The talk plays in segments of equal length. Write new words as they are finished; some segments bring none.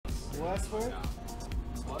asked for it?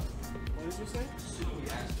 What? What did you say? We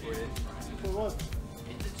asked for it. For what?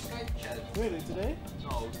 In the Skype chat. Really, today?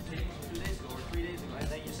 No, 2 days ago or 3 days ago, and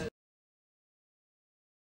then you said.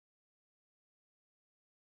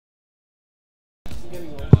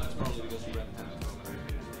 Getting old. It's probably because you ran past.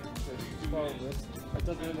 Probably. I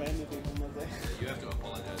don't remember anything from that day. You have to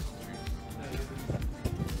apologize on stream.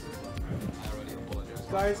 I already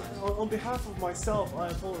apologized. Guys, on behalf of myself, I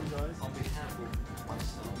apologize. On behalf of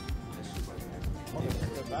myself, I super. Okay,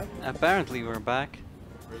 we're back. Apparently we're back.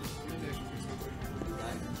 Really?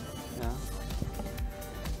 Yeah.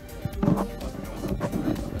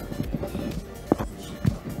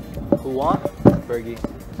 Who won? Bergie.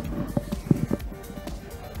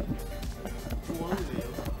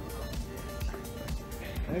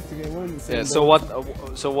 Yeah. So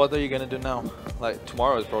what are you gonna do now? Like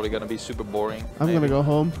tomorrow is probably gonna be super boring. I'm maybe. gonna go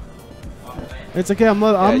home. It's okay. I'm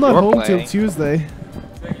not home till Tuesday.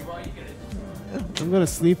 I'm gonna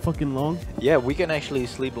sleep fucking long. Yeah, we can actually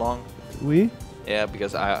sleep long. We? Yeah,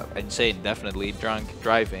 because I'd say definitely drunk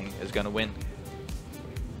driving is gonna win.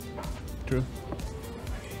 True.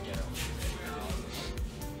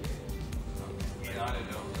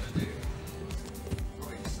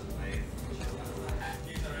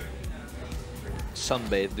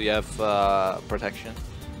 Sunbathe. Do you have protection?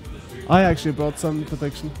 I actually brought sun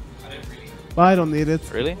protection. But I don't need it.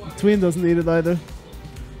 Really? Twin doesn't need it either.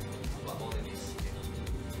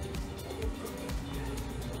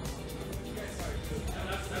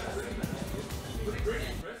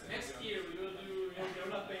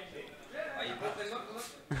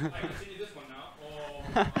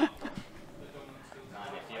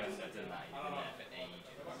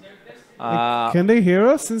 Can they hear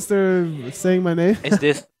us since they're saying my name? Is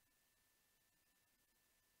this?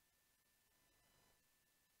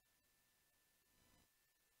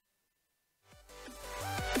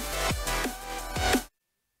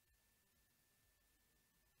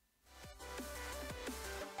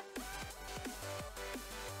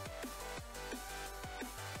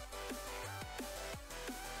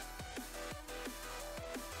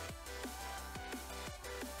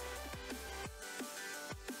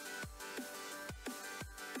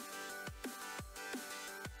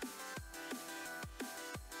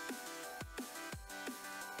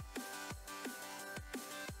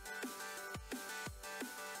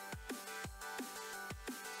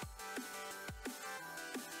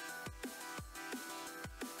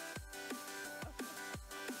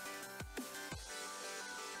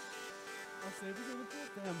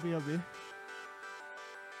 Damn, BLB. We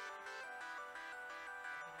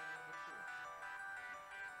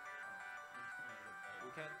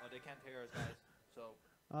can't. Oh, they can't hear us, guys. So.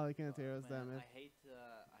 Oh, they can't hear us, Man, damn it. I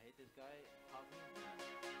hate this guy.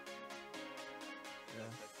 Yeah.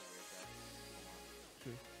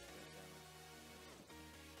 True.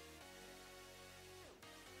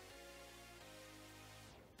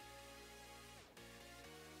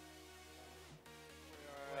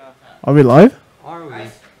 Are we live? Are we?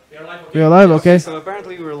 We are live, okay. So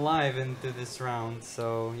apparently we're live into this round,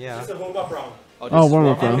 so yeah. It's a warm-up round. Oh,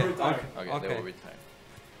 warm-up round. Okay.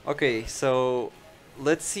 Okay, so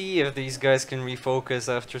let's see if these guys can refocus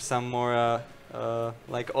after some more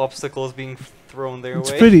like obstacles being thrown their way.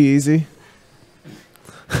 It's pretty easy.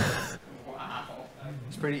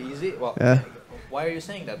 It's pretty easy. Well, Yeah. why are you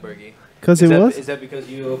saying that, Bergie? Because it was? Is that because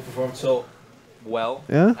you performed so well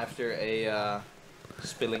Yeah. after a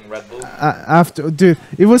spilling Red Bull? Dude,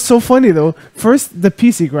 it was so funny though. First, the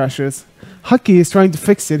PC crashes. Hucky is trying to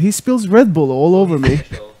fix it. He spills Red Bull all over me.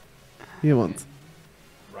 He won't.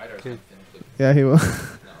 Okay. Yeah, he will. No, okay.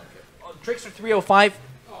 Oh, Trickster 305.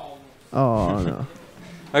 Oh no.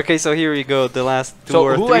 Okay, so here we go. The last two So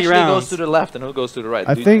or who three actually rounds. goes to the left and who goes to the right?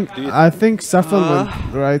 I Do think you Safran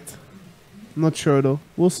went right. I'm not sure though.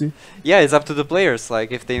 We'll see. Yeah, it's up to the players.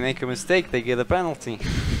 Like if they make a mistake, they get a penalty.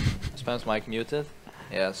 Spam's mic muted.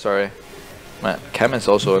 Yeah, sorry. Man, Cam is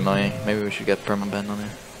also annoying. Maybe we should get permaban on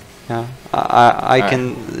it. Yeah, I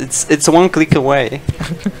can. It's one click away.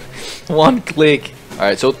 One click. All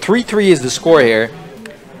right, so 3-3 is the score here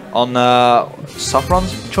on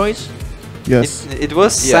Safran's choice. Yes. It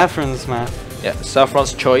was Yeah. Safran's man. Yeah,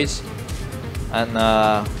 Safran's choice, and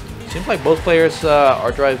seems like both players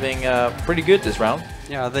are driving pretty good this round.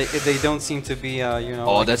 Yeah, they don't seem to be you know.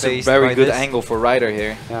 Oh, like that's a phased very by good this. angle for Ryder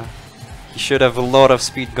here. Yeah, he should have a lot of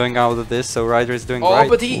speed going out of this. So Ryder is doing Oh, great.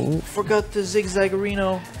 but he forgot the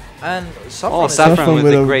zigzagarino, and Safran. Oh, is- Safran with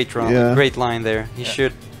with a a- great run, yeah. great line there. He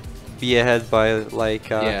should be ahead by like.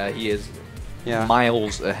 yeah, he is Yeah.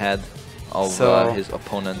 miles ahead of So- his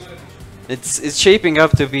opponent. It's shaping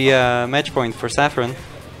up to be a match point for Safran.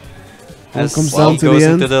 as comes he down to goes the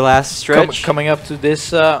into end. the last stretch. Coming up to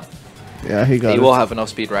this, Yeah, he got he it. will have enough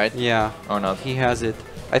speed, right? Yeah, Or not? he has it.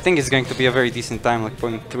 I think it's going to be a very decent time, like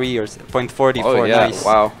 0.3 or 0.44. Oh yeah! Nice.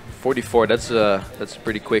 Wow, 44. That's a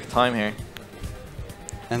pretty quick time here.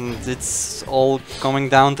 And it's all coming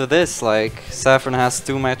down to this. Like Safran has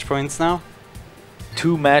 2 match points now.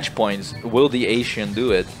 2 match points. Will the Asian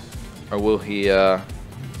do it, or will he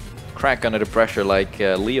crack under the pressure like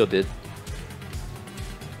Leo did?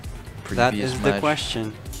 That Previous is the match.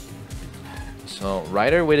 question. So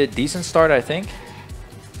Ryder with a decent start, I think.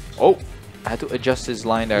 Oh, had to adjust his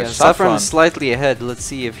line there. Yeah, Safran is slightly ahead. Let's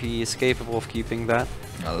see if he is capable of keeping that.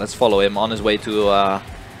 Let's follow him on his way to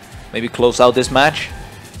maybe close out this match.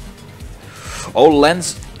 Oh,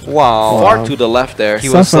 Lens Wow. far to the left there. He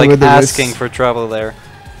was Safran like with the asking wrist. for trouble there.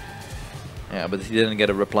 Yeah, but he didn't get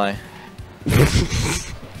a reply.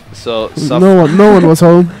 So No one was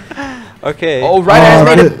home. Okay. Oh, Ryder has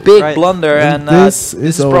made a thi- big Right. blunder, And and this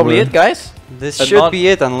this is is probably over. it, guys. This and should not- be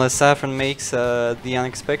it unless Safran makes the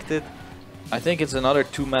unexpected. I think it's another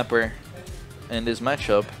 2-mapper in this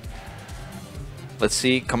matchup. Let's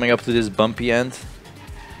see, coming up to this bumpy end.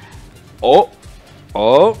 Oh,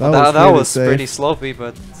 oh, That was safe. pretty sloppy,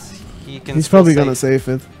 but he can. He's still probably gonna save.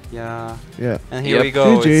 save it. Yeah. Yeah. And here Yep. we go.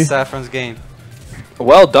 GG. It's Safran's game.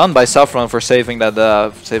 well done by Safran for saving that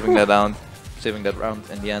round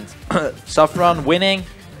in the end. Safran winning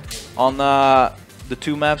on the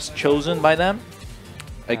 2 maps chosen by them.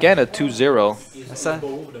 Again, a 2-0.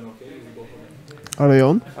 Are they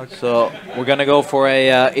on? So we're gonna go for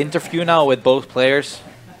a interview now with both players.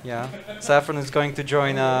 Yeah. Safran is going to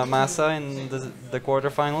join Massa in the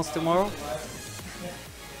quarterfinals tomorrow.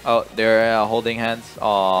 Oh, they're holding hands.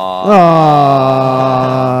 Aww.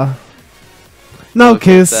 Ah. Now Look at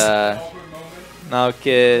kiss. that. Now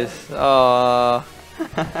kiss. Aww.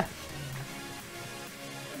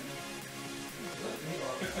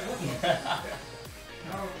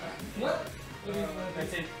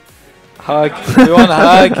 Hug. We want to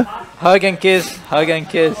hug. Hug and kiss. Hug and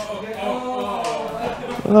kiss.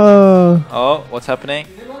 Oh, what's happening?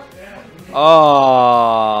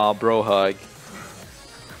 Oh, bro hug.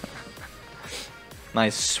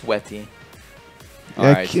 Nice sweaty. Yeah,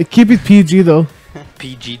 Alright. keep it PG though.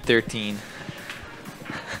 PG-13.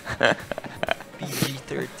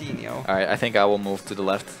 PG-13, yo. Alright, I think I will move to the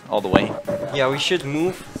left all the way. Yeah, we should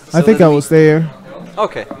move. I so think that I we- was there.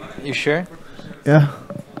 Okay. You sure? Yeah.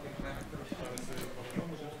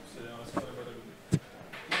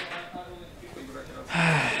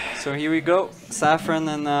 So here we go. Safran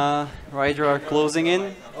and Ryder are closing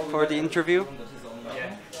in for the interview.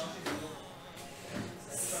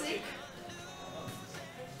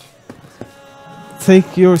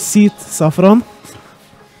 Take your seat, Safran.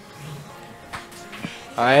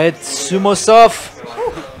 Alright, Sumo Sof.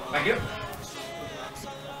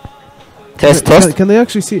 Test, Can, test. can they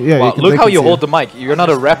actually see? Yeah. Wow, can- look they how can you see hold it. the mic. You're not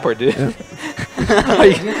a rapper, dude.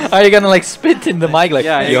 Are you gonna like spit in the mic like,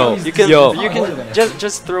 Yeah, yo, you can yo? you can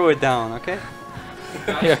just throw it down, okay?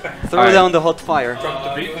 Yeah. Throw Alright. down the hot fire.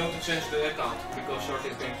 Drop the beat. To change the account because Short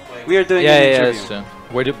is going to play. We are doing Yeah, an yeah, interview.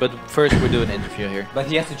 that's true. But first we're doing an interview here. But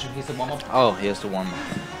he has to he's a warm up. Oh, he has to warm up.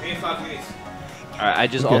 In 5 minutes. Alright, I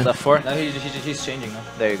just Okay. alt F4. No, he's changing now.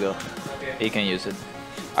 There you go. He can use it.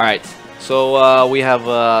 Alright, so we have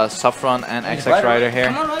Safran and XX Rider here.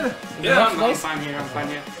 Come on, Ryder. Yeah, I'm fine here. I'm fine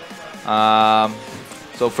here.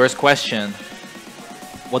 So first question.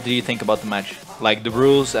 What do you think about the match? Like the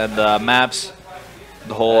rules and the maps,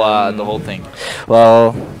 the whole thing.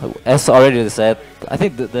 Well, as already said, I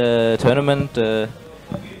think the tournament, the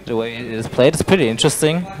way it is played is pretty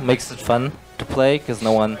interesting. Makes it fun to play because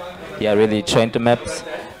no one, really trained the maps.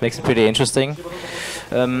 Makes it pretty interesting.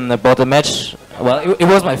 About the match, well, it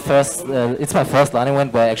was my first. It's my first LAN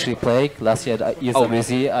event where I actually played. Last year at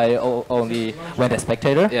USWC, I only went as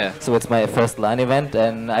spectator. Yeah. So it's my first LAN event,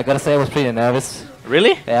 and I gotta say I was pretty nervous.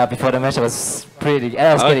 Really? Yeah, before the match I was getting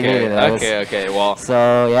really nervous. Okay. Well,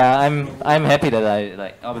 So yeah, I'm happy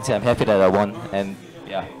that obviously I'm happy that I won, and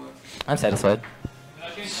yeah, I'm satisfied.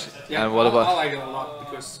 Yeah, And what about- I like it a lot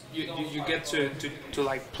because you get to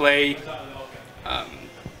like play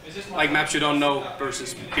like maps you don't know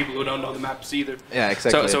versus people who don't know the maps either. yeah,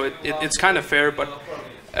 exactly. So it's kind of fair, but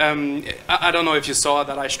I don't know if you saw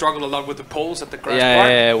that I struggled a lot with the poles at the grass park.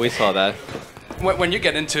 yeah, we saw that. When you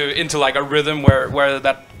get into like a rhythm where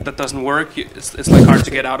that doesn't work, it's like hard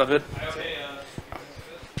to get out of it.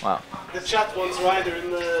 Wow. The chat wants Ryder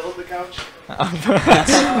on the couch.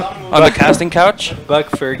 On the casting couch. Buck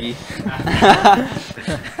Fergie.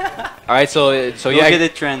 All right, so We'll yeah, get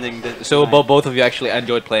it trending. so both of you actually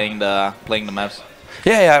enjoyed playing the maps.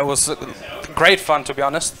 Yeah, it was great fun to be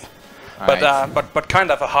honest. but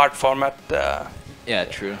kind of a hard format. Yeah,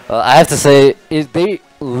 true. I have to say, they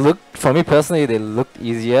looked, for me personally, they looked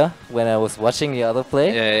easier when I was watching the other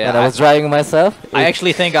play. Yeah, And I was driving myself. I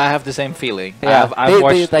actually think I have the same feeling. Yeah, I've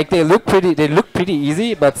watched. they look pretty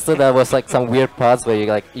easy, but still there was like some weird parts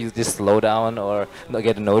where you just slow down or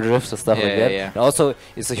get a no drift or stuff like that. Yeah. And also,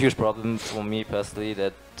 it's a huge problem for me personally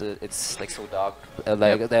that it's like so dark.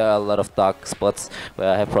 Like there are a lot of dark spots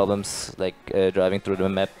where I have problems like driving through the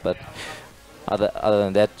map. But other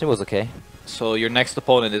than that, it was okay. So your next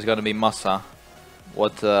opponent is gonna be Massa.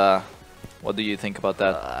 What do you think about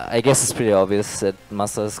that? I guess it's pretty obvious that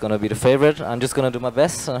Massa is gonna be the favorite. I'm just gonna do my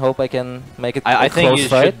best and hope I can make it. I think close you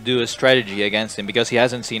fight. should do a strategy against him because he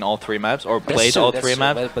hasn't seen all 3 maps or played all 3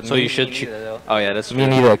 maps. But So you should. Oh yeah, that's me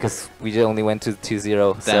true. neither, because we only went to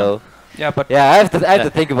 2-0. So Yeah, but yeah, I have to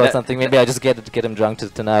think about something. Maybe I just get him drunk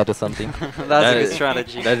tonight or something. That's a good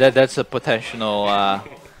strategy. That's a potential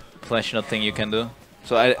thing you can do.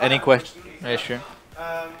 So any question? Yeah, sure.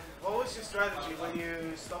 What was your strategy when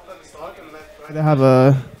you stopped at the start and try to have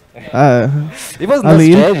a? It wasn't a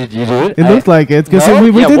Aline? strategy, dude. It looked like it because No? we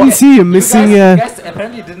Yeah, didn't what- see you missing. You guys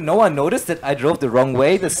apparently didn't. No one noticed that I drove the wrong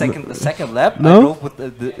way. The second lap, I No? drove with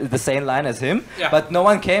the same line as him. Yeah. But no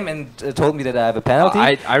one came and told me that I have a penalty.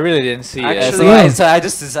 I really didn't see it. Actually- so, Yeah. so I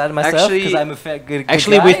just decided myself because Actually- I'm a good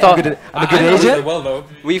Actually, guy, we thought- I'm a good agent. well though.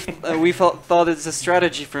 We thought it's a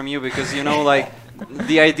strategy from you because you know like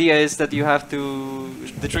the idea is that you have to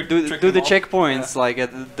Trick do them the off. checkpoints like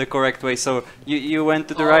at the correct way. So you went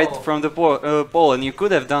to the right from the pole and you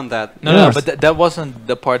could have done that. No, Yes. but that wasn't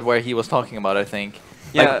the part where he was talking about. I think.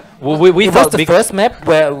 Yeah. Like, we It was thought the first map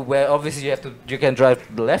where obviously you can drive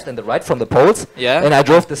the left and the right from the poles. Yeah. And I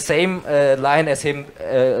drove the same line as him.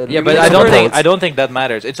 Yeah, but mean I the don't first- think that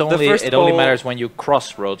matters. It's only first it only pole- matters when you cross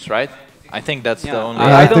roads, right? I think that's the Yeah. only.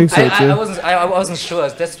 Yeah, I don't- think so too. I wasn't sure.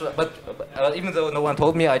 That's but even though no one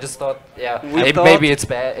told me, I just thought, yeah, We maybe, thought- maybe it's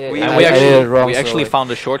bad. we- And I we did actually it wrong, we so actually like- found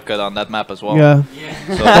a shortcut on that map as well. Yeah,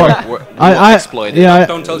 So we will exploit it. yeah.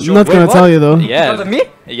 Don't tell I'm Sean. not gonna Wait, tell what? you though. Yeah. Because of me?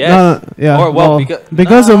 Yes. No, yeah. Or, well,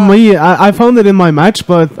 because of nah. me, I found it in my match,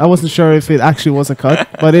 but I wasn't sure if it actually was a cut.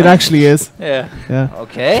 But it actually is. Yeah. Yeah,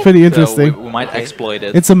 Okay. it's pretty So interesting. we might Okay. exploit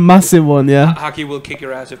it. It's a massive one. Yeah, Haki will kick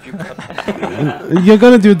your ass if you cut. you're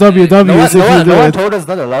gonna do WWs if you do no one it. told us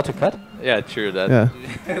not allowed to cut. Yeah, true that.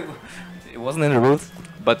 Yeah. It wasn't in the rules.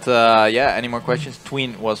 But yeah, any more questions?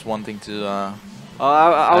 Tween was wanting to.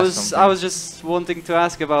 I Ask was something. was just wanting to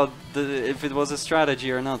ask about if it was a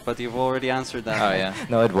strategy or not, but you've already answered that. Oh yeah.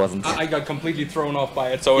 No, it wasn't. I got completely thrown off by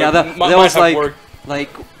it, so Yeah, it that might was have like worked.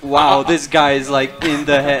 like wow, this guy is like in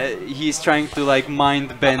the he's trying to like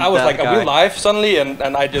mind bend. I was that like, guy. are we live suddenly? And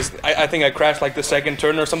I think I crashed like the second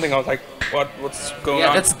turn or something. I was like, what's going Yeah,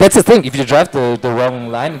 on? that's the thing. If you drive the wrong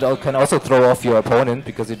line, it can also throw off your opponent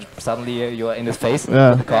because suddenly you're in his face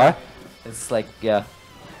Yeah. with the car. It's like, yeah.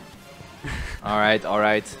 All right. All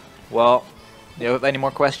right. Well, do you have any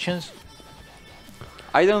more questions?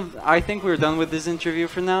 I think we're done with this interview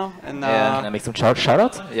for now, and Yeah. Can I make some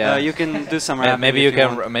shoutouts? Yeah. you can do some Yeah, rapping maybe if you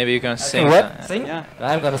want. can maybe you can sing. What? some- Sing? Yeah.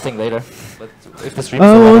 I'm gonna sing later. But if the stream.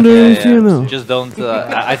 I wonder if you know. Just don't.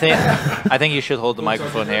 I think you should hold the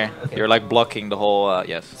microphone here. Okay. You're like blocking the whole.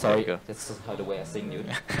 Yes. There Sorry, you go. that's how the way I sing,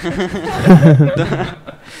 dude.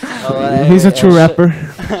 He's a true rapper.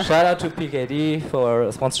 Shout out to PKD for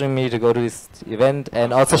sponsoring me to go to this event,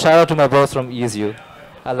 and also shout out to my bros from ESU.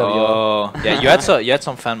 I love you all. Oh, yeah. You had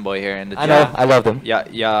some fanboy here in the I chat. know, I love them. Yeah,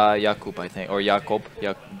 Jakub, I think, or Jakob,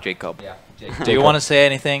 Jacob. Yeah. Do you want to say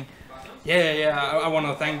anything? Yeah. I want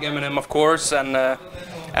to thank Eminem, of course, and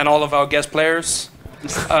all of our guest players.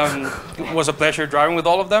 It was a pleasure driving with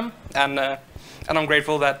all of them, and I'm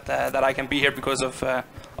grateful that I can be here because of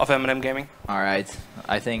Eminem Gaming. All right.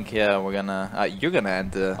 I think we're gonna. You're gonna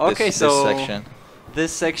end Okay, this so section.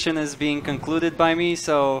 This section is being concluded by me,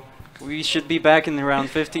 so we should be back in around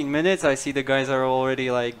 15 minutes. I see the guys are already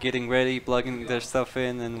like getting ready, plugging their stuff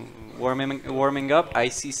in and warming up. I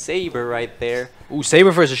see Saber right there. Ooh, Saber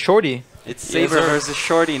versus Shorty. It's Yes, Saber sir. versus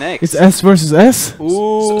Shorty next. It's S versus S.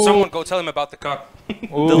 Ooh. Someone go tell him about the cup. The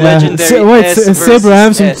Yeah. legendary Wait, S versus Saber, I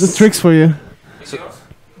have some S. tricks for you.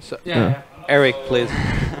 Yeah. Eric, please.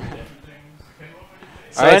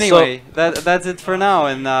 So Alright, so- anyway, that's it for now.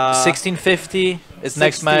 And 1650 is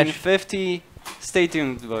next match. 1650. Stay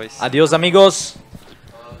tuned, boys. Adios, amigos.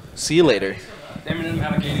 See you later. Eminem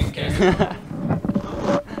had a gaming case.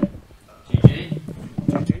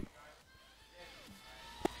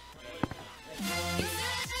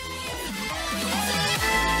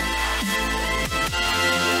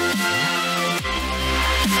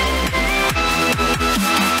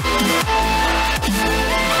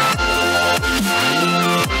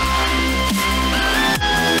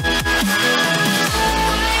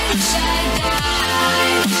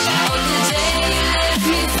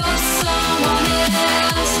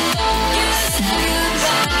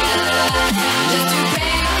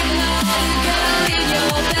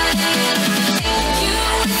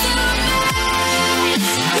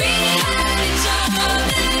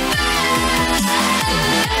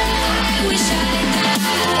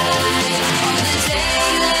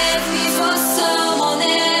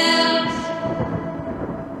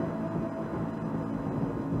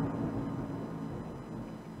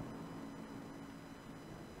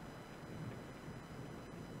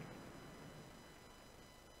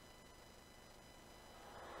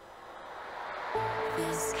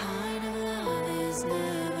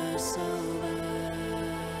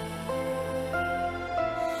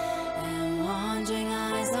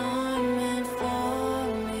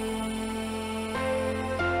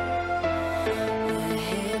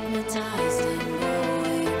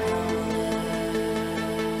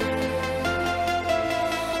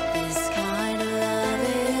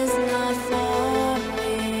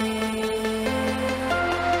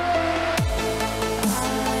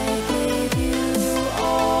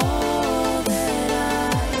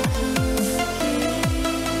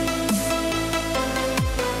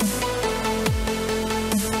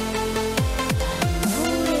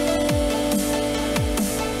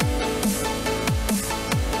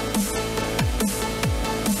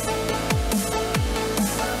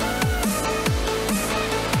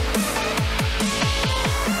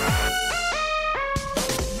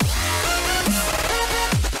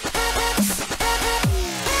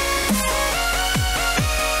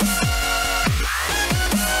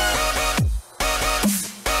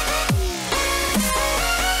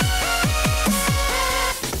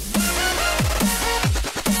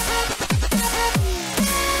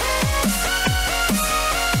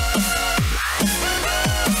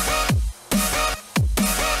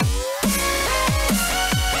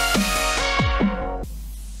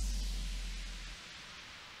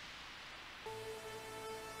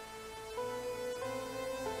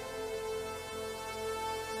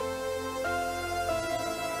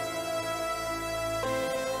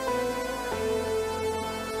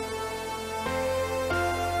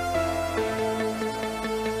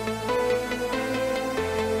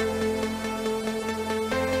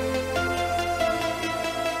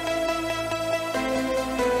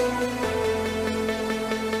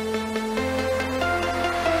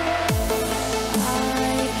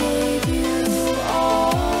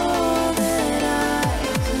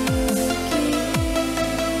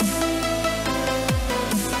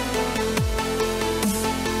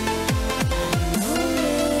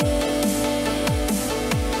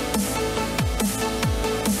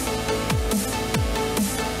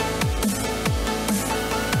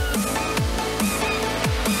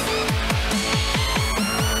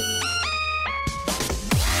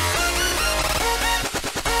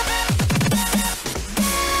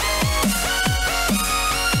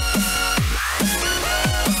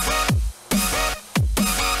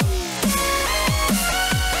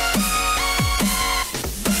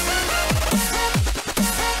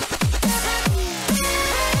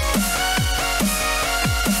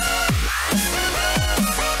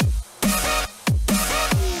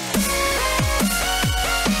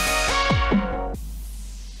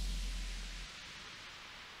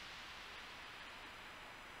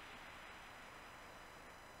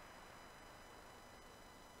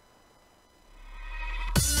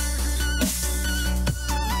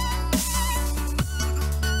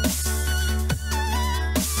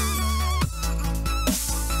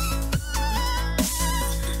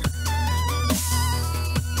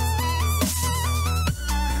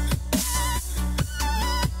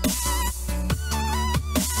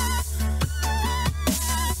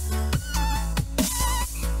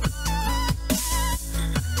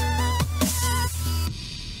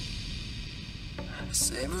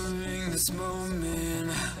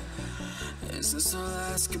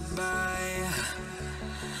 goodbye.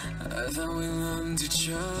 I thought we loved each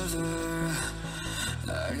other.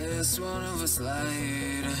 I guess one of us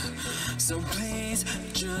lied. So please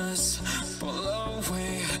just pull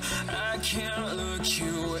away. I can't look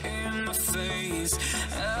you in the face.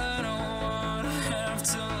 I don't wanna have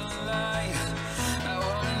to lie. I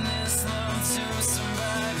want this love to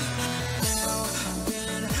survive. Now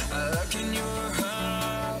when I look in your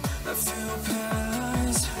heart, I feel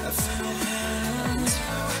paralyzed. I feel paralyzed.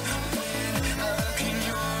 When I look in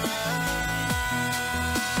your eyes,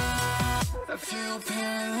 I feel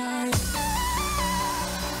paralyzed.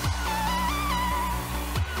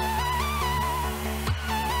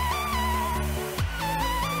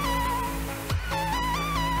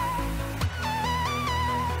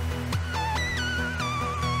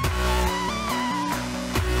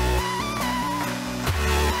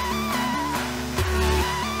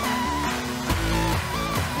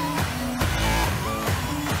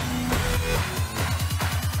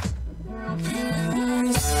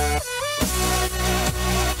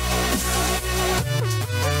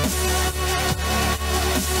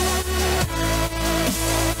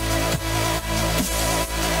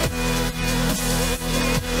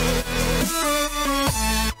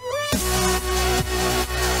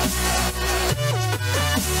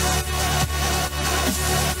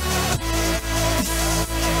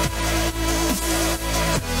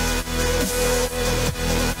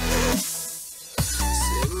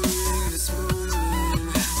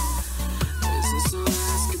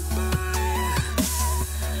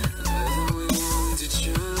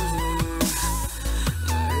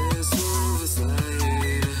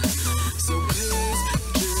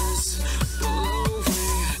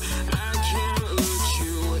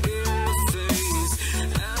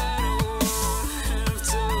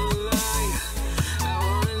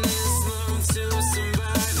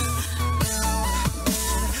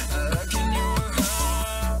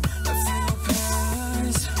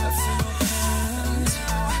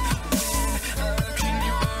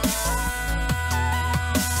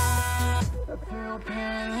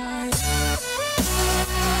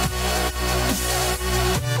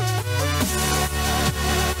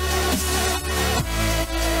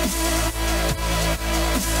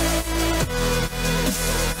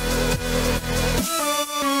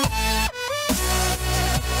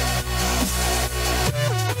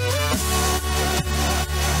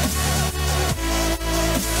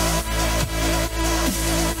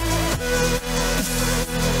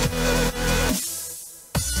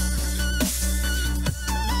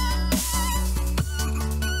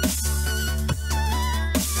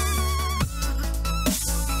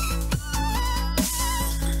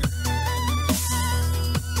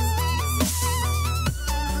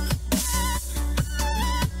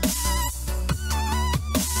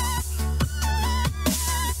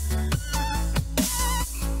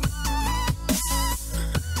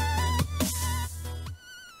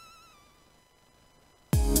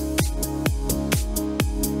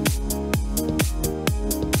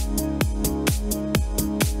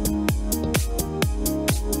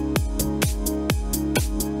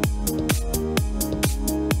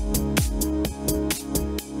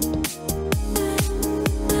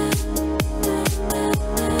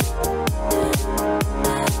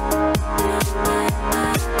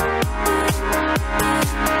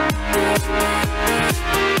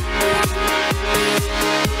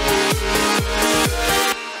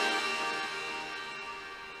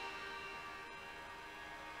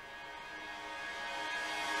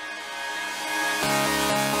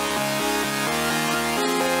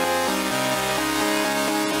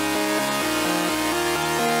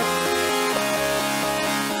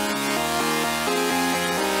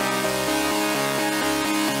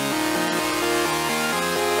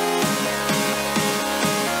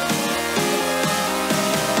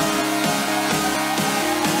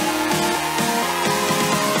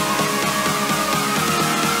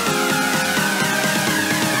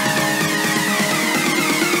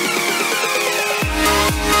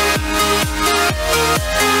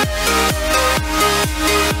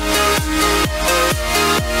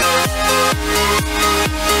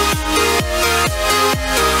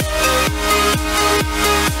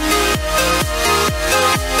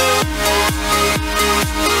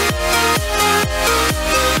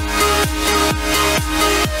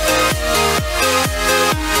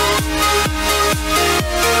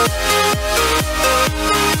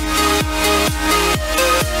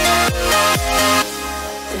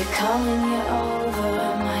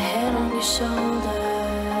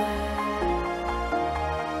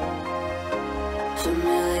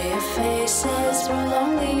 faces through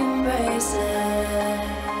lonely embraces.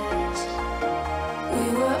 We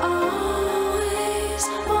were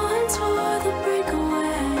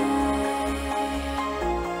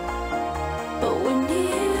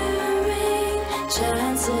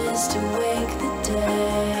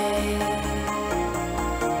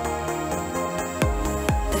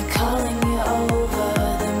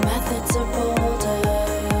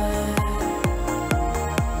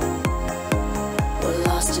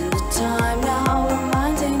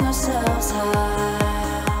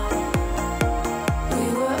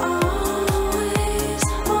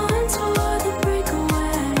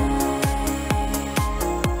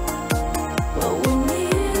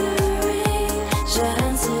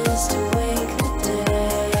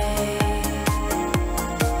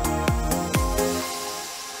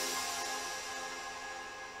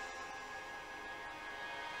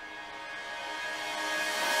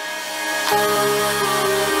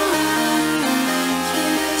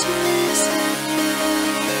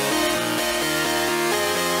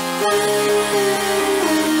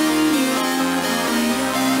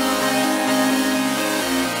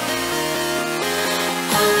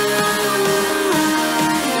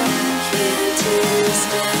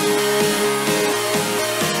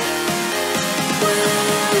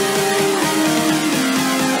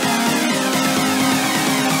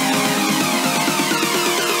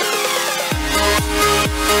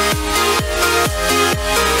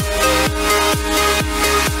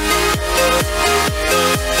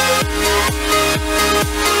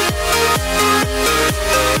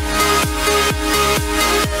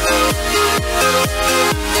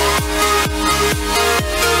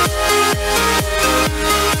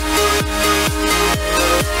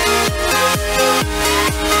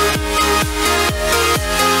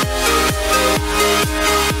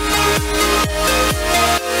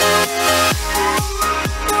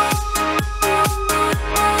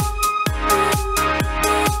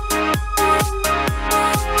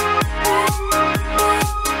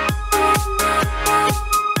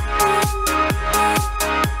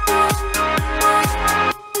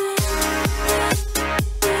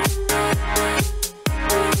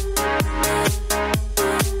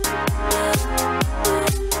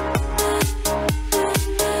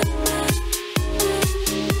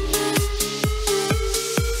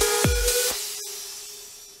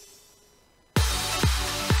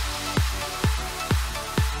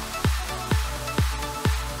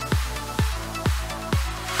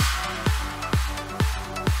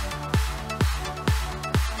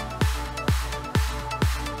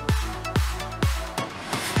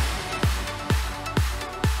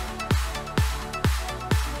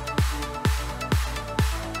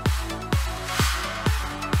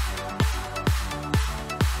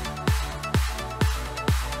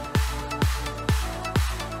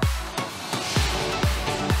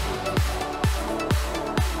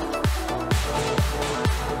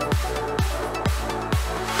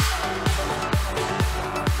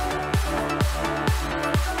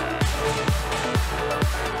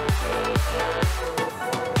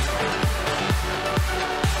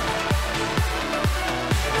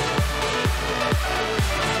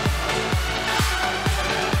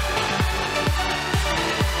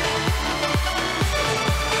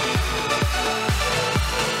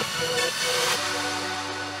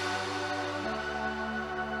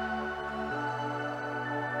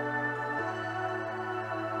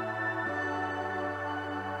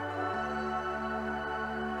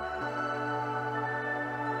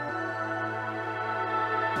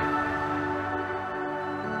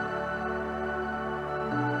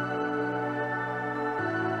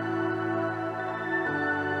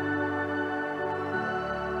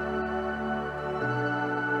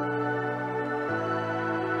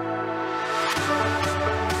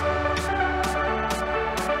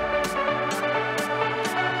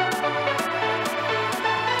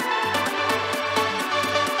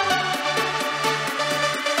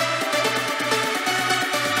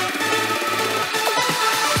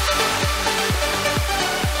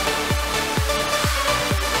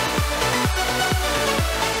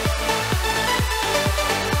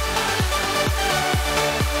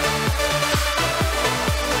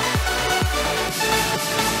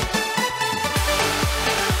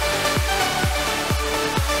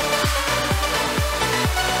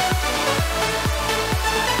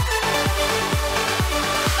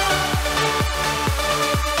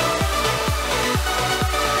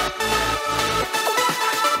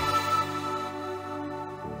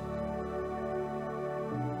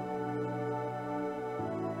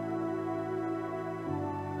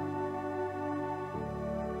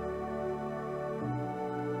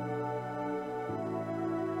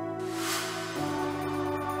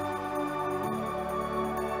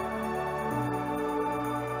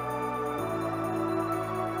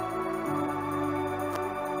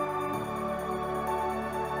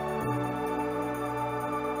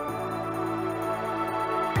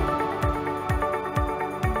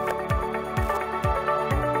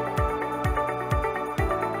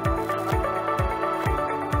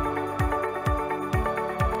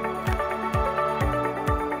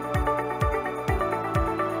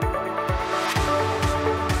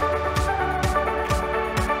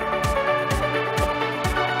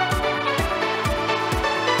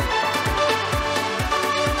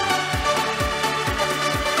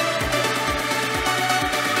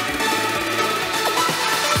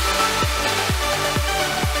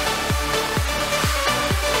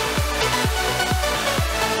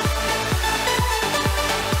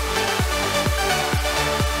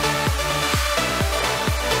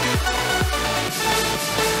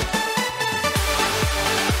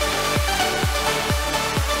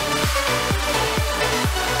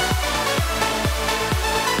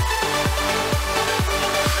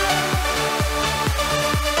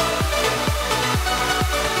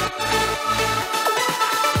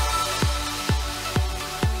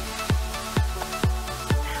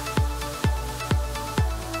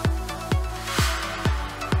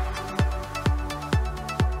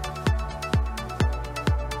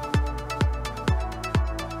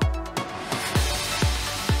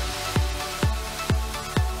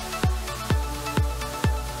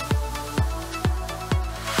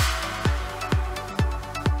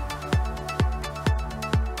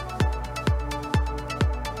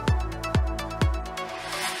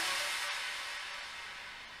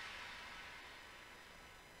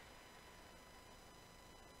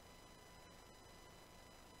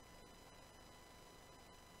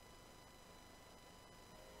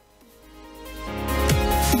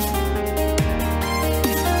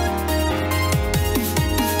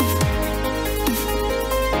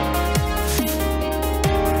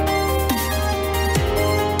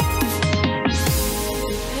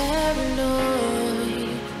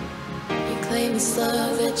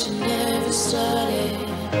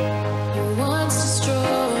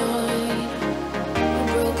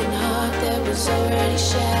was already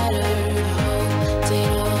shattered. Holding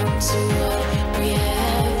on to what we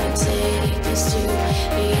have and take us to the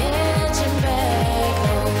edge and back.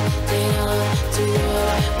 Holding on to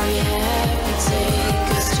what we have and take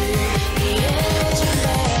us to the edge and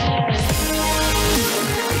back.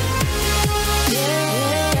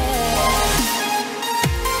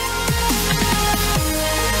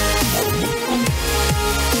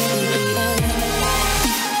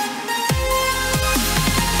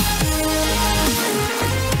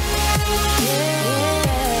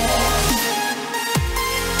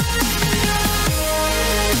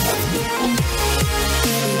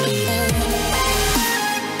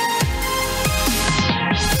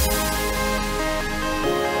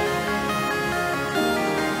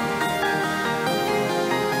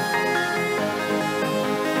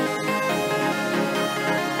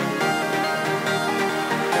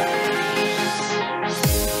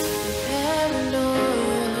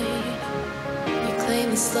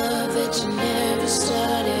 This love that you never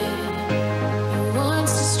started, you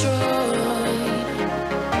once destroyed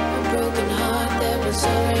a broken heart that was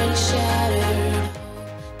already shattered.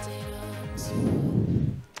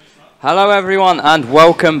 Hello everyone and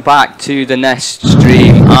welcome back to the Nest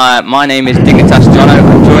stream. My name is Dignitas Jono,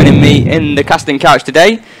 and joining me in the casting couch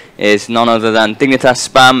today is none other than Dignitas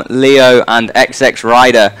Spam, Leo and XX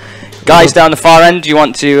Rider. Guys down the far end, do you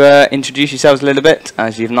want to introduce yourselves a little bit,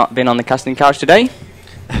 as you've not been on the casting couch today?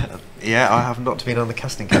 Yeah, I have not been on the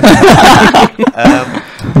casting couch.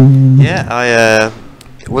 Yeah, I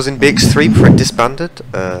was in BX3 before it disbanded.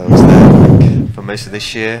 I was there like, for most of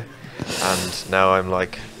this year, and now I'm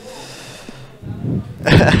like...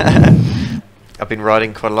 I've been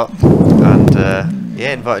riding quite a lot, and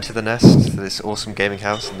yeah, invited to the Nest, to this awesome gaming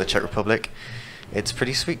house in the Czech Republic. It's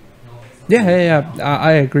pretty sweet. Yeah.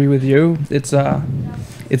 I agree with you. It's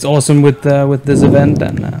awesome with this event,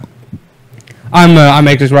 and I'm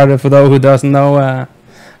XX Rider. For those who doesn't know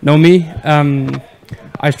me,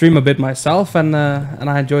 I stream a bit myself, and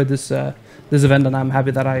I enjoyed this event, and I'm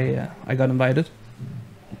happy that I got invited.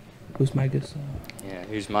 Whose mic is? Yeah,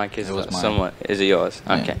 whose mic is It was that? mine. Somewhat. Is it yours?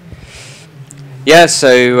 Yeah. Okay. Yeah,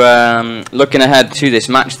 so looking ahead to this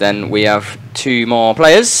match then, we have two more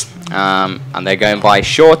players, and they're going by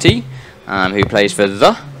Shorty, who plays for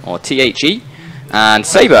THE, and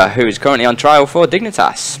Saber, who is currently on trial for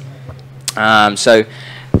Dignitas. So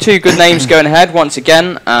two good names going ahead once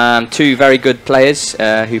again, two very good players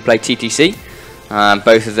who play TTC,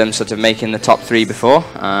 both of them sort of making the top three before.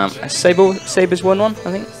 Saber's won one,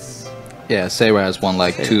 I think? Yeah, Saber has won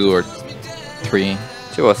like 2 or 3.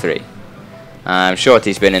 2 or 3.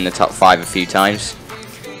 Shorty's been in the top 5 a few times,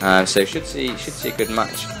 so should see a good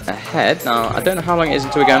match ahead. Now I don't know how long it is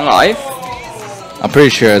until we're going live. I'm pretty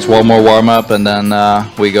sure it's one more warm up and then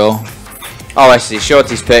we go. Oh, I see.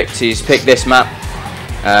 Shorty's picked. He's picked this map,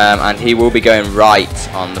 and he will be going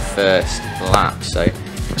right on the first lap.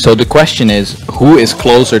 So the question is, who is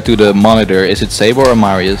closer to the monitor? Is it Saber or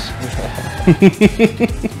Marius?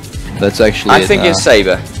 That's actually. I think it's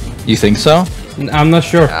Saber. You think so? I'm not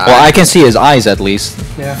sure. Well, I can see his eyes at least.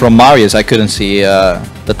 Yeah. From Marius, I couldn't see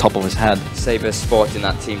the top of his head. Saber sporting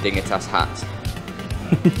that Team Dignitas hat.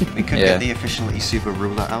 We could Yeah. get the official eSuper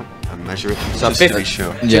ruler out and measure it. So just to 50 be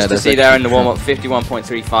sure. Yeah, Just to that's see there in the actually warm-up,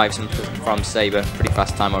 51.35 from Saber. Pretty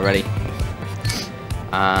fast time already.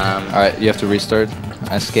 Alright, you have to restart.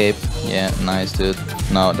 Escape. Yeah, nice, dude.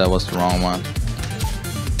 No, that was the wrong one.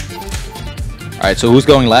 Alright, so who's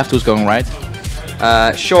going left? Who's going right?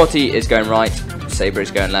 Shorty is going right, Saber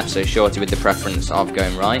is going left, so Shorty with the preference of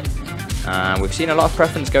going right. We've seen a lot of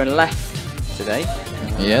preference going left today.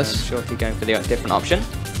 Yes. Shorty going for the different option.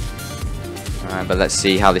 But let's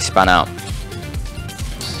see how they span out.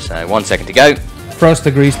 So 1 second to go. Frost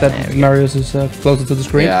agrees that Marius is closer to the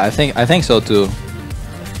screen. Yeah, I think so too.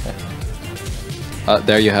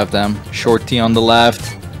 There you have them. Shorty on the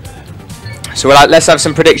left. So let's have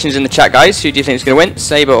some predictions in the chat, guys. Who do you think is going to win,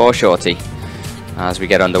 Saber or Shorty? As we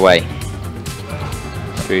get underway.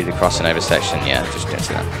 Through the crossing over section, yeah, just get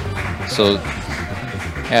to that. So,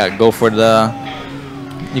 yeah, go for the...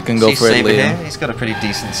 You can go See for it, Saber Leo. here. He's got a pretty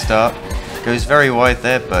decent start. Goes very wide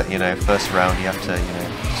there, but you know, first round you have to, you know,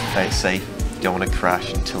 just play it safe. You don't want to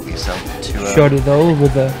crash and tilt yourself too early. Shorty though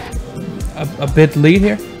with a bit lead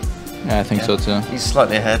here. Yeah, I think so too. He's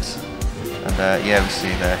slightly ahead, and yeah, we see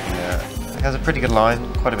there he has a pretty good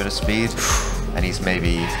line, quite a bit of speed, and he's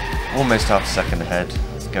maybe almost half a second ahead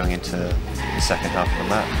going into the second half of the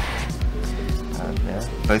map. And yeah,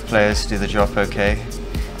 both players do the drop okay.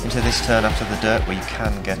 Into this turn after the dirt, where you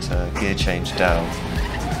can get a gear change down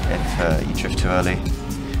if you drift too early.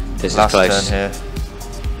 This Last is close. turn here.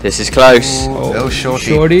 This is close. Oh, Shorty.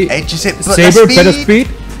 Shorty. Edges it, but Saber, the better speed.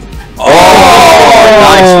 speed.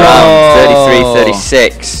 Nice round.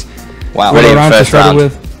 33-36. Wow. What a Brilliant round to first start round.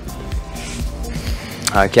 with.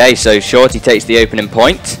 Okay, so Shorty takes the opening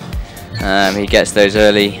point. He gets the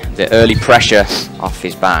early pressure off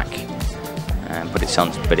his back. But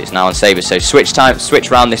it's now on Saber. So switch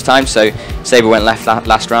round this time. So Saber went left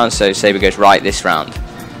last round, so Saber goes right this round.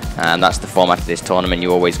 And that's the format of this tournament.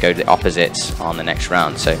 You always go to the opposites on the next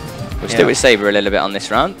round. So we'll stick with Saber a little bit on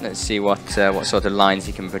this round. Let's see what sort of lines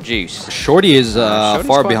he can produce. Shorty is Shorty's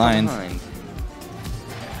far quite behind.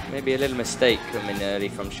 Maybe a little mistake coming early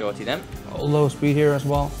from Shorty then. Oh, low speed here as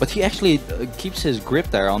well. But he actually keeps his grip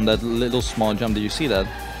there on that little small jump. Did you see that?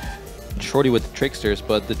 Shorty with the tricksters,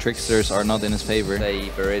 but the tricksters are not in his favor.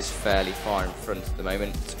 Saber is fairly far in front at the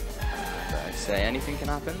moment. But I say anything can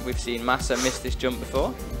happen. We've seen Massa miss this jump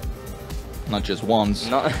before. Not just once,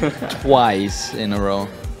 Not twice in a row.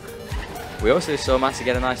 We also saw Massa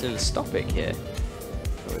get a nice little stop-pick here.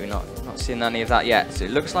 But we're not seeing any of that yet. So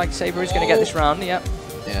it looks like Saber is going to get this round. Yep.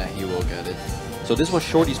 Yeah, he will get it. So this was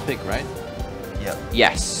Shorty's pick, right? Yep.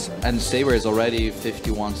 Yes. And Saber is already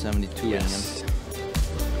 51-72 in him.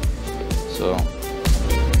 So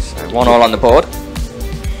 1-all on the board.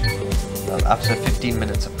 Well, after 15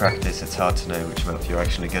 minutes of practice, it's hard to know which map you're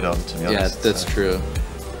actually good on, to be honest. yeah, that's true.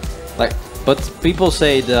 Like, but people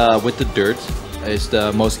say with the dirt is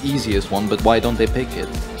the most easiest one, but why don't they pick it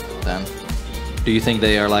then? Do you think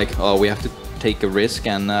they are like, oh, we have to take a risk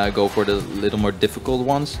and go for the little more difficult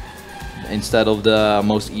ones instead of the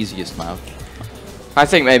most easiest map? I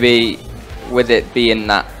think maybe with it being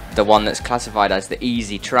the one that's classified as the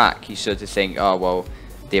easy track, you sort of think, oh well,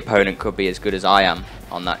 the opponent could be as good as I am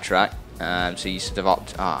on that track. So you sort of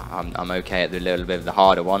opt, I'm okay at the little bit of the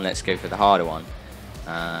harder one. Let's go for the harder one.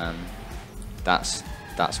 That's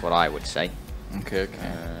what I would say. Okay.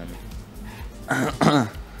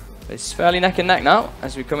 It's fairly neck and neck now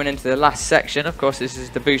as we're coming into the last section. Of course, this is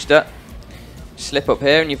the booster. Slip up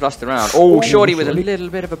here and you've lost the round. Oh, Shorty with a little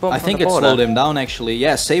bit of a bump. I think it slowed him down actually.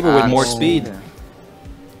 Yeah, Saber with more speed.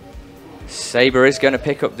 Saber is going to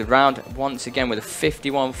pick up the round once again with a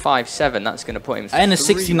 51.57. That's going to put him. And a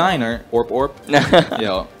 69er. Orp.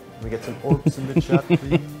 Yeah. Can we get some orbs in the chat,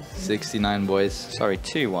 please? 69 boys. Sorry,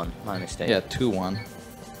 2-1. My mistake. Yeah, 2-1.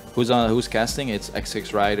 Who's casting? It's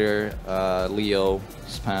XX Rider, Leo,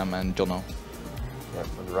 Spam, and Jono. Yep,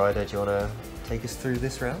 and Ryder, do you want to take us through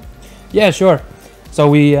this round? Yeah, sure. So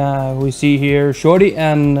we see here Shorty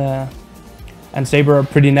and Saber are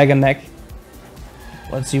pretty neck and neck.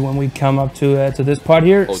 Let's see when we come up to this part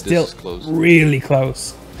here. Oh, Still this is close. really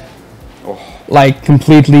close. Like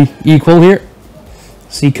completely equal here.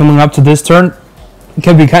 See, coming up to this turn, it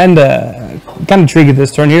can be kind of tricky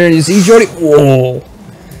this turn here. You see Shorty. Whoa!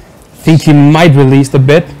 Think he might release the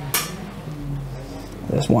bit.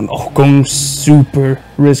 This one, going super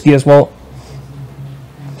risky as well.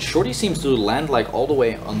 Shorty seems to land like all the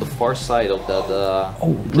way on the far side of that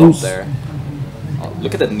drop loose. there. Oh,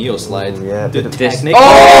 look at that Neo slide. Yeah, The bit of technique.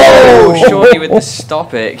 Oh, Shorty with the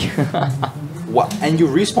stop-pick. Wow, and you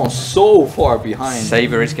respawn so far behind.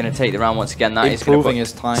 Saber is going to take the round once again. That is going to Improving put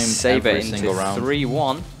his time Saber every into single round.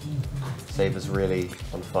 3-1. Saber's really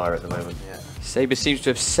on fire at the moment. Yeah. Saber seems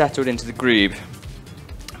to have settled into the groove.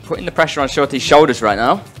 Putting the pressure on Shorty's shoulders right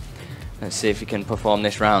now. Let's see if he can perform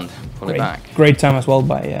this round. Pull it back. Great time as well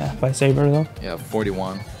by Saber though. Yeah,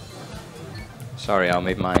 41. Sorry, I'll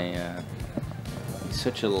move my... He's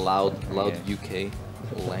such a loud UK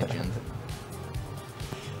legend.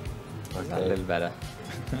 a little better.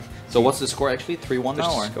 So what's the score actually? 3-1 The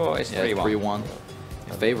now? Or? score is 3-1. 3-1.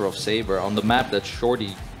 In favor of Saber on the map that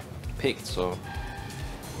Shorty picked, so...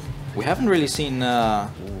 We haven't really seen...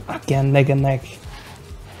 Again, neck and neck.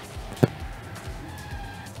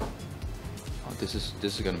 Oh, this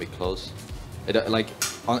is gonna be close.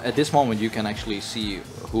 At this moment you can actually see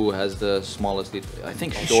who has the smallest lead. I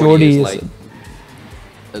think Shorty is like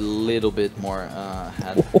a little bit more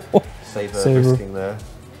ahead. Saber risking there.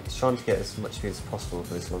 He's trying to get as much speed as possible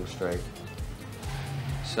for this long straight.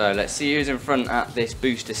 So let's see who's in front at this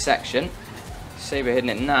booster section. Saber hitting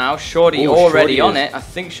it now. Shorty already Shorty on it. I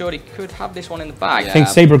think Shorty could have this one in the bag. I think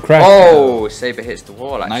Saber crashed. Oh, Saber hits the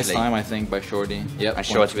wall actually. Nice time, I think, by Shorty. Yep. And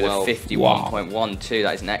Shorty with a 51.12.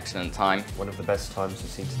 That is an excellent time. One of the best times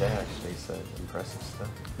we've seen today, actually. So impressive stuff.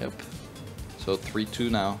 Yep. So 3-2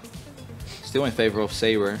 now. Still in favor of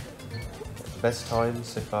Saber. The best time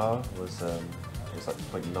so far was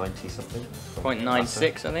like 0.90 something.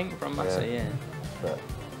 0.96, I think, from Massa. Yeah. But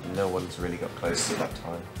no one's really got close to that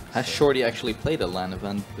time. Has Shorty actually played a LAN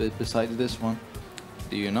event besides this one?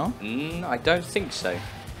 Do you know? I don't think so.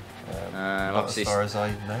 Not as Obviously, far as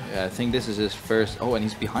I know. Yeah, I think this is his first. Oh, and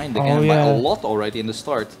he's behind Oh, again by yeah. a lot already in the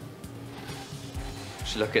start.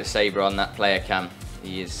 just look at Saber on that player cam.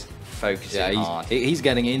 He is focusing Yeah, hard. he's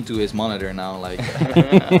getting into his monitor now. Like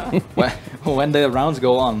when the rounds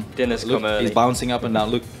go on, Dinner's look, come early. he's bouncing up and down.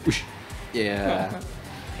 Look, whoosh. Yeah.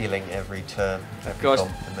 Feeling every turn, every course.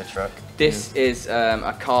 bump in the truck. This is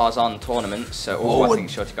a cars on tournament, so I think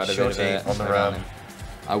Shorty got a bit of Shorty a on the around ram. him.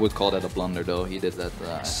 I would call that a blunder, though. He did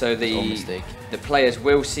that. So his own mistake. the players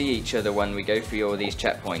will see each other when we go through all these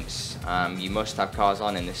checkpoints. You must have cars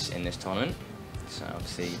on in this tournament. So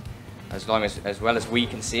obviously, as well as we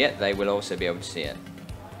can see it, they will also be able to see it.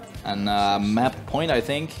 And map point, I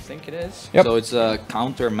think. I think it is. Yep. So it's a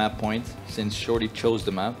counter map point since Shorty chose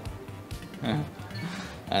the map.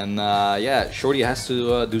 And yeah, Shorty has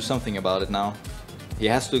to do something about it now. He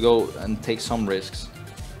has to go and take some risks,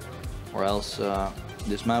 or else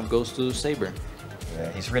this map goes to Saber.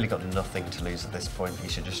 Yeah, he's really got nothing to lose at this point. He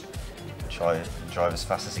should just try and drive as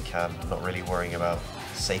fast as he can, not really worrying about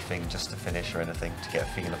safing just to finish or anything to get a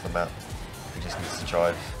feel of the map. He just needs to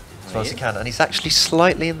drive as fast as he can, and he's actually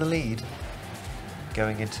slightly in the lead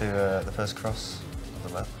going into the first cross of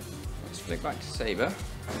the map. Let's flick back to Saber.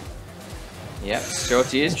 Yeah,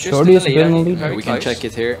 Shorty is just Shorty in is the a bit in the lead. lead. Very We can close. check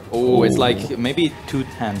it here. Oh, it's like maybe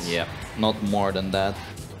 2/10. Yeah. Not more than that.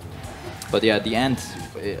 But yeah, at the end,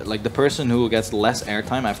 like the person who gets less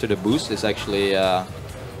airtime after the boost is actually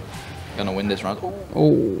gonna win this round.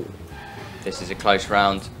 Oh. This is a close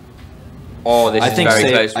round. Oh, this I is think very Sa-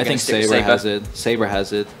 close. We're I gonna think stick with Saber has it. Saber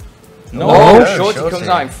has it. No. Oh, no, Shorty Shorty. comes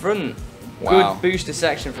out in front. Wow. Good booster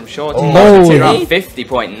section from Shorty. Oh. It's Holy. around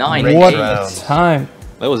 50.9. Great What round. time?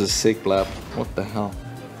 That was a sick lap. What the hell?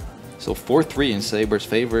 So 4-3 in Saber's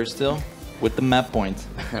favor still, with the map point.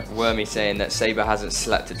 Wormy saying that Saber hasn't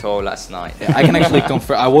slept at all last night. I can actually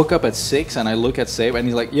confirm. I woke up at 6 and I look at Saber and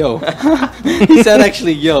he's like, yo. He said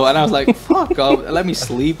actually, yo. And I was like, fuck off, let me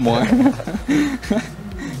sleep more.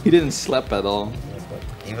 He didn't sleep at all.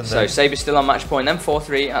 Even So though Saber's still on match point then,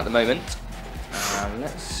 4-3 at the moment.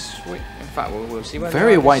 Let's switch. In fact, we'll see where they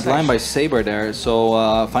Very are in this wide line by section. Saber there,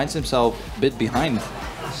 so finds himself a bit behind.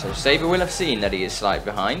 So Saber will have seen that he is slightly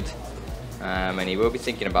behind. And he will be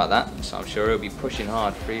thinking about that. So I'm sure he'll be pushing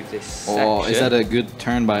hard through this section. Oh, is that a good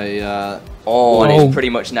turn by... Oh, and Oh. it's pretty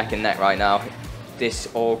much neck and neck right now. This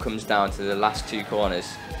all comes down to the last two corners.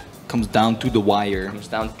 comes down to the wire. Comes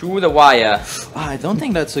down to the wire. I don't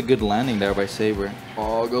think that's a good landing there by Saber.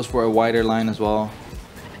 Oh, goes for a wider line as well.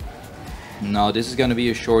 No, this is going to be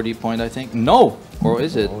a shorty point, I think. No! Or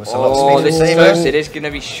is it? oh, it's a lot of Oh, speed this for is Saber. first. It is going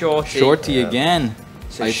to be Shorty. Shorty again.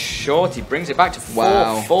 So I- Shorty brings it back to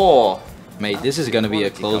 4-4. Wow. Mate, this is going to be a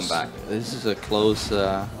Quality close... comeback. This is a close...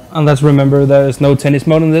 And let's remember there's no tennis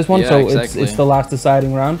mode in this one, Yeah, so exactly. it's the last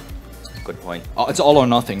deciding round. Good point. Oh, it's all or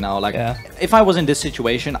nothing now. Like, Yeah. if I was in this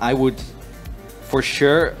situation, I would, for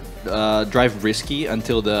sure, drive risky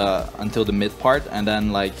until the mid part, and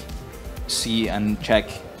then like see and check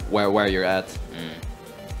where you're at,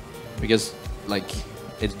 because like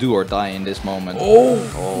it's do or die in this moment.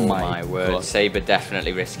 Oh my word. God. Saber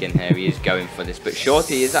definitely risking here. He is going for this. But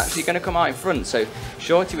Shorty is actually going to come out in front. So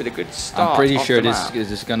Shorty with a good start. I'm pretty off sure the this map.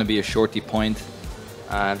 is going to be a shorty point,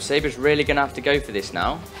 Saber's really going to have to go for this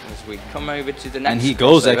now as we come over to the next and he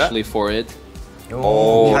goes crossover. actually for it.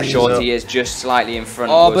 Oh, catches Shorty up. is just slightly in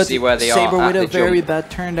front. Oh, we'll but see where they Saber are with at a the very jump.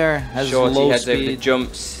 bad turn there. Has Shorty low heads over the speed.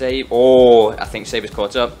 jump. Oh, I think Saber's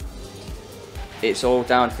caught up. It's all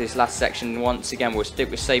down to this last section. Once again, we'll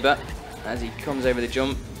stick with Saber as he comes over the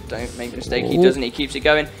jump. Don't make a mistake. He doesn't. He keeps it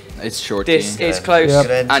going. It's shorty. This is close. Yep.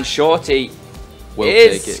 Good end. And Shorty will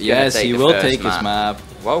is take it. gonna Yes, take he the will first take his map. map.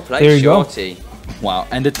 Well played, There you go. Shorty. Wow,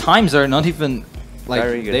 and the times are not even like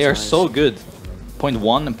Very good they are times. so good.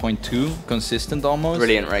 0.1 and 0.2 consistent almost.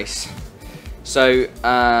 Brilliant race. So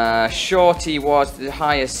Shorty was the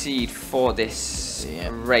highest seed for this Yeah.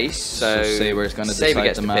 race. So, So Saber's gonna Saber decide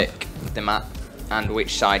gets the to map. pick the map and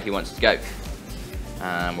which side he wants to go.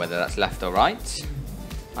 Whether that's left or right.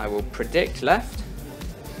 I will predict left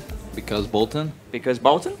Because Bolton. because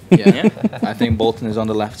Bolton. Yeah. I think Bolton is on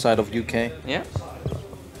the left side of UK. Yeah.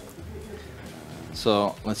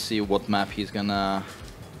 So let's see what map he's gonna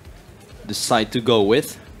decide to go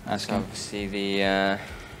with. Ask So him. obviously the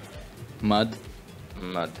Mud.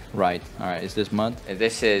 mud. Right. All right. Is this mud?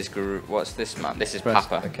 This is what's this map? This is Press-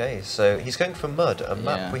 Papa. Okay, so he's going for mud, a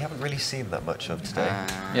map Yeah. we haven't really seen that much of today.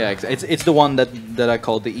 Yeah. It's the one that I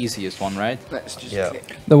called the easiest one, right? Let's just Yeah.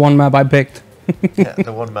 click. The one map I picked. Yeah,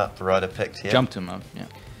 the one map the rider picked here. Jump to mud. Yeah.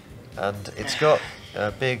 And it's got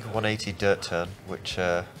a big 180 dirt turn, which,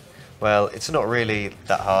 well, it's not really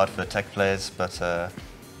that hard for tech players, but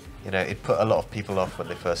you know, it put a lot of people off when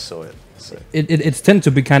they first saw it. So. It's tend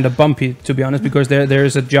to be kind of bumpy, to be honest, because there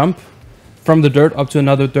is a jump from the dirt up to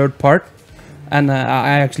another dirt part, and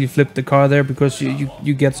I actually flipped the car there because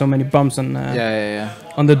you get so many bumps on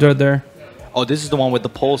on the dirt there. Oh, this is the one with the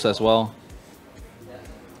poles as well.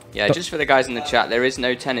 Yeah, just for the guys in the chat, there is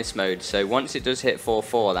no tennis mode, so once it does hit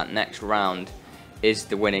 4-4, that next round is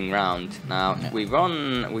the winning round. Now, we've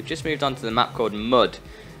just moved on to the map called Mud.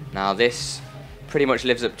 Now, this pretty much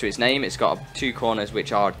lives up to its name. It's got 2 corners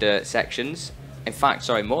which are dirt sections. In fact,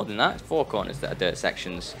 sorry, more than that, 4 corners that are dirt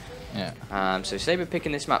sections. Yeah. So Saber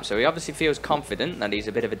picking this map, so he obviously feels confident that he's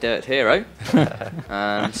a bit of a dirt hero.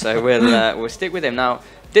 So we'll stick with him now.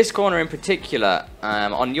 This corner in particular,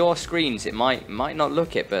 on your screens, it might not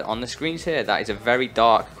look it, but on the screens here, that is a very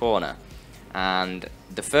dark corner. And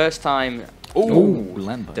the first time,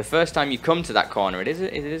 the first time you come to that corner, it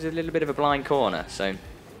is a little bit of a blind corner. So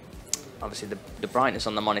obviously the brightness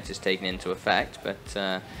on the monitor is taken into effect,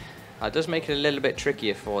 but it does make it a little bit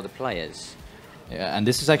trickier for the players. Yeah, and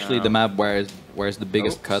this is actually the map where's the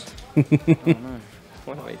biggest cut. Oh no,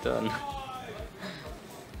 what have I done?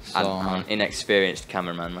 So, I'm an inexperienced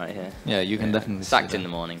cameraman right here. Yeah, you can definitely sacked in the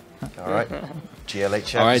morning. Alright,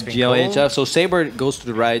 GLHF. Alright, GLHF. So Saber goes to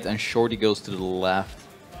the right and Shorty goes to the left.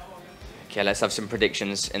 Okay, let's have some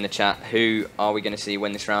predictions in the chat. Who are we going to see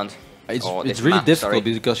win this round? It's really map, difficult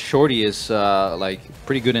because Shorty is like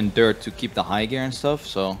pretty good in dirt to keep the high gear and stuff.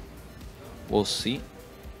 So we'll see.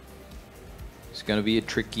 It's gonna be a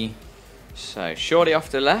tricky. So Shorty off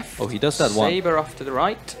to the left. Oh, he does that one. Saber off to the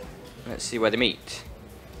right. Let's see where they meet.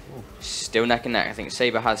 Still neck and neck. I think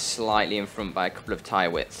Saber has slightly in front by a couple of tyre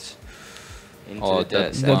widths. Into the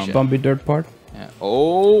dirt section. The bumpy dirt part. Yeah.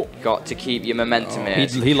 Oh, got to keep your momentum here.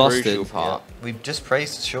 He lost it. Part. Yeah. We've just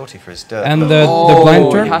praised Shorty for his dirt. And the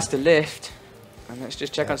blind turn. He has to lift. And let's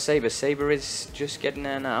just check on Saber. Saber is just getting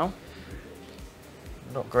there now.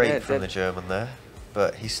 Not great from the German there,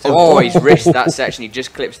 but he's still. Oh, he's risked that section. He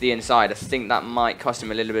just clips the inside. I think that might cost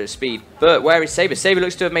him a little bit of speed. But where is Saber? Saber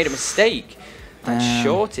looks to have made a mistake. And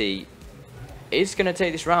Shorty is going to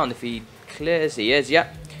take this round if he clears. He is,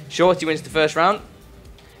 yep. Shorty wins the first round.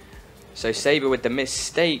 So Saber with the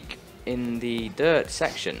mistake in the dirt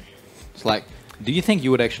section. It's like, do you think you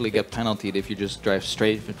would actually get penaltied if you just drive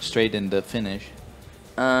straight in the finish?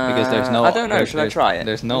 Because there's no. I don't know. Should I try it?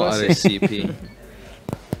 There's no other CP.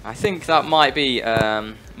 I think that might be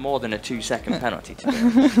more than a 2-second penalty. To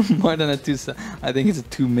me. More than a 2 I think it's a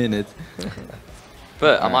 2 minute.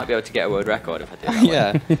 But I might be able to get a world record if I do that.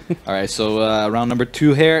 Yeah. All right. So round number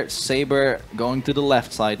 2 here. Saber going to the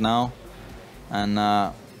left side now,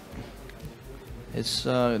 and it's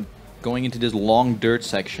going into this long dirt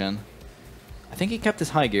section. I think he kept his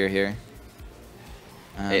high gear here.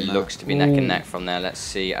 And it looks to be neck and neck from there. Let's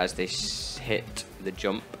see as they hit the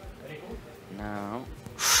jump. Now,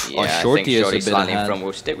 yeah, I think Shorty's slightly in front.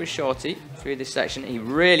 We'll stick with Shorty through this section. He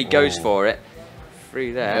really goes for it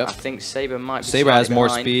through there. Yep. I think Saber might be Saber has more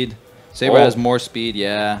speed. Saber has more speed,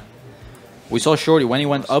 yeah. We saw Shorty when he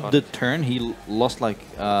went up the turn. He lost like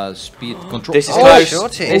speed control. This is close.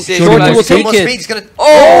 Shorty. This is Shorty close. will take it. He's gonna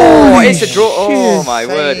it's a draw. Oh my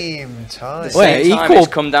word! Time. The same time it's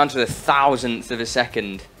come down to the 1,000th of a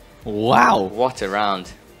second. Wow! What a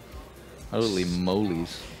round! Holy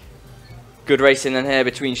molies! Good racing in here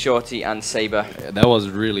between Shorty and Saber. Yeah, that was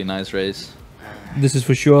a really nice race. This is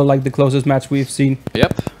for sure like the closest match we've seen.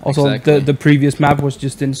 Yep. Also, exactly. the previous map was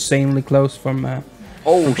just insanely close from.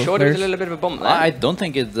 Shorty with a little bit of a bump there. I don't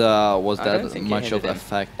think it was that much of an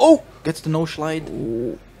effect. Oh! Gets the no slide.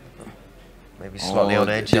 Maybe slightly on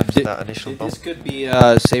edge after that initial bump. This could be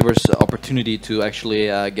Saber's opportunity to actually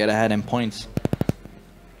get ahead in points.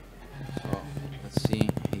 So, let's see.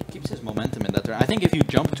 He keeps his momentum in that turn. I think if you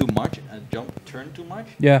jump too much and turn too much,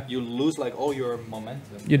 you lose like all your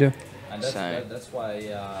momentum. You do. And that's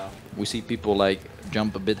why we see people like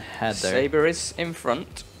jump a bit ahead there. Saber is in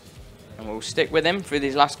front. And we'll stick with him through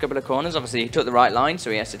these last couple of corners. Obviously, he took the right line,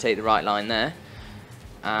 so he has to take the right line there.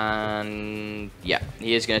 And yeah,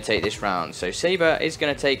 he is going to take this round. So Saber is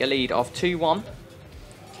going to take a lead of 2-1.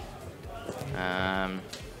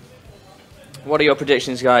 What are your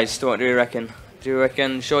predictions, guys? What do you reckon? Do you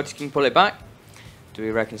reckon Shorty can pull it back? Do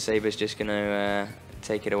we reckon Saber's just going to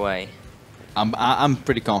take it away? I'm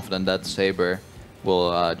pretty confident that Saber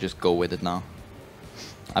will just go with it now.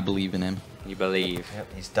 I believe in him. You believe.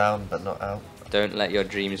 Yep, he's down but not out. Don't let your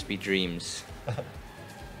dreams be dreams.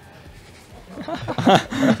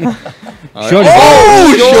 Shorty.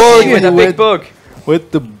 Shorty with a big bug. With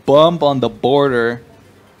the bump on the border.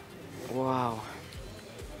 Wow.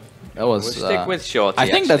 That was. We'll stick with Shorty. I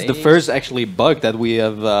think that's the actually. first actually bug that we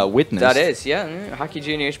have witnessed. That is, yeah. Hacky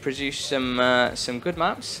Jr. has produced some good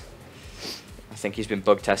maps. I think he's been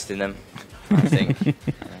bug testing them. I think.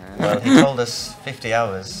 Well, he told us 50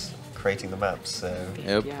 hours creating the maps, so...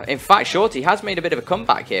 Yep. Yeah, in fact, Shorty has made a bit of a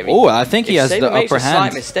comeback here. Oh, I think he If has Saber the makes upper a slight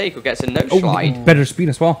hand. mistake or gets a no Oh, slide. better speed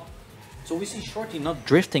as well. So we see Shorty not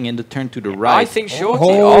drifting in the turn to the right. I think Shorty.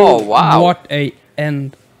 Oh, wow! What a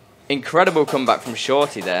end. Incredible comeback from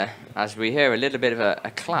Shorty there. As we hear a little bit of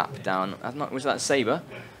a clap down. Was that Saber?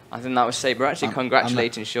 I think that was Saber actually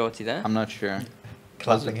congratulating Shorty there. I'm not sure.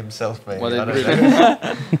 Clapping himself, maybe. Well, I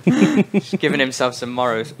don't know. Just giving himself some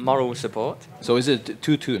moral support. So is it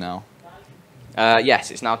 2-2 now? Yes,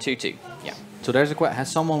 it's now 2-2. Yeah. So there's a question. Has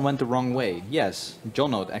someone went the wrong way? Yes,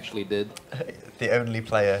 Jono actually did. The only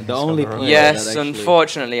player. The only player. Yes, that actually-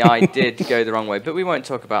 unfortunately, I did go the wrong way, but we won't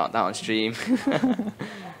talk about that on stream.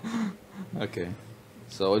 Okay.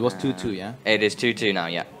 So it was 2-2, yeah? It is 2-2 now,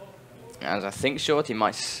 yeah. As I think Shorty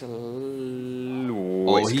might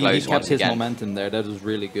Oh, he close kept once his again. momentum there. That was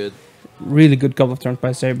really good. Really good couple of turns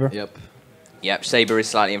by Saber. Yep. Yep, Saber is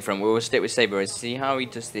slightly in front. We'll stick with Saber and see how he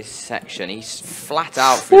does this section. He's flat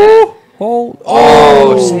out through there.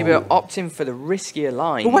 Oh, Saber opting for the riskier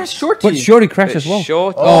line. But where's Shorty? But Shorty crashed as well.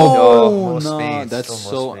 Shorty. Oh, more no, speed, that's still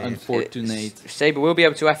so more speed. unfortunate. Saber will be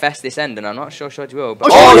able to FS this end, and I'm not sure Shorty will.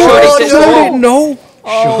 But Shorty, sits the wall. no.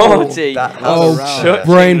 Shorty. That has Oh, around shit. there.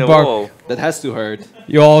 Brain the bug. wall. That has to hurt.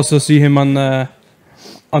 You also see him on the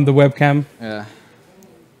webcam. Yeah.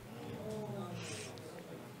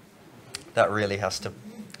 That really has to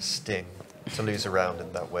sting to lose a round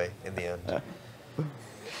in that way in the end.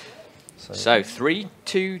 So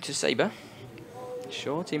 3-2 to Saber.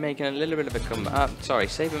 Shorty making a little bit of a comeback. Sorry,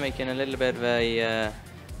 Saber making a little bit of a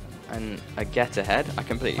get ahead. I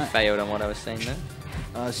completely failed on what I was saying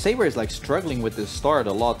there. Saber is like struggling with the start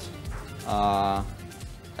a lot,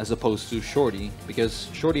 as opposed to Shorty, because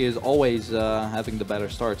Shorty is always having the better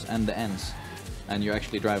starts and the ends, and you're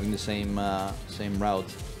actually driving the same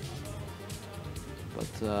route.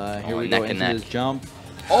 But here we go neck and into neck. this jump.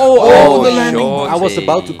 Oh, the landing! I was Shorty.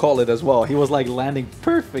 about to call it as well. He was like landing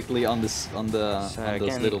perfectly on this So on this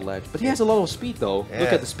again- little ledge. But he has a lot of speed though. Look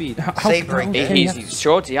Yeah. at the speed. Sabering how in. can you have-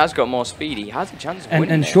 Shorty has got more speed. He has a chance of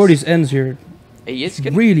winning And this. Shorty's ends here He is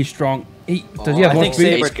good. really strong. Does he have I more think speed?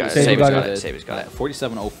 Saber, Saber's got it. Saber Saber's got got it. it. Saber's got it.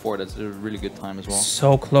 47.04. That's a really good time as well.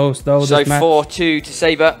 So close though. So this match. 4-2 to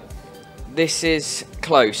Saber. This is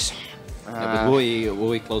close. Yeah, but will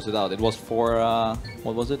we close it out? It was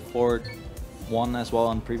what was it? 4-1 as well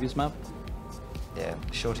on previous map. Yeah,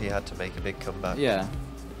 Shorty had to make a big comeback. Yeah.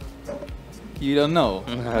 You don't know.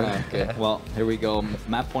 Okay. Well, here we go.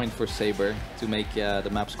 Map point for Saber to make the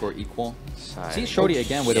map score equal. See Shorty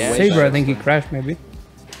again with a wave. Saber, I think he crashed maybe.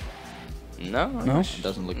 No, No? It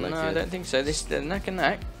doesn't look like no, it. I don't think so. This is neck and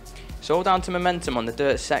neck. It's all down to momentum on the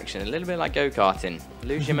dirt section. A little bit like go-karting.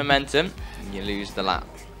 Lose your momentum, you lose the lap.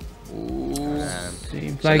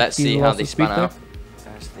 Seems So like let's he see how lost they the speed span there. out.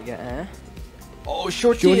 As they get air. Oh,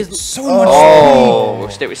 Shorty Shorty is so much Oh, we'll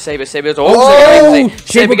stick with Saber. Saber's also going to Saber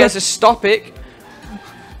Saber gets got- a stop it.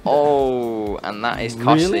 Oh, and that is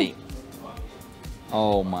costly. Really?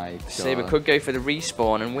 Oh my god. Saber could go for the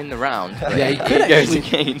respawn and win the round. But Yeah, he could goes actually-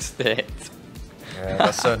 against it. Yeah,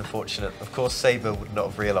 that's so unfortunate. Of course, Saber would not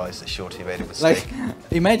have realised that Shorty made a mistake. Like,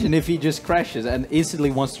 imagine if he just crashes and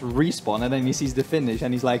instantly wants to respawn, and then he sees the finish,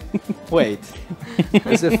 and he's like, "Wait,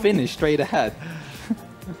 there's a finish straight ahead."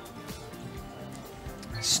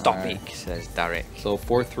 Stop Alright. it, says Derek. So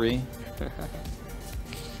 4-3.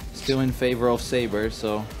 Still in favor of Saber.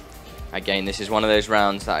 So Again, this is one of those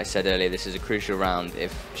rounds that I said earlier. This is a crucial round.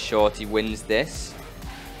 If Shorty wins this,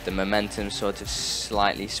 the momentum sort of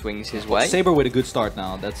slightly swings his way. Saber with a good start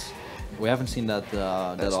now. We haven't seen that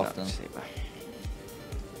that That's not often. Saber.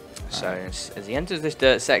 So as he enters this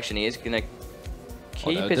dirt section, he is going to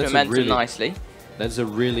keep his that's a momentum really- nicely. That's a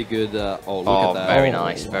really good. Oh, look Oh, at that! very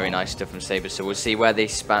nice, very nice stuff from Saber. So we'll see where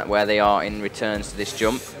they are in returns to this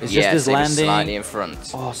jump. It's Yeah, just this Saber's landing. slightly in front.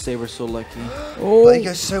 Oh, Saber's so lucky. But he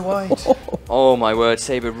goes so wide. Oh my word,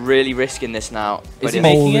 Saber really risking this now. Is But he it-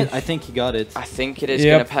 making it? I think he got it. I think it is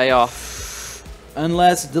Yep. going to pay off.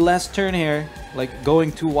 Unless the last turn here, like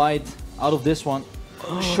going too wide out of this one.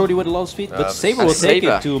 Shorty with a lot of speed, but but Saber will take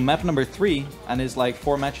Saber. it to map number 3, and it's like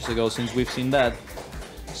 4 matches ago since we've seen that.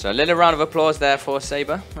 So a little round of applause there for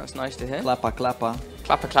Saber. That's nice to hear. Clappa, clappa.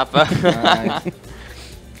 Clapper, clapper. Alright.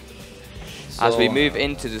 As we So, move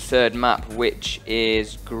into the third map, which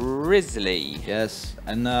is Grizzly. Yes,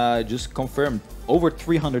 and just confirmed over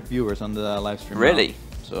 300 viewers on the live stream. Really? now.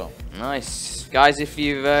 So Nice, guys. If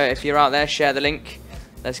you're out there, share the link.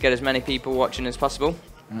 Let's get as many people watching as possible.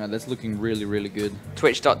 That's looking really, really good.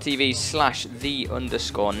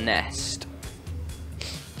 Twitch.tv/the_nest.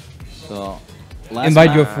 So,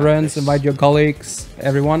 Invite your friends, invite your colleagues,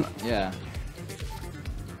 everyone. Yeah.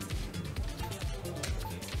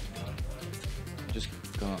 Just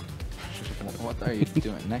go. What are you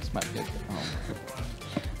doing? Next map. Oh.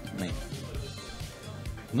 Me.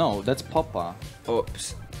 No, that's Papa.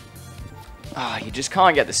 Oops. Ah, you just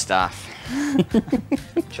can't get the staff.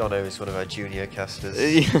 Jono is one of our junior casters.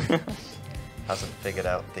 Hasn't figured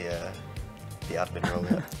out the admin role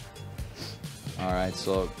yet. Alright,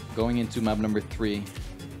 so going into map number 3.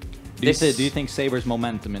 Do you think Saber's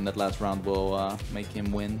momentum in that last round will make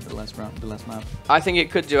him win the last map? I think it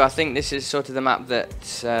could do. I think this is sort of the map that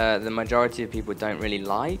the majority of people don't really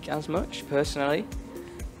like as much, personally.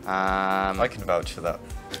 I can vouch for that.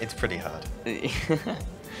 It's pretty hard.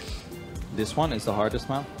 This one is the hardest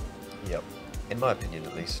map? Yep. In my opinion,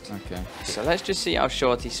 at least. Okay. So let's just see how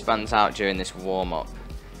Shorty spans out during this warm-up.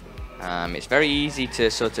 It's very easy to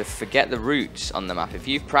sort of forget the routes on the map. If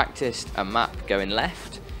you've practiced a map going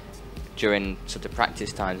left during sort of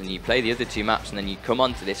practice times and you play the other 2 maps and then you come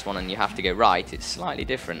onto this one and you have to go right, it's slightly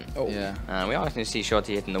different. Oh. Yeah. We are going to see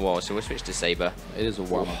Shorty hitting the wall, so we'll switch to Saber. It is a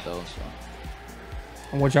warm-up though, so.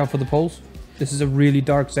 And watch out for the poles. This is a really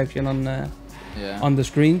dark section on the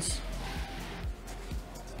screens.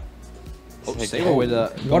 Oh, Saber with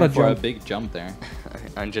a big jump there.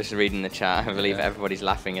 I'm just reading the chat. I believe everybody's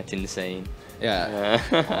laughing at Insane. Yeah.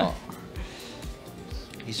 Well,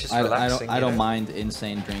 he's just relaxing. I don't mind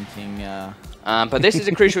Insane drinking. But this is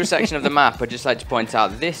a crucial section of the map. I'd just like to point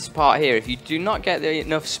out this part here. If you do not get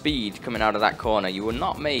enough speed coming out of that corner, you will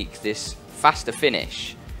not make this faster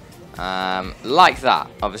finish. Like that.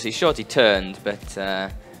 Obviously, Shorty turned, but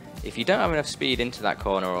if you don't have enough speed into that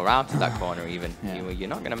corner or out of that corner even, you're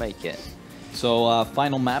not going to make it. So,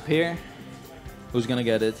 final map here. Who's going to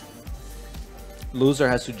get it? Loser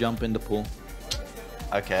has to jump in the pool.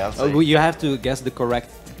 Okay, I'll see. You have to guess the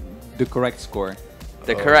correct score.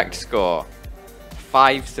 The correct score.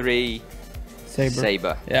 5-3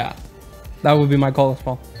 Saber. Yeah. That would be my call as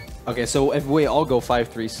well. Okay, so if we all go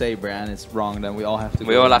 5-3 Saber and it's wrong, then we all have to.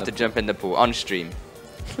 We all have to jump in the pool on stream.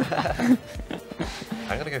 I'm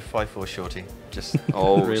gonna go 5-4 Shorty. Just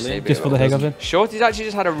really? Saber. Just for the heck of it. Shorty's actually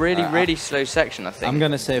just had a really slow section, I think. I'm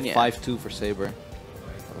gonna say 5-2 for Saber.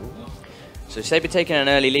 So Saber taking an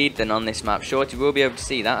early lead then on this map. Shorty will be able to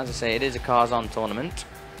see that. As I say, it is a cars on tournament.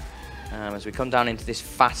 As we come down into this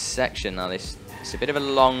fast section now, it's a bit of a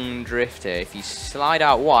long drift here. If you slide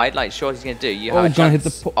out wide, like Shorty's going to do, you have a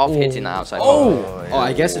chance of hitting that outside pole. Oh,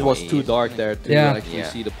 I guess it was too dark there to actually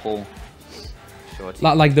see the pole.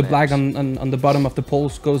 Like the black on the bottom of the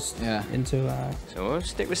poles goes into... So we'll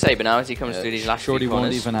stick with Saber now as he comes through these last few corners. Shorty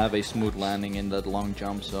won't even have a smooth landing in that long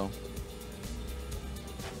jump, so...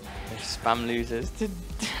 Spam losers.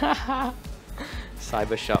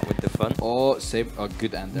 Cyber shot with the fun. Oh, Saber. Oh,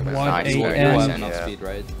 good end there. Nice, very nice. Not speed,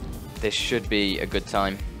 right? This should be a good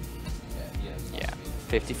time. Yeah.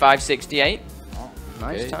 55.68. Oh,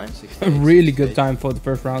 nice time. A really good time for the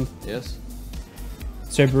first round. Yes.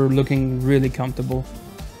 Saber looking really comfortable.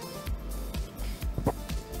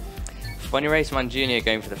 Funny Raceman Jr.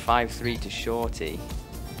 going for the 5-3 to Shorty.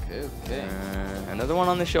 Okay. Another one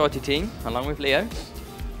on the Shorty team, along with Leo.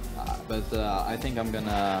 But I think I'm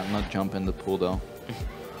gonna not jump in the pool though.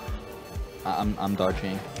 I'm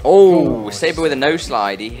dodging. Oh, Saber with a no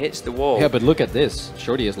slide. He hits the wall. Yeah, but look at this.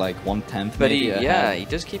 Shorty is like 1/10. But he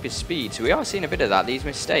does keep his speed. So we are seeing a bit of that. These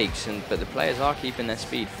mistakes, but the players are keeping their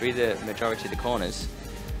speed through the majority of the corners.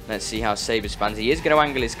 Let's see how Saber spans. He is going to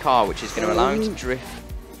angle his car, which is going to allow him to drift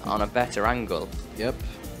on a better angle. Yep.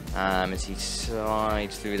 As he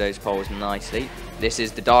slides through those poles nicely. This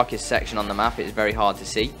is the darkest section on the map. It is very hard to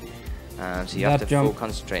see. So you have to full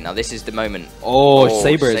concentrate. Now this is the moment. Oh,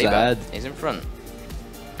 Saber is ahead. Is in front.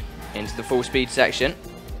 Into the full speed section.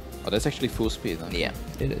 Oh, that's actually full speed. Okay. Yeah.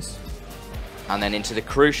 It is. And then into the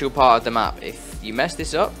crucial part of the map. If you mess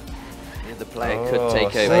this up, the player could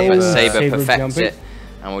take over, but Saber perfects it.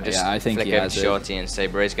 And we'll just flick over to Shorty, and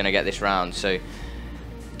Saber is going to get this round. So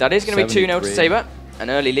that is going to be 2-0 to Saber.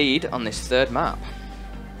 An early lead on this third map.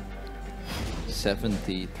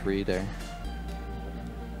 73 there.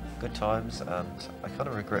 Good times, and I kind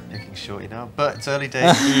of regret picking Shorty now, but it's early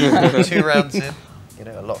days. 2 rounds in, you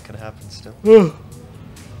know, a lot can happen still.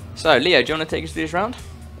 So, Leo, do you want to take us through this round?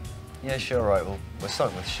 Yeah, sure, right. Well, we're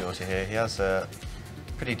starting with Shorty here. He has a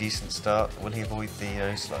pretty decent start. Will he avoid the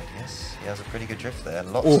no slide? Yes, he has a pretty good drift there,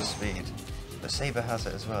 lots of speed. But Saber has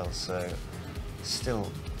it as well, so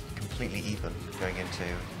still completely even going into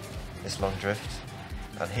this long drift.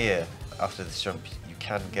 And here, after this jump, you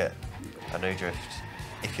can get a no drift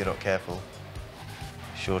if you're not careful.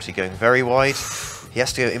 Shorty going very wide. He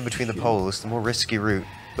has to go in between the poles, the more risky route,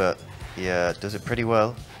 but yeah, does it pretty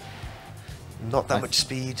well. Not that much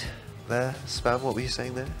speed there. Spam, what were you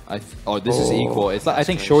saying there? Oh, this is equal. It's like, I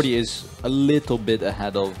think Shorty is a little bit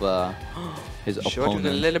ahead of his Shorty opponent.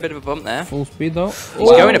 with a little bit of a bump there. Full speed though.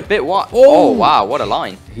 He's going a bit wide. Oh wow, what a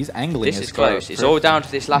line. He's angling. This his is close. car It's all down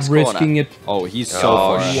to this last Risking corner. it. Oh, he's so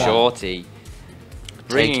Oh, far. Shorty.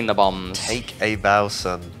 Bringing the bombs. Take a bow,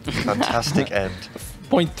 son. Fantastic end.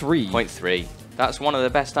 0.3. 0.3. That's one of the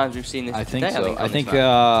best times we've seen this I think today. so. I on think this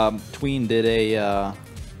map. Tween did a.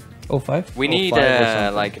 05. We need 05 or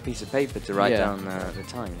something. like a piece of paper to write Yeah. down the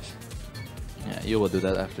times. Yeah, you will do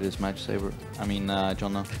that after this match, Saber. I mean,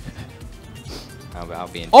 Jonna. I'll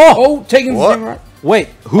be in. Oh, taking What? the same route. Wait,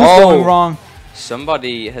 who's Oh. going wrong?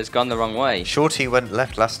 Somebody has gone the wrong way. Shorty went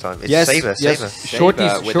left last time. It's Yes, Saber, yes. Saber. Saber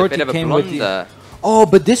with a bit of a came with the. blunder. Oh,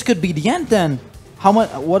 but this could be the end then. How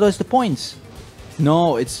much? What is the points?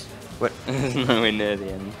 No, it's. Nowhere near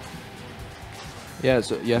the end. Yeah,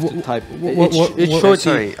 so you have to type. what- Shorty.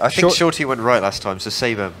 Sorry, I think Shorty went right last time, so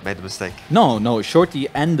Saber made the mistake. No, Shorty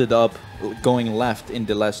ended up going left in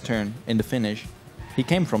the last turn in the finish. He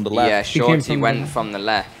came from the left. Yeah, He came Shorty from went the- from the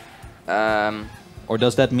left. Or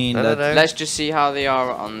does that mean I that don't know. Let's just see how they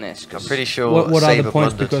are on this. I'm pretty sure What are Saber the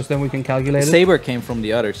points? blundered. Because then we can calculate it. Saber came from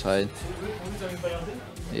the other side?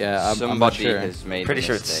 Yeah, I'm not Somebody sure. has made Pretty a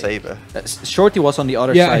sure it's mistake. Saber. Shorty was on the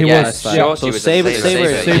other Yeah, side. he Yeah, was. side. Yeah. Shorty So was Saber, at the Saber,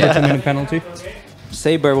 Saber, Saber yeah. to minute penalty.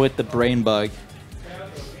 Saber with the brain bug.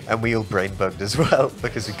 And we all brain bugged as well,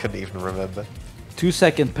 because we couldn't even remember.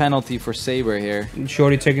 2-second penalty for Saber here.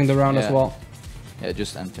 Shorty taking the round as Yeah. well. Yeah,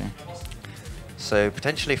 just enter. So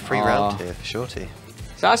potentially free round here for Shorty.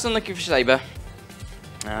 So that's unlucky for Saber.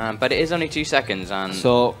 But it is only 2 seconds, and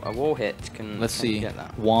So, a wall hit can. Let's can see. Get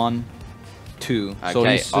that. 1, 2. So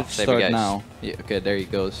Okay, he should off Saber start goes. now. Yeah, okay, there he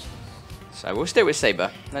goes. So we'll stick with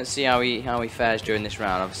Saber. Let's see how he fares during this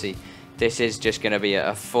round. Obviously, this is just going to be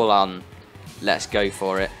a full-on. Let's go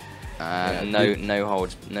for it. No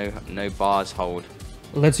holds, no bars hold.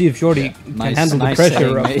 Let's see if Shorty can Nice- handle nice the pressure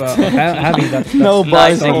saying, of mate. having that. No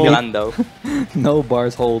Nice bars hold. Inglando. No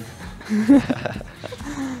bars hold.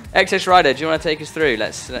 XS Rider, do you want to take us through?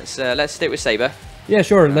 Let's stick with Saber. Yeah,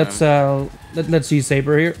 sure. Let's see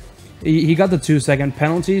Saber here. He got the 2-second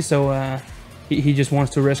penalty, so he just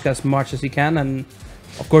wants to risk as much as he can, and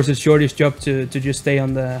of course it's Shorty's job to just stay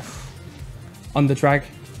on the track.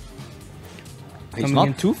 He's Coming not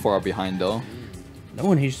in. too far behind though.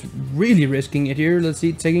 No, and he's really risking it here. Let's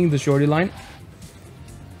see, taking the Shorty line.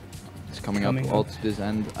 He's coming Coming up all up. to this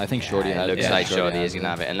end. I think Shorty It has looks it. like Shorty has is going to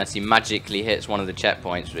have it, unless he magically hits one of the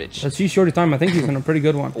checkpoints, which Let's see Shorty time. I think he's on a pretty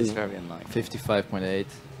good one. is very unlikely. 55.8.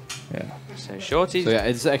 Yeah. So Shorty's. So yeah,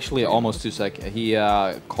 it's actually almost 2 seconds. He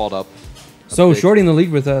caught up. a So bit. Shorty in the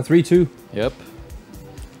lead with 3-2. Yep.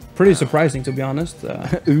 Pretty surprising, to be honest.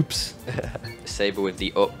 Oops. Saber with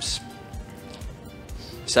the ups.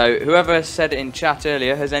 So whoever said in chat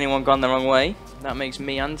earlier, has anyone gone the wrong way? That makes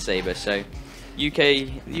me and Saber. So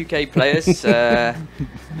UK players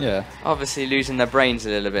Yeah. obviously losing their brains a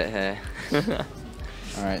little bit here.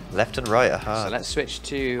 All right. Left and right are So hard. let's switch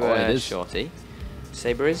to Oh, it is. Shorty.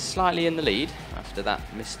 Saber is slightly in the lead after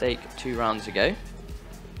that mistake 2 rounds ago.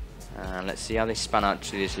 And let's see how they span out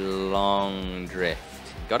to this long drift.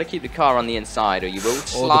 Got to keep the car on the inside or you will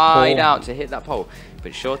slide pole. out to hit that pole.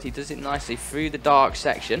 But Shorty does it nicely through the dark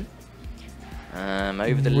section.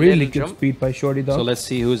 Over the Really little good jump. speed by Shorty, though. So let's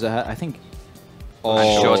see who's ahead. I think.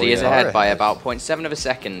 And Shorty is yeah. ahead by Ahead. about 0.7 of a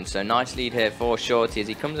second. So nice lead here for Shorty as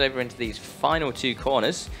he comes over into these final 2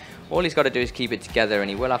 corners. All he's got to do is keep it together and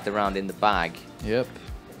he will have the round in the bag. Yep.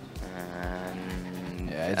 And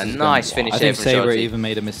Yeah, it's a just nice gonna- finish I here think from Saber Shorty. even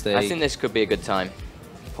made a mistake. I think this could be a good time.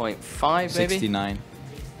 0.5 maybe? 69.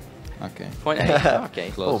 Okay. 0.8. Okay,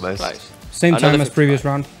 Close. Almost. close. Same Another time as previous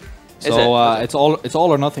round. Is So it? it's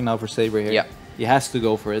all or nothing now for Saber here. Yeah. He has to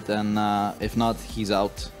go for it, and if not, he's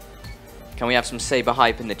out. Can we have some Saber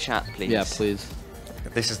hype in the chat, please? Yeah, please.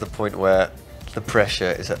 This is the point where the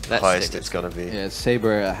pressure is at the Let's highest stick it's going to be. Yeah,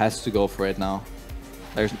 Saber has to go for it now.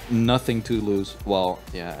 There's nothing to lose. Well,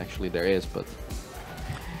 yeah, actually there is, but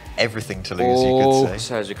Everything to lose, you could say.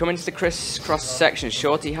 So as we come into the crisscross section,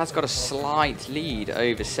 Shorty has got a slight lead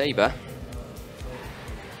over Saber.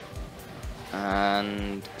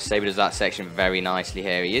 And Saber does that section very nicely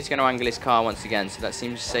here. He is going to angle his car once again, so that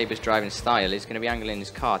seems Saber's driving style. He's going to be angling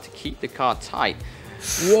his car to keep the car tight.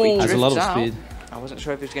 Whoa! has a lot of Drifts out. speed. I wasn't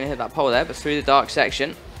sure if he was going to hit that pole there, but through the dark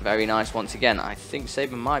section, very nice once again. I think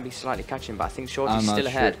Saber might be slightly catching, but I think Shorty's I'm not still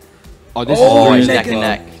sure. ahead. Oh, this Oh, is he's really neck and close.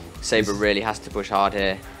 neck. Saber really has to push hard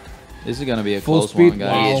here. This is gonna be a Full close speed, one, He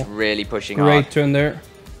guys. is really pushing Great hard. turn there.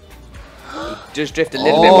 does drift a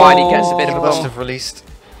little bit wide. He gets a bit of a Must bump. have released.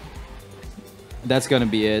 That's gonna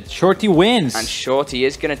be it. Shorty wins. And Shorty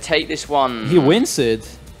is going to take this one. He wins it.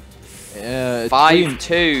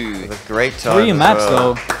 5-2. With a great time. 3 as maps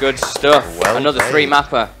well. though. Good stuff. Well Another played.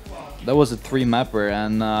 3-mapper. That was a 3-mapper,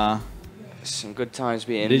 and Some good times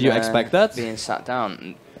being. Did you expect that? Being sat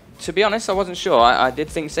down. To be honest, I wasn't sure. I did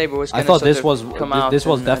think Saber was I going to thought this was come out. this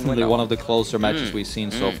was and win definitely that one of the closer matches we've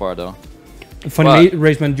seen so far, though. Funny,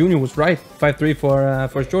 Raceman Jr. was right. 5-3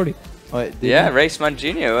 for Shorty. Yeah, Raceman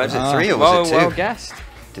Jr. Was it 3 or was it 2? Well guessed.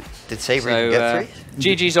 Did Saber So, even get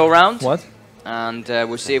 3? GG's all round. What? And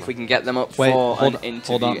we'll see if we can get them up Wait, for hold, an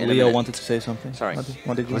interview. hold on. in a Leo minute. wanted to say something. Sorry.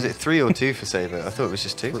 What did you Was want? it 3 or 2 for Saber? I thought it was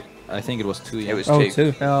just 2. I think it was 2. Yeah. It was Oh, 2.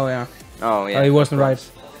 2. Oh, yeah. Oh, yeah. Oh, he wasn't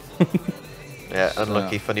right. Yeah,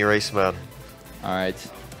 unlucky. Funny race man. All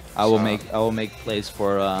right. I will make place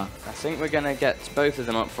for I think we're gonna get both of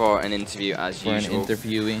them up for an interview as an usual.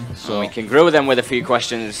 interviewing. And So we can grill them with a few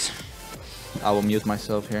questions. I will mute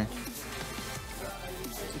myself here.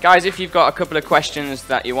 Guys, if you've got a couple of questions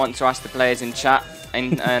that you want to ask the players in chat,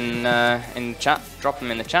 in chat, drop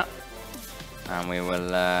them in the chat, and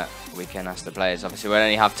we can ask the players. Obviously, we'll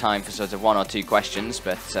only have time for sort of 1 or 2 questions,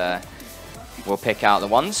 but we'll pick out the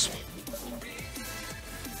ones.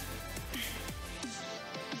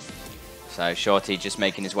 So Shorty just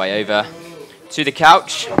making his way over to the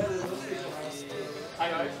couch.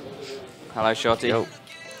 Hello, Shorty. Yo,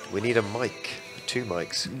 we need a mic. 2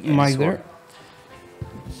 mics. Mike there.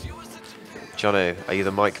 Jono, are you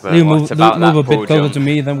the mic man? You What move, about that move a pool bit closer jump? to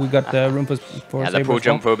me, then we got room for Yeah, the Saber pool as well.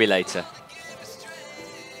 jump will be later.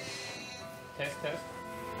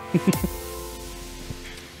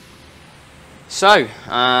 So,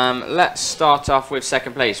 let's start off with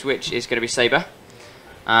second place, which is going to be Saber.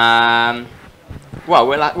 Well,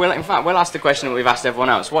 in fact, we'll ask the question that we've asked everyone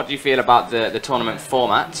else. What do you feel about the tournament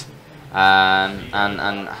format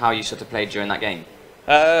and how you sort of played during that game?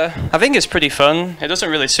 I think it's pretty fun. It doesn't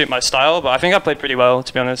really suit my style, but I think I played pretty well,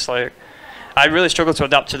 to be honest. Like, I really struggled to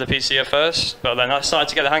adapt to the PC at first, but then I started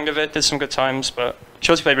to get the hang of it, did some good times, but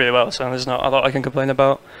Shorty played really well, so there's not a lot I can complain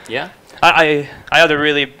about. Yeah? I had a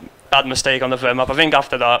really bad mistake on the third map. I think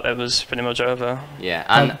after that, it was pretty much over. Yeah,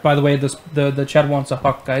 and By the way, the chat wants a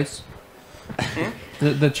hug, guys.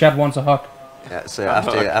 the chat wants a hug. Yeah, so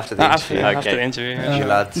after the After interview, the interview. yeah. you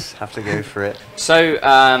lads have to go for it. So,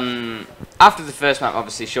 after the first map,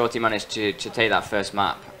 obviously, Shorty managed to take that first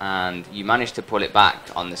map, and you managed to pull it back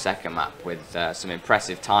on the second map with some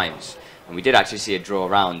impressive times. And we did actually see a draw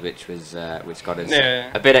round, which got us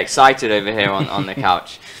a bit excited over here on the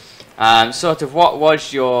couch. Sort of, what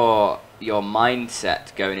was your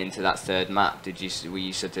mindset going into that third map? Were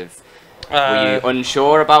you sort of were you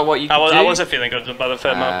unsure about what you could do? I wasn't feeling good about the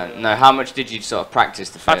third map. No, how much did you sort of practice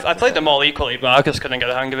the first? I played them all equally, but I just couldn't get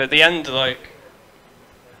the hang of it. The end, like,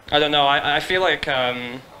 I don't know. I feel like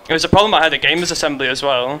it was a problem I had at Gamers Assembly as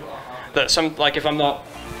well. That if I'm not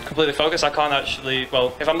completely focused, I can't actually.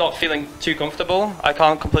 Well, if I'm not feeling too comfortable, I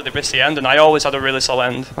can't completely risk the end, and I always had a really slow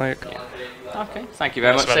end. Like. Yeah. Okay, thank you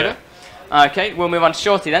very much, That's Saber. Okay, we'll move on to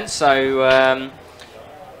Shorty then. So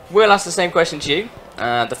we'll ask the same question to you.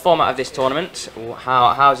 The format of this tournament,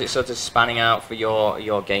 how is it sort of spanning out for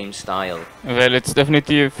your game style? Well, it's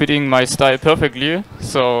definitely fitting my style perfectly.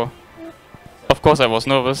 So, of course, I was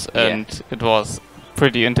nervous, and it was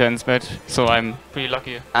pretty intense match. So I'm pretty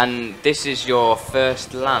lucky. And this is your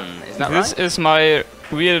first LAN, is that right? This is my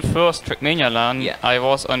real first Trackmania LAN. Yeah. I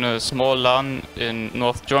was on a small LAN in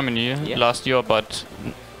North Germany last year, but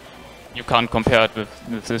you can't compare it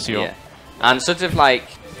with this year. Yeah. And sort of like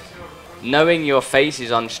knowing your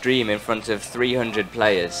faces on stream in front of 300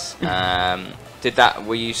 players, were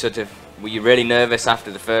you really nervous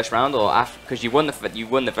after the first round, or after, because you won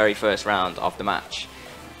the very first round of the match?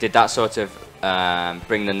 Did that sort of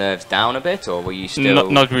bring the nerves down a bit, or were you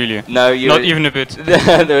still? Not really. No, not even a bit.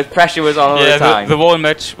 The pressure was on all the time. The whole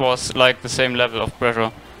match was like the same level of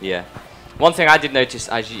pressure. Yeah. One thing I did notice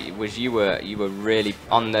you were really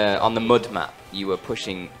on the mud map. You were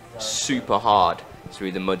pushing super hard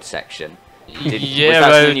through the mud section. Was that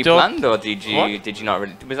something you planned, or did you not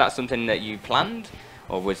really? Was that something that you planned,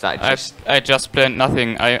 or was that just? I just planned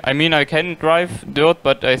nothing. I mean, I can drive dirt,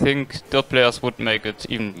 but I think dirt players would make it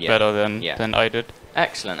even better than I did.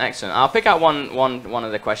 Excellent, excellent. I'll pick out one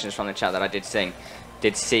of the questions from the chat that I did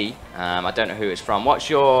see. I don't know who it's from. What's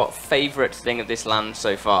your favourite thing of this LAN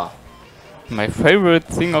so far? My favorite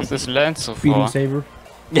thing of this LAN so far. Beating Saber.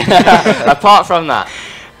 Apart from that.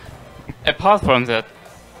 Apart from that,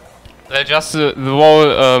 just the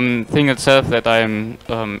whole thing itself, that I'm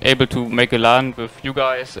able to make a LAN with you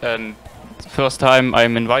guys and first time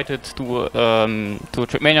I'm invited to a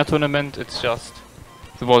Trackmania tournament. It's just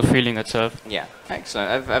the whole feeling itself. Yeah,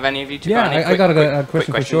 excellent. Have any of you two Yeah, got any I got a quick question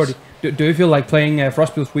for questions? Shorty. Do you feel like playing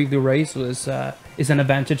Frostbill's weekly race is an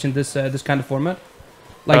advantage in this this kind of format?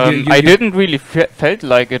 Like I didn't really felt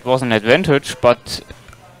like it was an advantage, but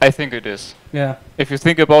I think it is. Yeah. If you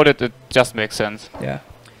think about it, it just makes sense. Yeah.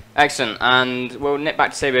 Excellent. And we'll nip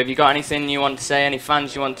back to Saber. Have you got anything you want to say? Any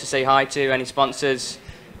fans you want to say hi to? Any sponsors?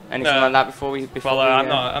 Anything like that before we? I'm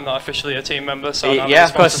not officially a team member, so yeah,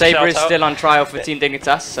 of course. Saber is still on trial for Team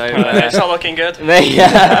Dignitas, so it's not looking good.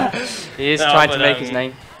 He is trying to make his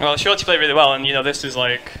name. Well, Shorty played really well, and you know this is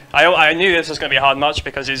like I knew this was going to be a hard match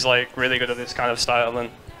because he's like really good at this kind of style. And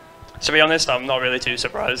to be honest, I'm not really too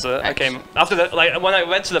surprised that I came after the when I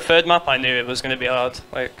went to the third map, I knew it was going to be hard,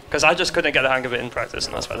 because I just couldn't get the hang of it in practice,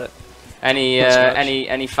 and that's about it.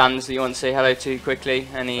 Any fans that you want to say hello to quickly?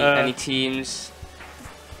 Any teams?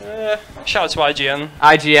 Shout out to IGN.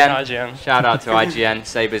 IGN. Shout out to IGN,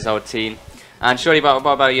 Saber's old team. And Shorty, what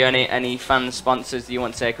about you? Any fan sponsors that you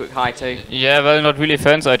want to say a quick hi to? Yeah, well, not really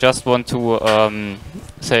fans. I just want to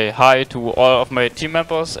say hi to all of my team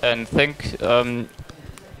members and thank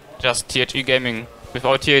just THE Gaming.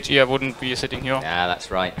 Without THE, I wouldn't be sitting here. Yeah, that's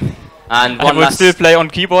right. And I would still play on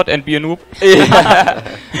keyboard and be a noob.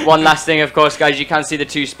 One last thing, of course, guys, you can see the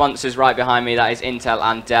two sponsors right behind me. That is Intel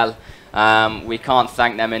and Dell. We can't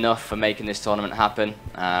thank them enough for making this tournament happen.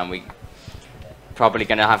 We probably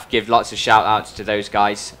going to give lots of shout outs to those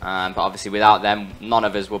guys, but obviously without them none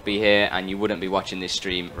of us would be here and you wouldn't be watching this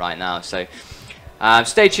stream right now. So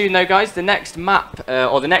stay tuned though, guys. The next map,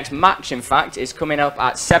 or the next match in fact, is coming up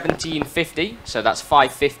at 17:50, so that's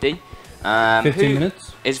 5:50. 15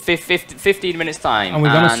 minutes? It's 15 minutes time. And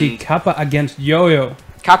we're going to see Kappa against Yo-Yo.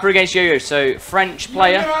 Kappa against Yo-Yo, so French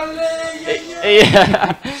player.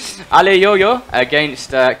 Ale Yo-Yo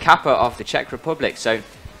against Kappa of the Czech Republic. So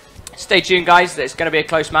stay tuned, guys. It's going to be a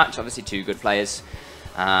close match. Obviously, two good players.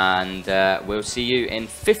 And we'll see you in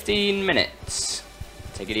 15 minutes.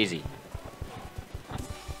 Take it easy.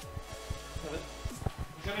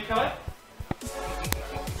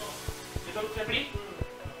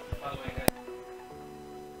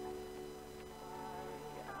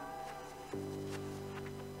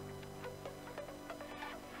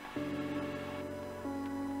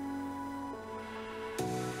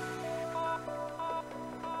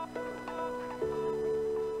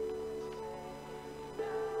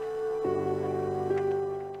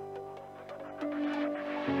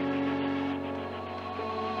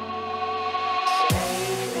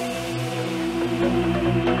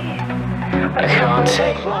 I can't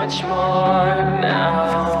take much more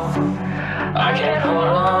now. I can't hold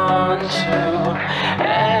on to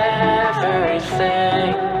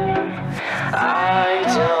everything. I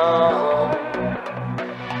don't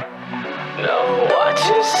know what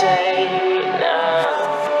to say now.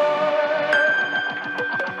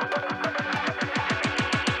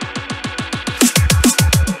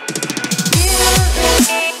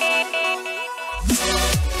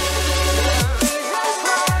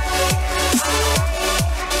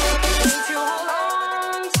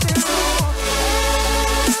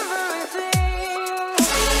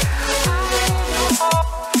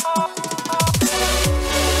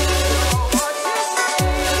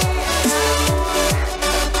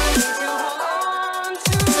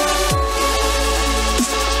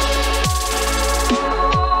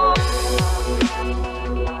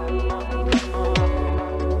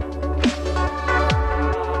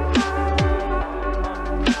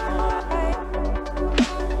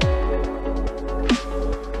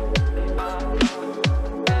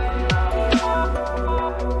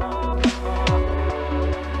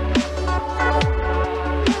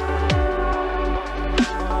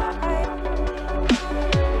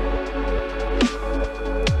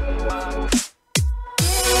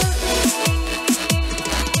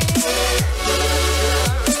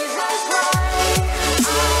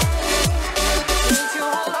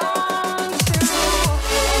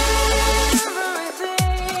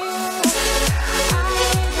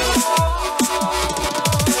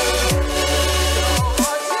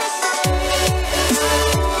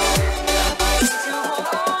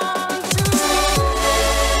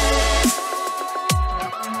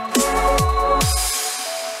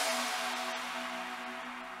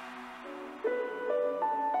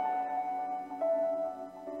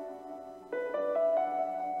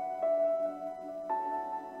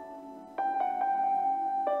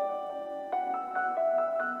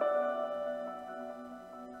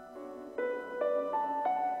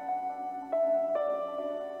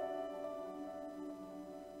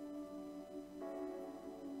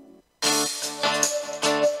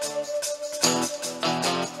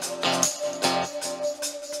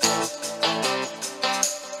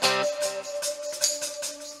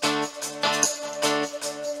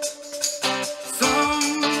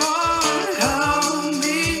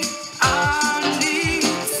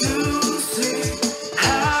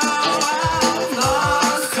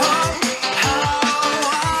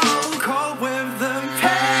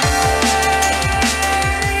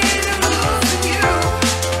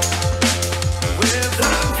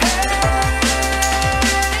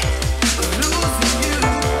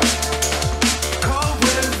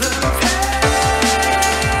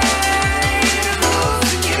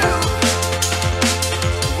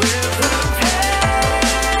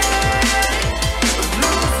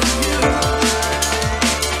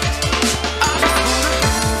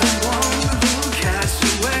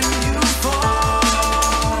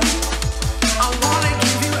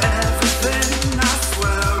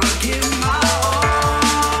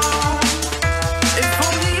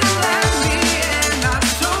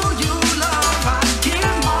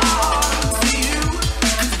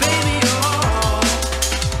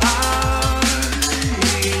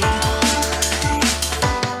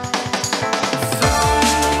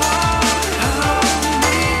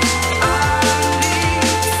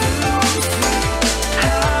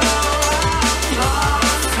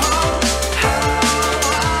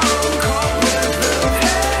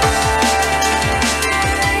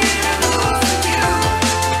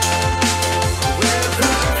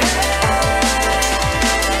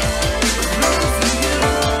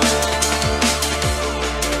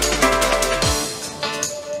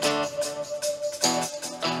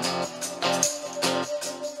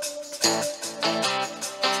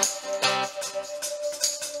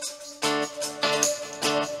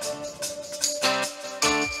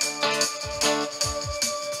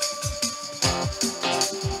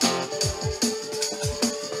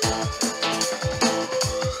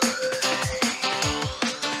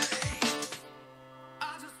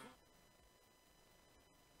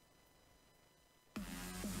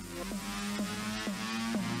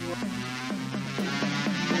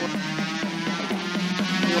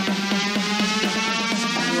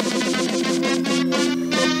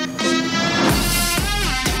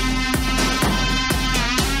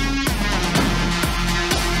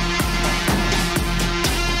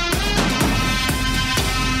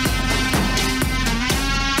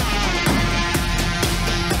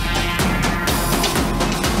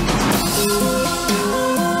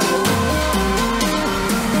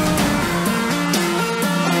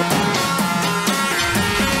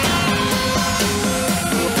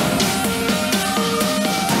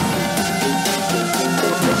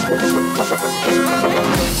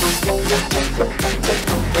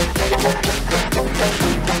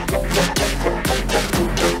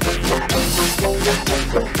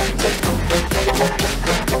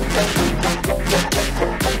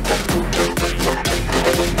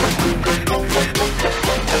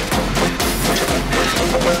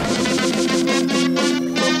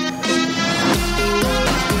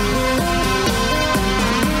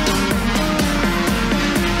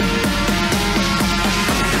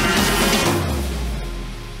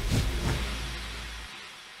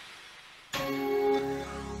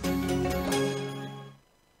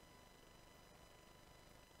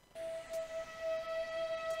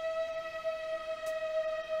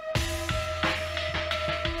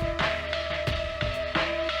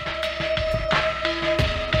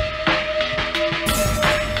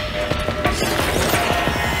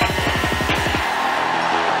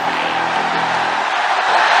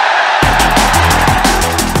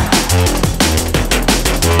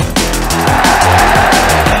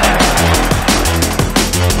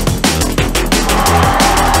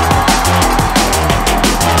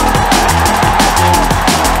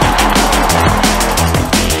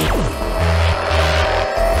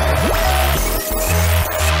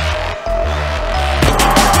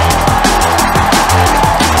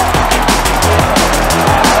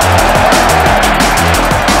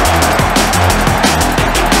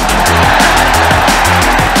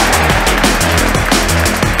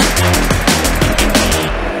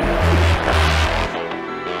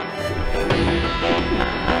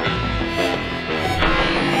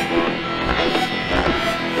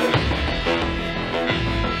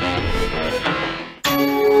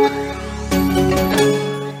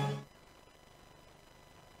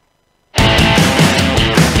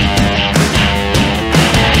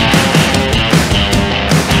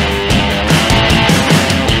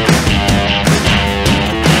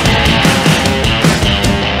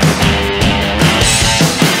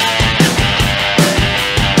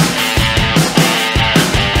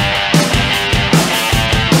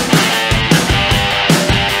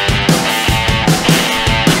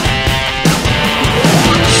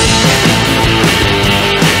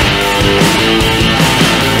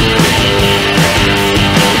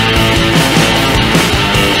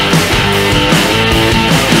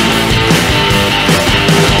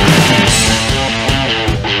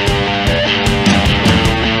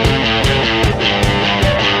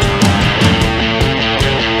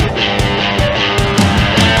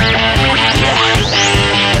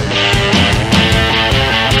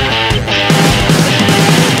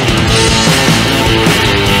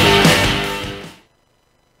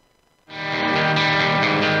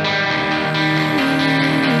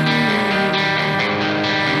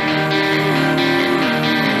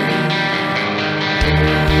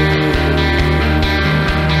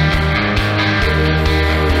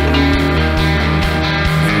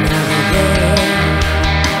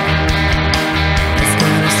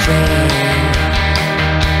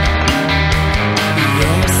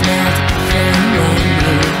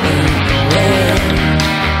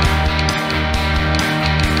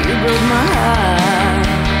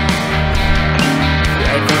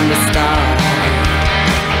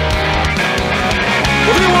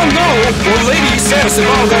 Well, lady says it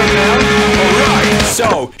all going down. Alright,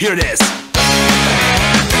 so here it is.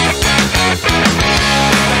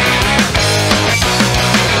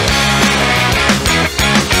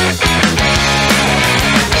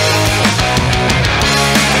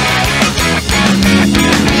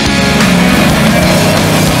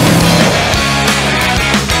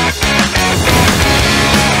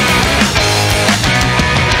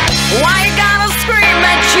 Why you gotta scream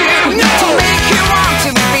at you to make you want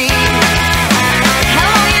to be?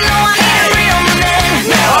 Hello, you know I need a real man.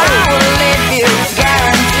 I will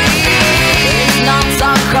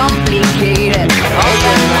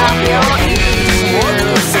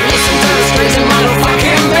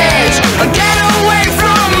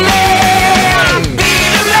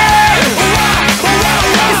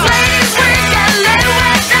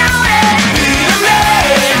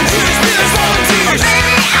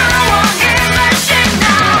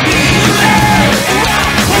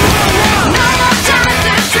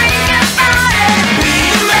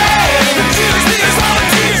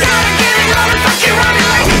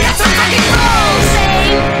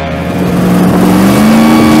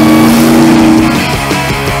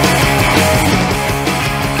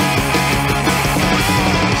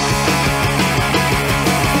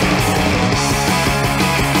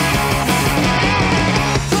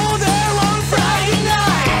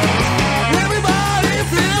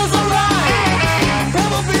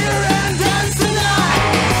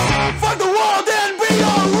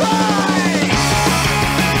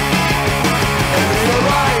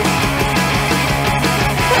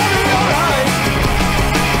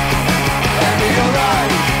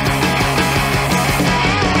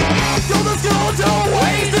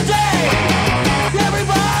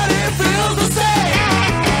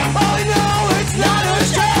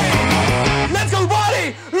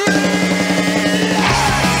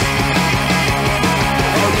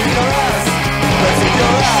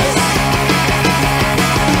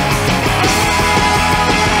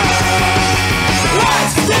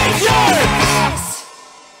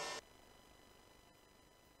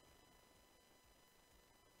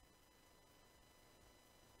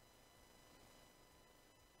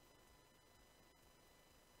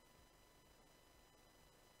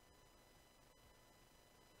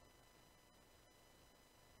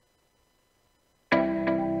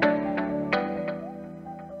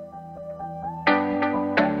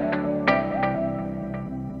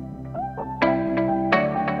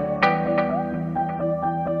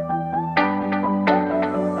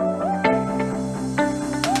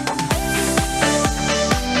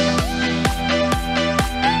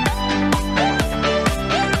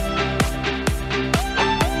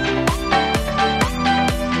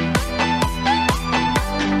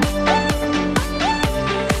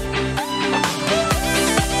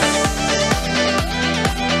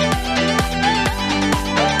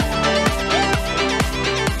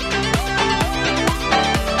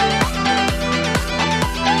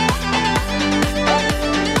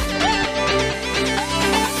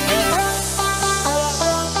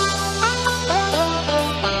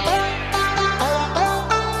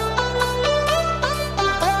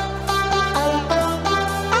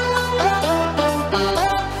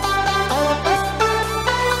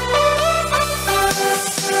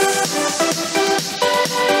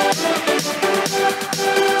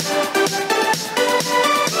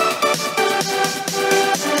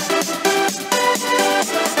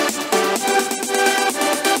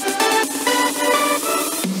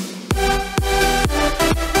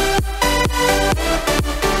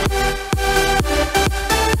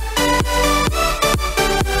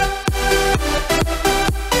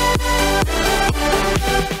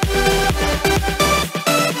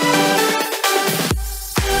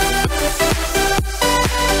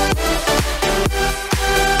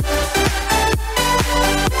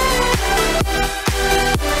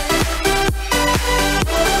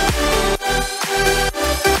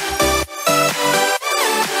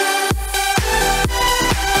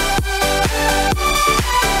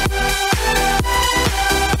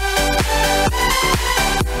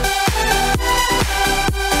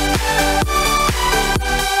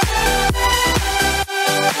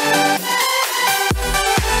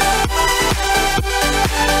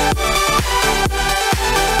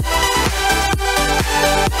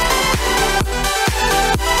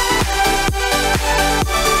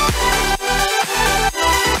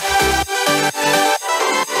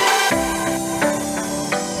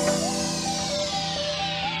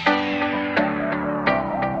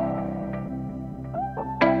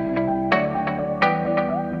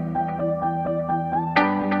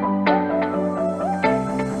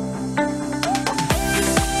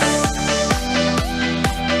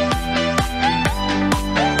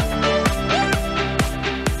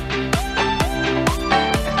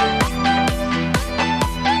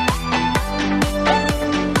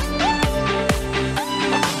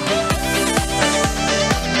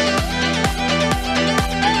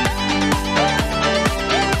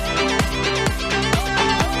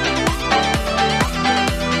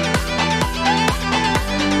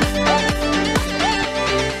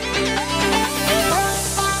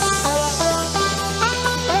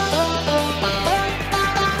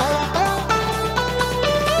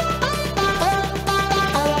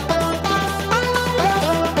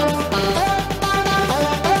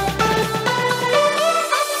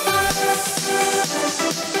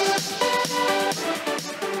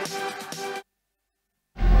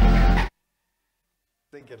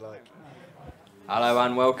Good luck. Hello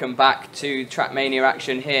and welcome back to Trackmania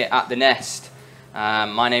action here at the Nest.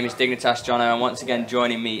 My name is Dignitas Jono, and once again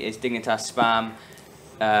joining me is Dignitas Spam.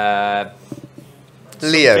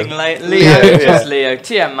 Leo. Leo, just Leo.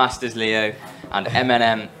 TM Masters Leo. And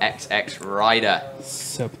M&M XX Rider.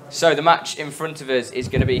 So the match in front of us is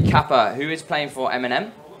going to be Kappa, who is playing for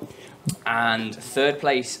M&M. And third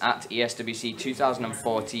place at ESWC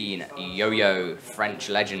 2014, Yo-Yo, French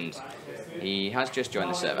legend. He has just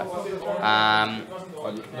joined the server. Look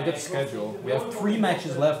at the schedule. We have 3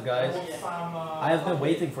 matches left, guys. I have been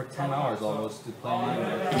waiting for 10 hours almost to play my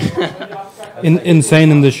match.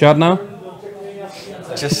 Insane in the shot now.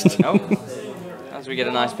 Just as we get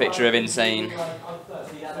a nice picture of Insane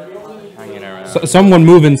hanging around. Someone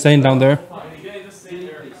move Insane down there.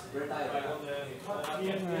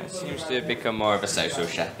 It seems to have become more of a social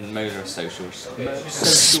chat, more of a socials.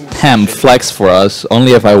 Spam flex for us,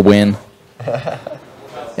 only if I win.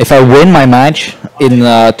 If I win my match in 1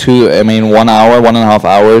 hour, 1.5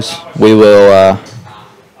 hours, we will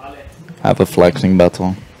have a flexing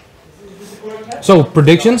battle. So,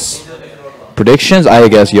 predictions? Predictions? I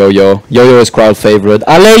guess Yo-Yo. Yo-Yo is crowd favorite.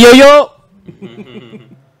 Ale Yo-Yo!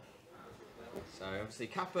 So obviously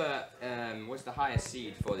Kappa was the highest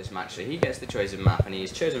seed for this match, so he gets the choice of map, and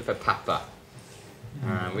he's chosen for Papa,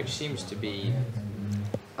 which seems to be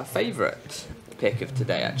a favourite pick of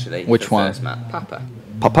today, actually. Which the one? First map, Papa.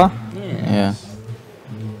 Papa? Yeah.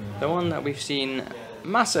 The one that we've seen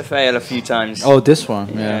Massa fail a few times. Oh, this one.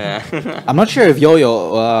 Yeah. I'm not sure if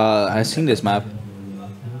Yo-Yo has seen this map.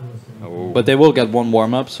 But they will get one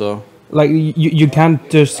warm-up, so... Like, you can't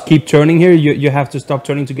just keep turning here, you have to stop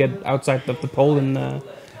turning to get outside of the pole in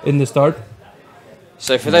the start.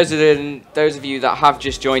 So for those of you that have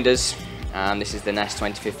just joined us, this is the NEST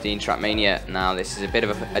 2015 Trackmania. Now this is a bit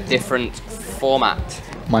of a different format.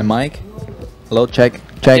 My mic? Hello, check.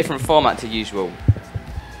 A different format to usual,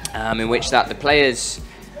 in which that the players...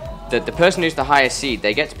 The person who's the highest seed,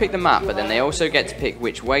 they get to pick the map, but then they also get to pick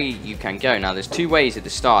which way you can go. Now, there's 2 ways at the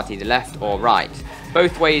start, either left or right.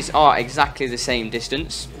 Both ways are exactly the same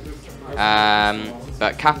distance,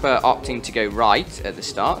 but Kappa opting to go right at the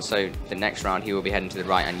start, so the next round he will be heading to the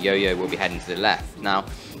right, and Yo-Yo will be heading to the left. Now,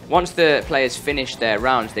 once the players finish their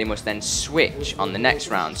rounds, they must then switch on the next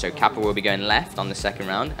round. So Kappa will be going left on the second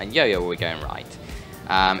round, and Yo-Yo will be going right.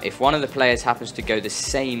 If one of the players happens to go the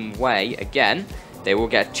same way again, they will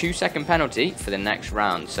get a 2-second penalty for the next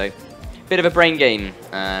round. So, bit of a brain game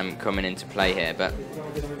coming into play here. But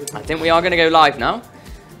I think we are going to go live now.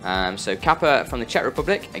 So, Kappa from the Czech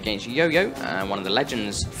Republic against Yo-Yo, one of the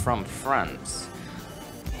legends from France.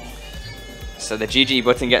 So, the GG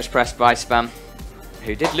button gets pressed by Spam,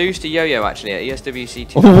 who did lose to Yo-Yo actually at ESWC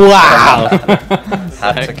 2. Wow!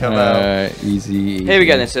 Had to come out. Easy. Here we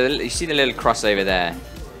go then. So, you see the little crossover there.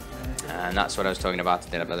 And that's what I was talking about,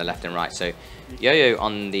 the left and right. So, Yo-Yo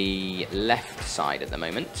on the left side at the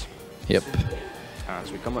moment. Yep.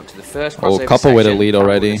 As we come up to the first crossover Kappa with a section, lead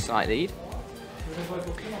already. Slight lead.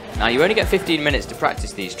 Now, you only get 15 minutes to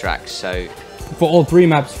practice these tracks, so... For all 3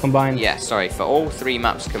 maps combined? Yeah, sorry, for all 3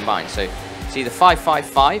 maps combined. So, it's either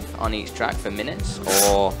 5-5-5 on each track for minutes,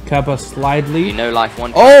 or... Kappa slight lead. You know life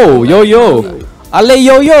 1. Oh, Yo-Yo! Ale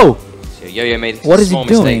Yo-Yo! So, Yo-Yo made a small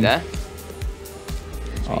mistake there.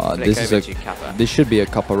 This should be a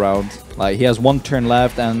Kappa round. Like, he has 1 turn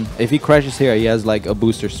left, and if he crashes here, he has like a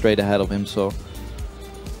booster straight ahead of him. So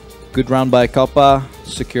good round by Kappa,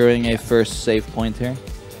 securing a first save point here.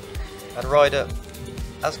 And Ryder,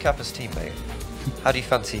 as Kappa's teammate, how do you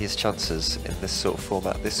fancy his chances in this sort of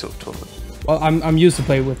format, this sort of tournament? Well, I'm used to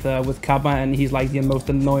play with Kappa, and he's like the most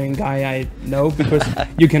annoying guy I know, because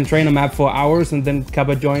you can train a map for hours, and then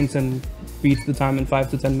Kappa joins and beats the time in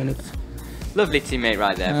 5 to 10 minutes. Lovely teammate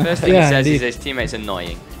right there. First thing he says is his teammate's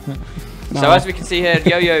annoying. So as we can see here,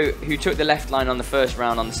 Yo-Yo, who took the left line on the first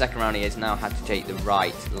round, on the second round he has now had to take the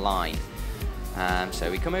right line.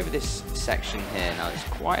 So we come over this section here. Now it's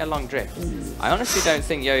quite a long drift. I honestly don't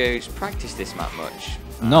think Yo-Yo's practiced this map much.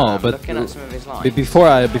 No, but looking at some of his lines.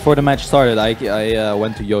 before the match started, I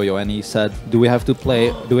went to Yo-Yo and he said, "Do we have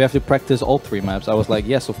to practice all 3 maps?" I was like,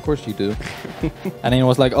 "Yes, of course you do." And then he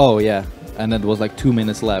was like, "Oh yeah." And it was like 2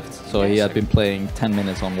 minutes left, so he had been playing 10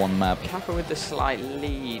 minutes on 1 map. Kappa with the slight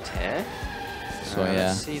lead here. So yeah.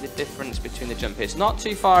 Let's see the difference between the jump here. It's not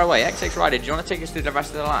too far away. XX Rider, do you want to take us through the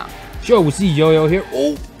rest of the lap? Sure, we see Yo-Yo here.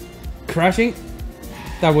 Oh! Crashing.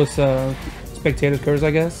 That was spectator curse,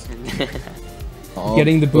 I guess.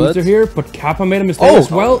 Getting the booster here, but Kappa made a mistake as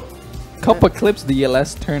well. Kappa clips the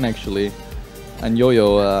last turn actually. And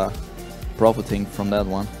Yo-Yo profiting from that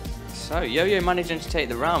one. So Yo-Yo managing to take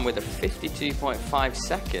the round with a 52.5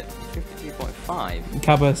 second. 52.5.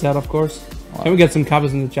 Kappa set, of course. Can we get some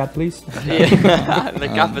Kappas in the chat, please? Yeah, the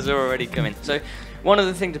Kappas are already coming. So one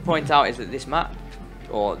other thing to point out is that this map,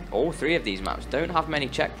 or all three of these maps, don't have many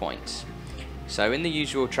checkpoints. So in the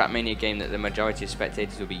usual Trackmania game that the majority of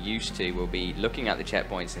spectators will be used to, will be looking at the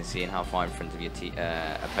checkpoints and seeing how far in front of your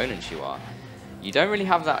opponents you are. You don't really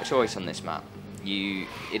have that choice on this map.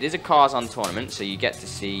 It is a cars-on tournament, so you get to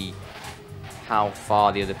see how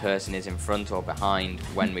far the other person is in front or behind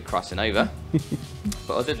when we're crossing over.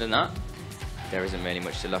 But other than that, there isn't really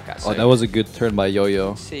much to look at. So that was a good turn by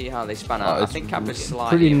Yo-Yo. See how they span out. I think Kappa's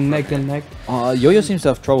slightly pretty neck and neck. Yo-Yo seems to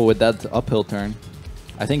have trouble with that uphill turn.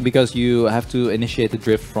 I think because you have to initiate the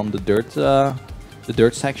drift from the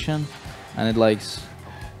dirt section, and it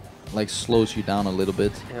like slows you down a little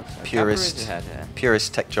bit. Yep.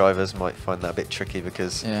 Purist tech drivers might find that a bit tricky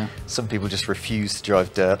because some people just refuse to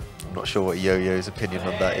drive dirt. I'm not sure what Yo-Yo's opinion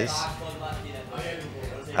on that is.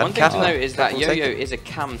 One thing to note is that Yo-Yo is a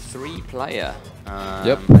Cam 3 player.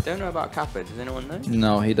 Yep. I don't know about Kappa. Does anyone know?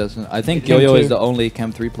 No, he doesn't. I think Yo-Yo is the only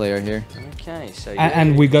Cam 3 player here. Okay, so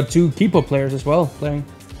and we got two keyboard players as well playing.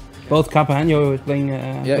 Both Kappa and Yo-Yo playing,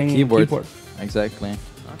 playing keyboard. Exactly.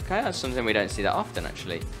 Okay, that's something we don't see that often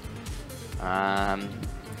actually.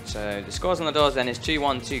 So the scores on the doors then is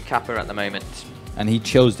 2-1 to Kappa at the moment. And he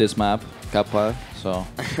chose this map, Kappa, so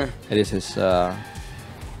it is his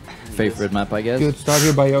favorite map, I guess. Good start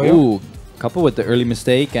here by Yo-Yo. Ooh, Kappa with the early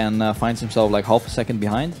mistake and finds himself like half a second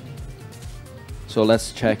behind. So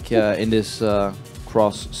let's check in this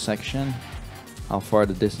cross section how far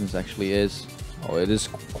the distance actually is. Oh, it is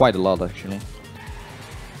quite a lot actually.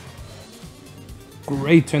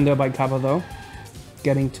 Great turn there by Kappa though.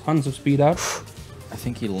 Getting tons of speed out. I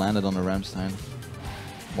think he landed on the Ramstein.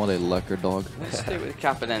 What a lucker dog. Let's stay with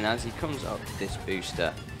Kappa then as he comes up to this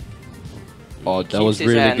booster. Oh, that was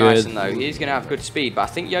really good. Nice and low. He's going to have good speed, but I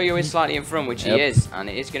think Yo-Yo is slightly in front, which he is, and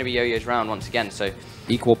it is going to be Yo-Yo's round once again. So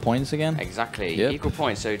equal points again. Exactly, equal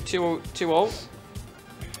points. So 2-all.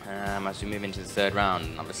 As we move into the third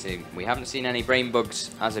round, obviously we haven't seen any brain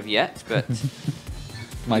bugs as of yet, but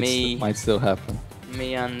might still happen.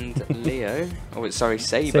 Me and Leo, sorry,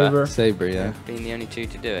 Saber, yeah, have been the only two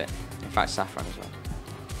to do it. In fact, Safran as well.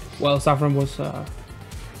 Well, Safran was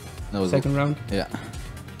second round. Yeah.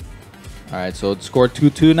 All right, so it's scored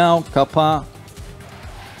 2-2 now. Kappa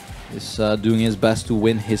is doing his best to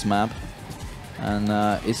win his map, and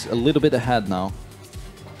is a little bit ahead now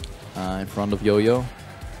in front of Yo-Yo.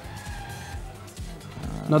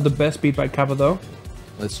 Not the best speed by Kappa though.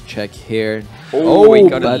 Let's check here. Oh, we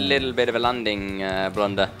got a little bit of a landing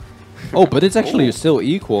blunder. Oh, but it's actually still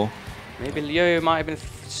equal. Maybe Leo might have been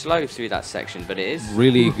slow through that section, but it is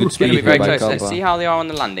really good speed. It's going to be very by close. Kappa. Let's see how they are on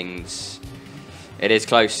the landings. It is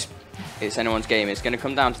close. It's anyone's game. It's going to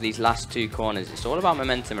come down to these last two corners. It's all about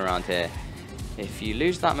momentum around here. If you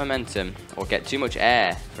lose that momentum or get too much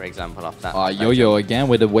air, for example, off that. Yo-Yo again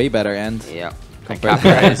with a way better end. Yeah.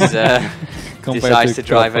 Kappa is, decides to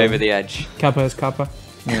drive over the edge. Kappa is Kappa.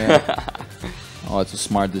 Yeah. Oh, it's a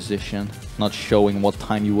smart decision. Not showing what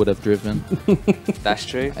time you would have driven. That's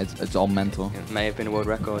true. It's all mental. It may have been a world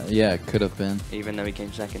record. Yeah, it could have been. Even though he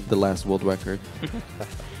came second. The last world record.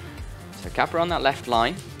 So Kappa on that left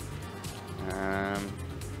line.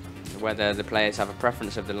 Whether the players have a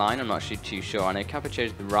preference of the line, I'm not too sure. I know Kappa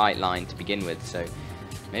chose the right line to begin with, so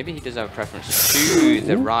maybe he does have a preference to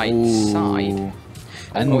the right side.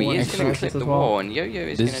 And he is going to clip the wall, and Yo-Yo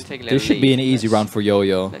is going to take a little This should be an easy round for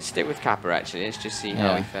Yo-Yo. Let's stick with Kappa actually. Let's just see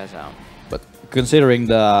how he fares out. But considering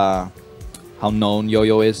how known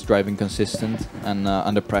Yo-Yo is, driving consistent and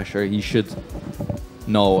under pressure, he should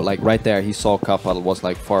know. Like right there, he saw Kappa was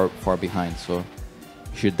like far behind, so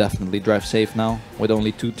he should definitely drive safe now with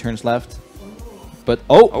only 2 turns left. But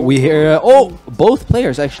we hear both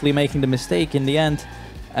players actually making the mistake in the end,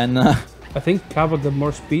 and I think Kappa got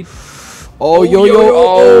more speed. Oh,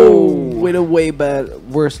 Yo-Yo! With a way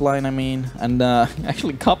worse line, I mean. And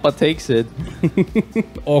actually, Kappa takes it.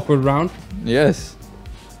 Awkward round. Yes.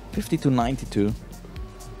 50-92.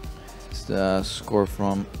 It's the score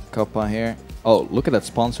from Kappa here. Oh, look at that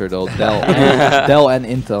sponsor, though. Dell and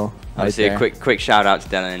Intel. Obviously, a quick shout out to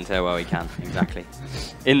Dell and Intel where we can. Exactly.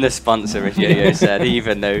 In the sponsor, as Yo-Yo said. He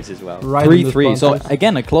even knows as well. 3-3. So,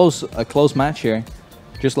 again, a close match here.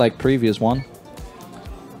 Just like previous one.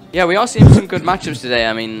 Yeah, we are seeing some good matchups today.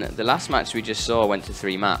 I mean, the last match we just saw went to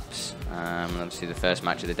 3 maps. Obviously, the first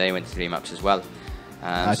match of the day went to 3 maps as well.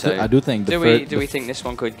 I do think. Do we think this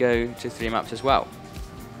one could go to 3 maps as well?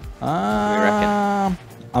 What do you reckon?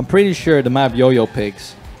 I'm pretty sure the map Yo-Yo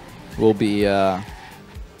picks will be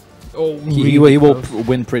Oh, He really will close.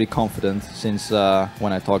 win pretty confident since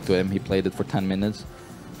when I talked to him, he played it for 10 minutes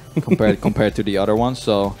compared to the other ones.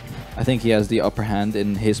 So I think he has the upper hand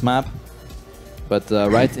in his map. But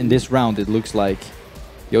right in this round, it looks like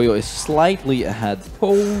Yo-Yo is slightly ahead,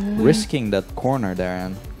 risking that corner there,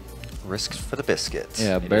 and Risk for the biscuit.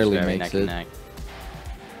 yeah, It is barely very makes neck and it. neck.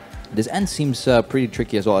 This end seems pretty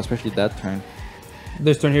tricky as well, especially that turn.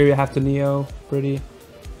 This turn here, you have to Neo pretty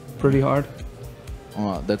hard.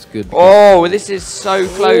 Oh, that's good. Oh, this is so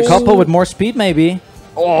close. Couple with more speed, maybe.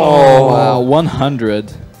 Oh,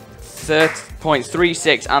 100.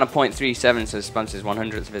 0.36 and a 0.37, so Spencer's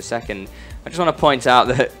 100th of a second. I just want to point out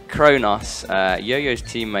that Kronos, Yo-Yo's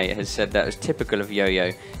teammate, has said that was typical of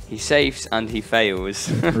Yo-Yo. He saves and he fails.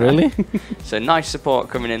 Really? So nice support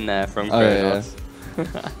coming in there from Oh, yeah,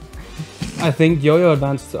 Kronos. I think Yo-Yo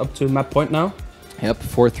advanced up to map point now. Yep,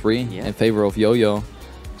 4-3 in favor of Yo-Yo.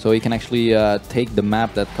 So he can actually take the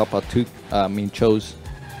map that Kappa chose.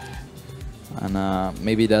 And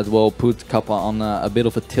maybe that will put Kappa on a bit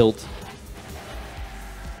of a tilt.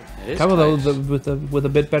 Kappa though with a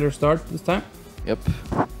bit better start this time. Yep.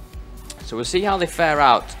 So we'll see how they fare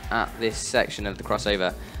out at this section of the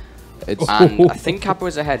crossover. And I think Kappa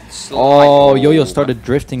was ahead slightly. Oh, Yo-Yo started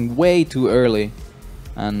drifting way too early.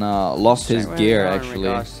 And lost his gear, actually.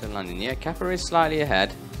 Yeah, Kappa is slightly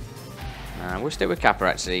ahead. We'll stick with Kappa,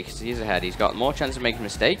 actually, because he's ahead. He's got more chance of making a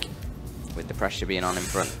mistake with the pressure being on in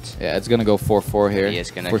front. Yeah, it's going to go 4-4 here. He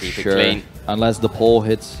is going to for keep sure. it clean. Unless the pole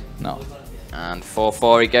hits. No. And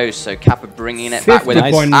 4-4 he goes, so Kappa bringing it back with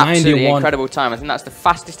an absolutely incredible time. I think that's the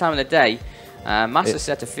fastest time of the day. Massa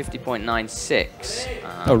set to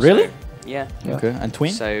 50.96. Oh, really? So, yeah. Okay, and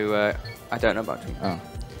Twin? So, I don't know about Twin. Oh.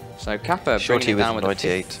 So Kappa Shorty bringing it down with with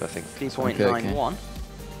 98, a I think. 50.91.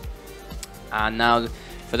 And now,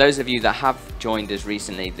 for those of you that have joined us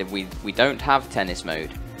recently, that we don't have tennis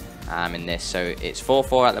mode in this, so it's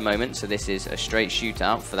 4-4 at the moment. So this is a straight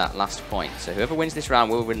shootout for that last point. So whoever wins this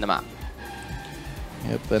round will win the map.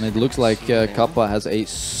 Yep, and it looks like Kappa has a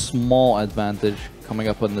small advantage coming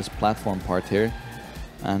up on this platform part here.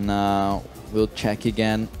 And we'll check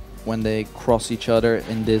again when they cross each other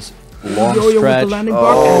in this long stretch.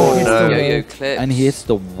 And he hits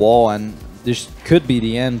the wall, and this could be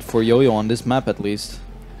the end for Yo-Yo on this map at least.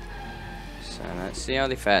 So let's see how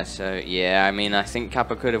they fare. So yeah, I mean, I think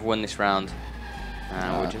Kappa could have won this round.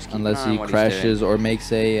 We'll just keep Unless an eye he on what crashes he's doing. or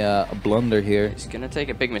makes a blunder here. He's gonna take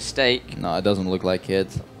a big mistake. No, it doesn't look like it.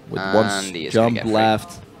 With And one he is jump gonna get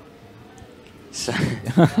left. So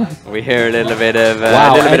we hear a little bit of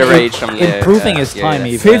wow, rage from Leo. Improving his time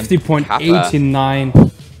even.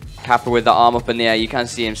 50.89. Kappa with the arm up in the air. You can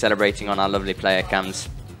see him celebrating on our lovely player cams.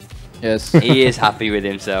 Yes. He is happy with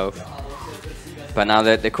himself. But now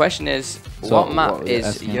the question is, So what map what is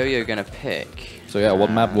asking? Yo-Yo gonna pick? So yeah,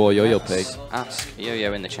 what map will Yo-Yo pick? Ask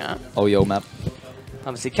Yo-Yo in the chat. Oh, Yo map.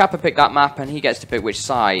 Obviously, Kappa picked that map, and he gets to pick which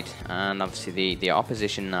side. And obviously, the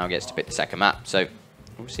opposition now gets to pick the second map. So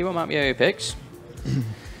we'll see what map Yo-Yo picks.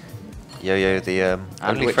 Yo-Yo, the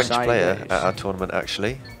only which French side he player goes. at our tournament,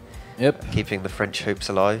 actually. Yep. Keeping the French hopes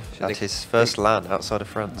alive at his first LAN outside of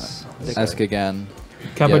France. Ask again.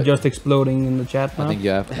 Kappa Yeah. just exploding in the chat now. I think you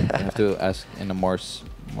have to ask in a more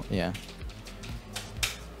yeah.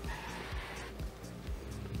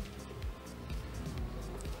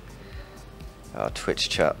 Our Twitch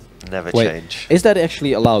chat never Wait, change. is that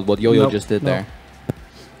actually allowed, what Yo-Yo Nope, just did no. there?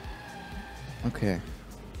 Okay.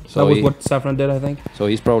 That was what Safran did, I think. So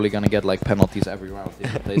he's probably gonna get like penalties every round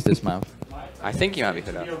if he plays this map. I think he might be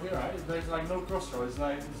put up. There's like no crossroads, it's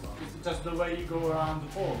like it's just the way you go around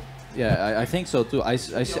the pole. Yeah, I think so too. I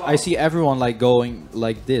see everyone like going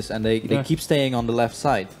like this, and they keep staying on the left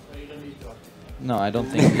side. No, I don't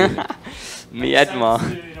think. Me, Edmar,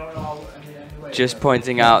 just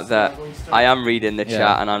pointing out that I am reading the Yeah.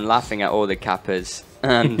 chat and I'm laughing at all the Kappas,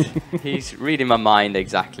 and he's reading my mind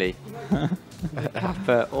exactly.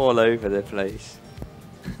 Kappa all over the place.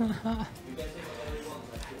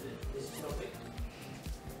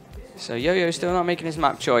 So Yo-Yo's still not making his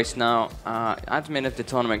map choice now. Admin of the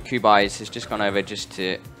tournament, Kubice, has just gone over just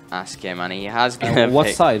to ask him, and he has gonna What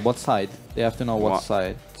pick side? What side? They have to know what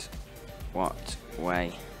side. What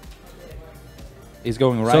way? He's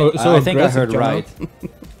going right. So- so I think I aggressive, heard John. right.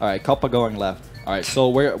 All right, Kappa going left. All right, so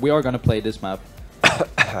we are gonna play this map.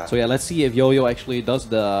 So yeah, let's see if Yo-Yo actually does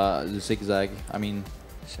the zigzag. I mean,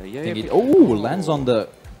 So I Yo-Yo think pick- lands on the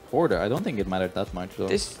border. I don't think it mattered that much though.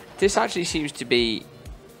 This actually seems to be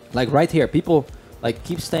Like right here, people like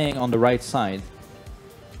keep staying on the right side.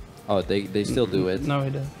 Oh, they still do it. No, he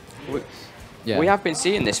did. Yeah. We have been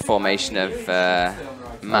seeing this formation of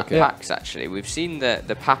map packs actually. We've seen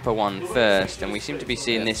the Papa one first, and we seem to be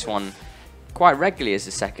seeing this one quite regularly as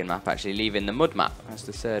the second map, actually leaving the mud map as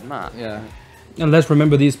the third map. Yeah. And let's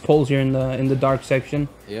remember these poles here in the dark section.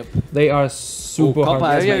 Yep. They are super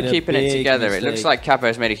hard. Yo-Yo keeping it together. Mistake. It looks like Kappa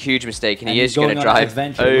has made a huge mistake, and he is going to drive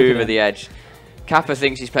over the edge. Kappa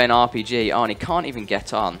thinks he's playing RPG. Oh, and he can't even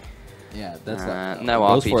get on. Yeah, that's no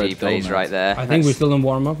RPG plays right there. I think we're still in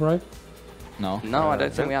warm up, right? No. No, I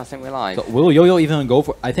don't think we are. I think we're live. So will Yo-Yo even go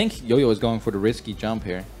for... I think Yo-Yo is going for the risky jump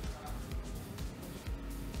here.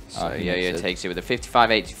 So Yo-Yo takes it with a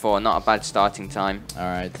 55.84. Not a bad starting time. All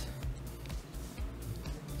right.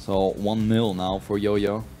 So 1-0 now for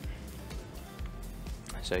Yo-Yo.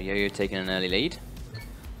 So Yo-Yo taking an early lead.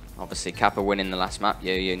 Obviously Kappa winning the last map.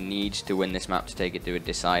 Yo-Yo needs to win this map to take it to a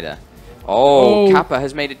decider. Oh, Kappa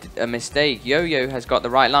has made a mistake. Yo-Yo has got the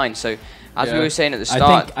right line. So as we were saying at the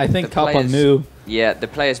start, I think Kappa knew. Yeah, the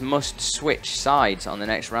players must switch sides on the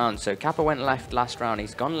next round. So Kappa went left last round.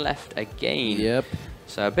 He's gone left again. Yep.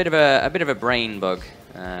 So a bit of a brain bug.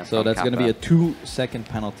 So that's going to be a 2-second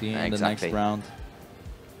penalty in the next round,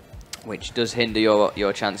 which does hinder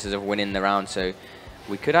your chances of winning the round. So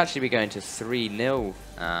we could actually be going to 3-0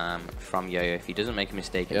 from Yo-Yo if he doesn't make a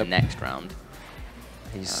mistake in the next round.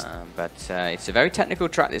 But it's a very technical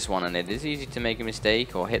track, this one, and it is easy to make a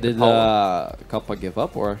mistake or hit the pole. Did Kappa give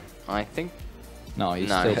up, or? I think... No,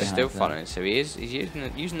 he's still following. So he's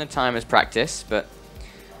using the time as practice, but...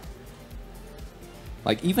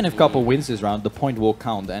 Like, even if Kappa wins this round, the point will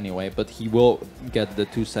count anyway, but he will get the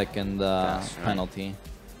 2-second penalty.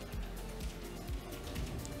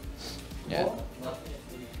 Yeah.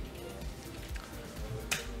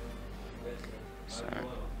 So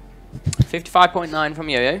 55.9 from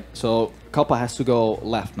Yo-Yo. So Kappa has to go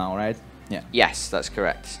left now, right? Yeah. Yes, that's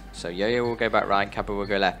correct. So Yo-Yo will go back right, Kappa will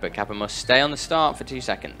go left, but Kappa must stay on the start for 2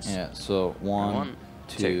 seconds. Yeah, so 1,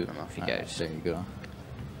 2, and off he goes. There you go.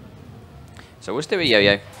 So we'll still with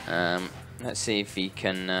Yo-Yo. Let's see if he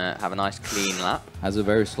can have a nice clean lap. Has a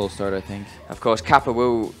very slow start, I think. Of course, Kappa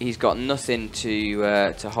will. He's got nothing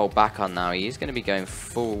to hold back on now. He is going to be going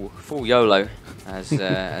full YOLO, as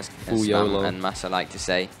Spam and Massa like to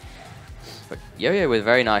say. But Yo-Yo with a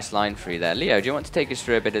very nice line through there. Leo, do you want to take us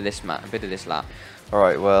through a bit of this lap? All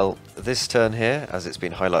right. Well, this turn here, as it's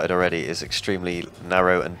been highlighted already, is extremely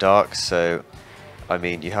narrow and dark. So, I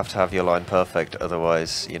mean, you have to have your line perfect,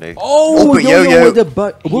 otherwise, you know. Oh, but Yo-Yo with the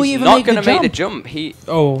butt. Will he even not going to make the jump? He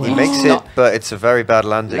makes it, but it's a very bad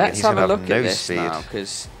landing, and Let's he's going have to a look have at no this speed. now,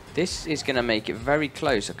 because this is going to make it very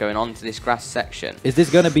close going on to this grass section. Is this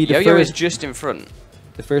going to be the Yo-Yo first? is just in front.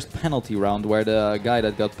 The first penalty round where the guy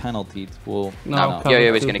that got penaltied will... No,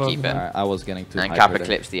 Yo-Yo is going to keep it. I was getting too And hyper Kappa there.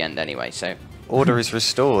 clips the end anyway, so... Order is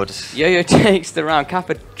restored. Yo-Yo takes the round.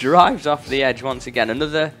 Kappa drives off the edge once again.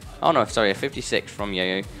 Another... Oh no, sorry, a 56 from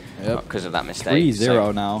Yo-Yo. Because of that mistake.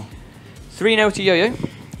 3-0 now. 3-0 to Yo-Yo.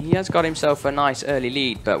 He has got himself a nice early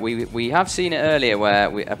lead, but we have seen it earlier where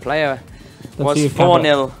a player was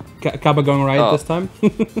 4-0. Kappa going right this time.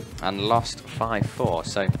 And lost 5-4,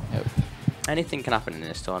 so anything can happen in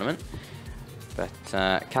this tournament. But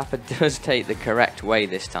Kappa does take the correct way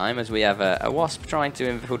this time, as we have a wasp trying to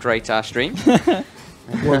infiltrate our stream.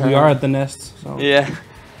 Well, we are at the nest. So. Yeah.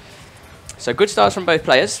 So good starts from both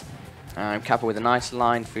players. Kappa with a nice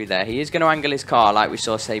line through there. He is going to angle his car like we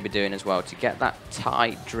saw Saber doing as well to get that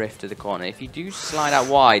tight drift to the corner. If you do slide out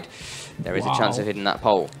wide, there is a chance of hitting that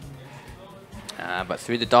pole. But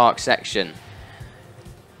through the dark section,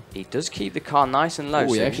 he does keep the car nice and low. Ooh,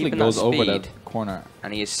 he so actually keeping goes that over speed, that corner.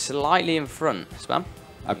 and he is slightly in front. Spam?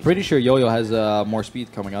 I'm pretty sure Yo-Yo has more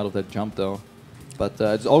speed coming out of that jump though. But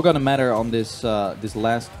it's all gonna matter on this this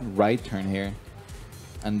last right turn here.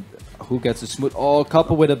 And who gets a smooth... Oh,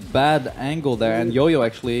 Kappa with a bad angle there, and Yo-Yo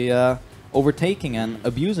actually overtaking and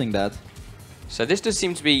abusing that. So this does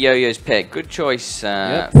seem to be Yo-Yo's pick. Good choice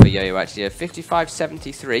for Yo-Yo actually. A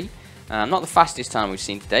 55.73. Not the fastest time we've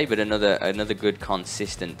seen today, but another good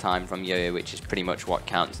consistent time from Yo-Yo, which is pretty much what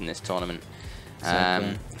counts in this tournament.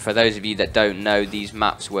 For those of you that don't know, these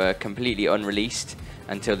maps were completely unreleased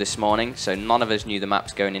until this morning, so none of us knew the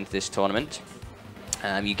maps going into this tournament.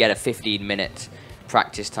 You get a 15-minute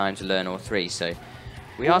practice time to learn all three, so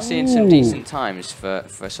we are seeing some decent times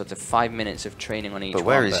for sort of 5 minutes of training on each one. But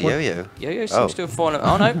where is Yo-Yo? Yo-Yo seems to have fallen.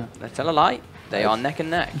 Oh no, I tell a lie. They are neck and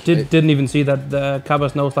neck. Didn't even see that the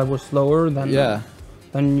Kappa's nose slide was slower than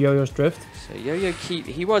Yo-Yo's drift. So Yo-Yo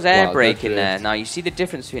he was air braking there. Now you see the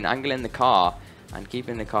difference between angling the car and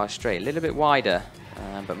keeping the car straight. A little bit wider,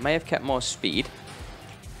 but may have kept more speed.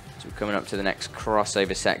 So we're coming up to the next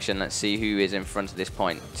crossover section. Let's see who is in front at this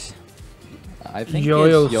point. I think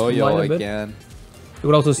Yo-Yo's it's Yo-Yo again. You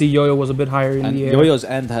could also see Yo-Yo was a bit higher in And the air. Yo-Yo's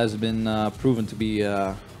end has been proven to be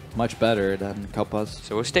much better than Kappa's.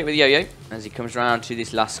 So we'll stick with Yo-Yo as he comes around to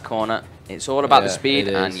this last corner. It's all about the speed,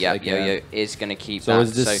 and yeah, Yo-Yo is going to keep so that.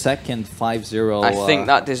 Is the second 5-0? I think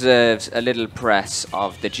that deserves a little press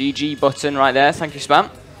of the GG button right there. Thank you, Spam.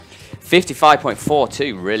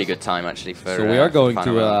 55.42, really good time actually for. So we are going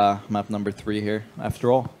final to round. map number 3 here,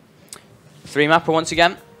 after all. 3-mapper once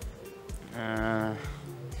again.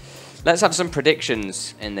 Let's have some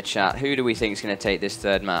predictions in the chat. Who do we think is going to take this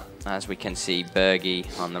third map? As we can see,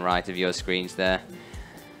 Bergie on the right of your screens there.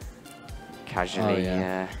 Casually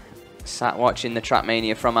sat watching the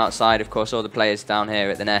Trackmania from outside. Of course, all the players down here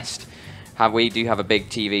at the Nest. We do have a big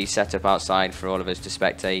TV set up outside for all of us to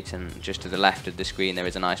spectate, and just to the left of the screen there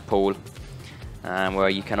is a nice pool where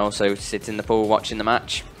you can also sit in the pool watching the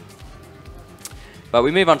match. But we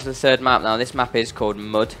move on to the third map now. This map is called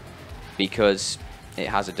Mud because it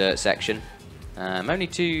has a dirt section. Only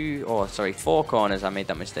 4 corners. I made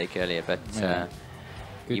that mistake earlier, but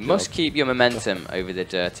you must keep your momentum over the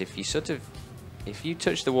dirt. If you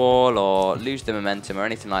touch the wall or lose the momentum or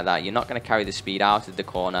anything like that, you're not going to carry the speed out of the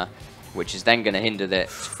corner, which is then going to hinder this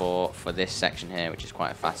for this section here, which is quite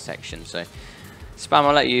a fast section. So, Spam,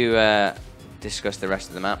 I'll let you discuss the rest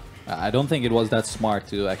of the map. I don't think it was that smart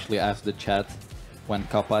to actually ask the chat when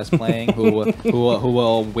Kappa is playing who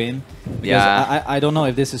will win. Because Yeah. I don't know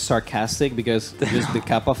if this is sarcastic because just the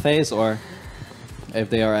Kappa face, or if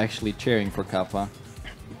they are actually cheering for Kappa.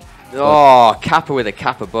 Oh, Kappa with a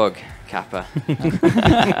Kappa bug. Kappa.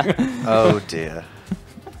 Oh dear.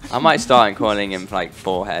 I might start calling him like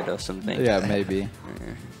forehead or something. Yeah, maybe.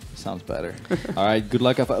 Sounds better. All right, good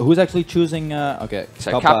luck. Who's actually choosing? Okay.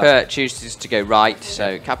 So Kappa chooses to go right.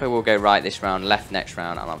 So Kappa will go right this round, left next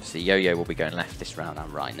round, and obviously Yo-Yo will be going left this round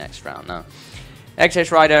and right next round. Now,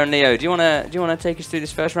 XS Rider and Leo, do you wanna take us through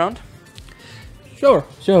this first round? Sure.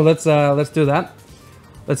 Let's do that.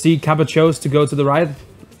 Let's see. Kappa chose to go to the right,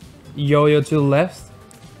 Yo-Yo to the left.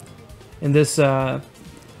 In this tend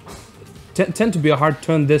to be a hard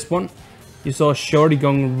turn. This one, you saw Shorty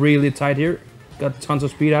going really tight here. Got tons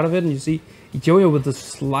of speed out of it, and you see Yo-Yo with a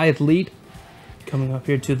slight lead coming up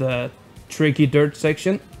here to the tricky dirt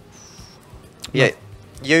section. Yeah,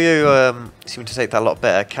 Yo-Yo seemed to take that a lot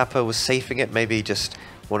better. Kappa was safing it, maybe just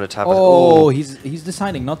wanted to have he's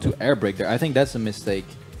deciding not to air brake there. I think that's a mistake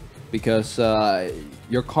because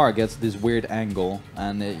your car gets this weird angle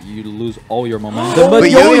and you lose all your momentum. But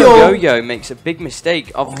Yo-Yo makes a big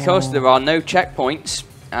mistake. Of course, there are no checkpoints.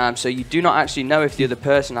 So you do not actually know if the other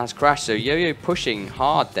person has crashed. So Yo-Yo pushing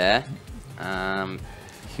hard there.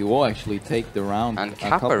 He will actually take the round. And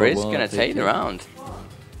Kappa is going to take the round.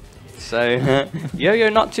 So Yo-Yo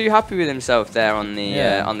not too happy with himself there on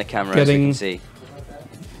the camera, as we can see.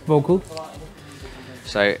 Vocal.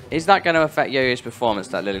 So is that going to affect Yo-Yo's performance,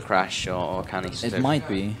 that little crash, or can he still might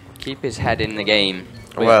be. keep his head in the game?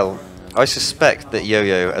 Well, I suspect that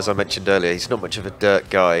Yo-Yo, as I mentioned earlier, he's not much of a dirt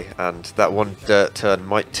guy, and that one dirt turn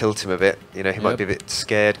might tilt him a bit. You know, he might be a bit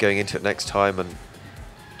scared going into it next time and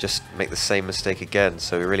just make the same mistake again.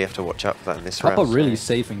 So we really have to watch out for that in this round. Kappa really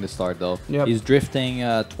safing the start though. Yep. He's drifting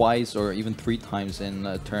twice or even 3 times in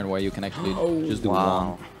a turn where you can actually just do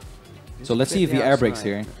one. So let's see if he air brakes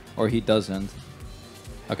here, or he doesn't.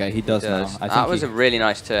 Okay, he does now. I think that was a really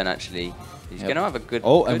nice turn, actually. He's going to have a good.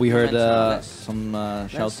 Oh, and good we heard momentum. some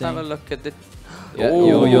shouting. Let's have a look at the. Yeah,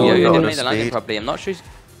 Yo Yo-Yo didn't make the landing properly. I'm not sure.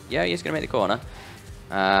 Yeah, he's going to make the corner.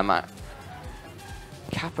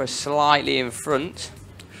 Kappa slightly in front.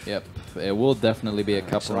 Yep, it will definitely be a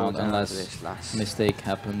couple rounds unless mistake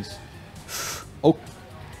happens.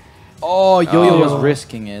 Oh, Yo-Yo was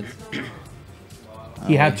risking it.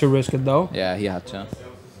 He had to risk it though. Yeah, he had to.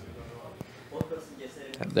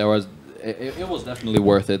 It was definitely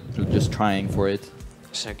worth it, just trying for it.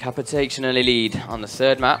 So Kappa takes an early lead on the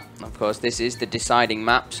third map. Of course, this is the deciding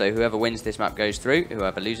map, so whoever wins this map goes through.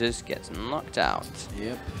 Whoever loses gets knocked out.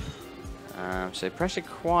 Yep. So pressure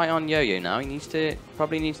quite on Yo-Yo now. He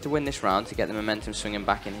probably needs to win this round to get the momentum swinging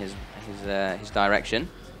back in his direction.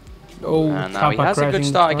 Oh, and now he has a good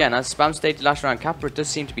start again. As Spam stated last round, Kappa does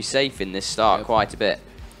seem to be safe in this start quite a bit.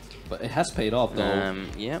 But it has paid off though.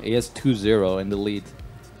 Yeah. He has 2-0 in the lead.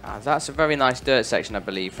 That's a very nice dirt section, I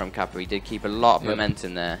believe, from Kappa. He did keep a lot of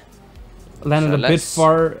momentum there. Landed a bit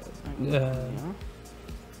far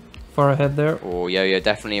ahead there. Oh, Yo-Yo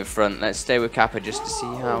definitely in front. Let's stay with Kappa just to see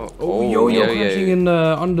how. Oh, Yo-Yo crashing in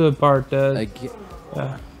the under part.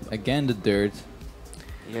 Again, the dirt.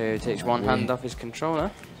 Yo-Yo takes one hand off his controller.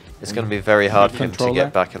 It's going to be very hard for him to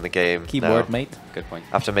get back in the game. Keyboard, now, mate. Good point.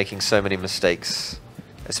 After making so many mistakes,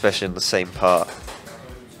 especially in the same part.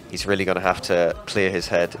 he's really going to have to clear his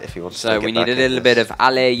head if he wants to get So we back need a in little this. bit of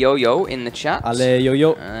Ale Yo-Yo in the chat. Ale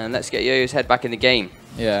Yo-Yo. And let's get Yo-Yo's head back in the game.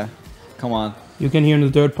 Yeah, come on. You can hear in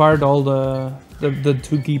the third part all the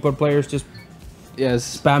two keyboard players just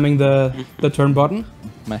spamming the turn button.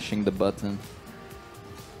 Mashing the button.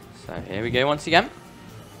 So here we go once again.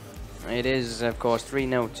 It is, of course,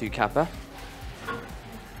 3-0 to Kappa.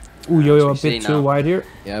 Ooh, Yo-Yo a As we see bit too now. wide here.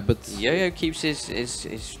 Yeah, but Yo-Yo keeps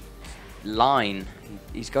his line.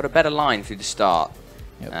 He's got a better line through the start.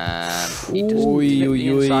 He doesn't clip the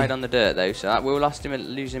inside on the dirt though, so that will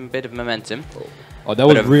lose him a bit of momentum. Oh, that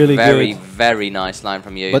was really very, good. Very nice line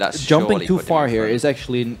from Yo-Yo. But That's jumping surely too put him far in here front. is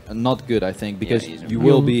actually not good, I think, because he's you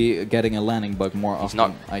will be getting a landing bug more often,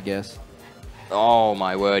 not- I guess. Oh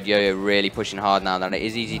my word, Yo-Yo really pushing hard now. That it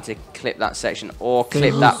is easy to clip that section or clip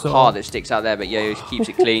Think that so. part that sticks out there, but Yo-Yo keeps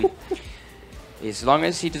it clean. As long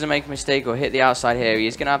as he doesn't make a mistake or hit the outside here, he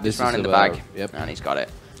is going to have this round in the bag. Yep. And he's got it.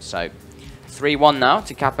 So 3-1 now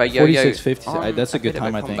to Kappa. Yo-Yo. 46.50, that's a good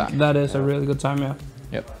time, I think. That is a really good time, yeah.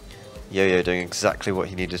 Yep. Yo-Yo doing exactly what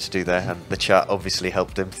he needed to do there, and the chat obviously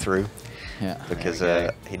helped him through. Yeah. Because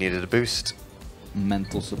he needed a boost.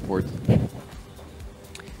 Mental support.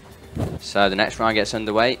 So the next round gets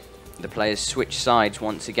underway. The players switch sides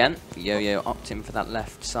once again. Yo-Yo opting for that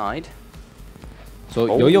left side.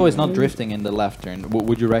 So Yo-Yo is not drifting in the left turn.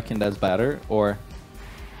 Would you reckon that's better or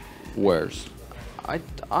worse?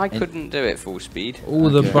 I couldn't do it full speed. Ooh,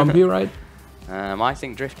 the bumpy right. I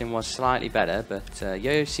think drifting was slightly better, but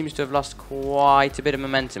Yo-Yo seems to have lost quite a bit of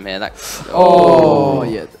momentum here.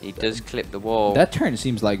 Yeah. He does clip the wall. That turn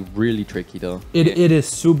seems like really tricky though. It is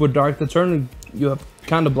super dark. The turn you are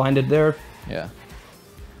kind of blinded there. Yeah.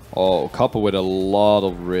 Oh, Kappa with a lot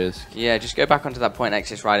of risk. Yeah, just go back onto that point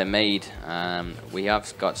Exis Rider made. We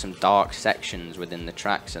have got some dark sections within the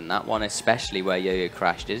tracks, and that one especially where Yo-Yo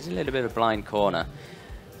crashed is a little bit of a blind corner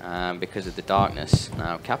because of the darkness.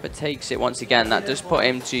 Now Kappa takes it once again. That does put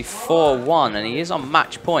him to 4-1, and he is on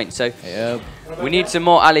match point. So we need some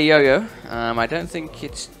more Ali Yo-Yo. I don't think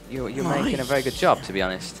you're making a very good job, to be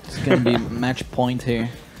honest. It's gonna be match point here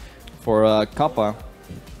for Kappa,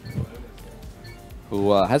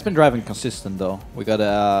 who has been driving consistent though. We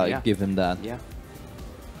gotta give him that. Yeah.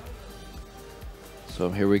 So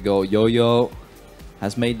here we go. Yo-Yo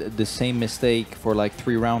has made the same mistake for like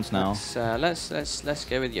 3 rounds now. Let's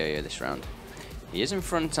go with Yo-Yo this round. He is in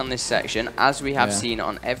front on this section, as we have seen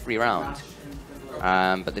on every round.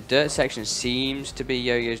 But the dirt section seems to be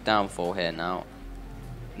Yo-Yo's downfall here now.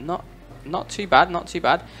 Not too bad, not too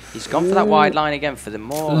bad. He's gone for that wide line again for the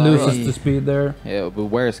more. Loses the speed there. Yeah, but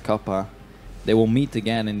where's Kappa? They will meet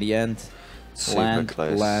again in the end. Super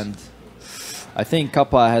close. Land. I think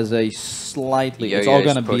Kappa has a slightly. It's all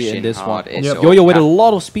Yo-Yo's gonna be in this hard. one. It's Yo-Yo with a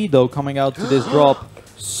lot of speed though, coming out to this drop.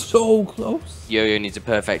 So close. Yo-Yo needs a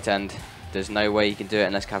perfect end. There's no way he can do it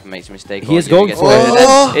unless Kappa makes a mistake. He is Yo-Yo going gets for away with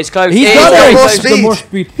it. It's close. He's It got is it. very More close.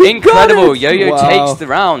 speed. Incredible. Yo-Yo Wow. takes the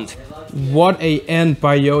round. What a end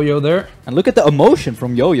by Yo-Yo there. And look at the emotion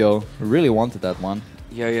from Yo-Yo. Really wanted that one.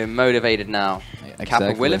 Yo-Yo motivated now. Yeah, Kappa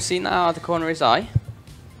exactly. will have seen that out of the corner of his eye.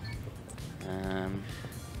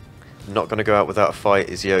 Not going to go out without a fight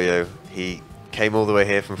is Yo-Yo. He came all the way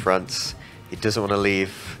here from France. He doesn't want to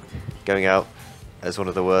leave going out as one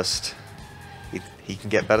of the worst. He can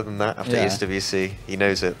get better than that after SWC. He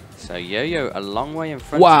knows it. So Yo-Yo a long way in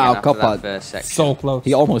front Wow, again after Kappa. that first section. So close.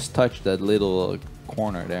 He almost touched that little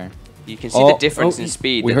corner there. You can see the difference in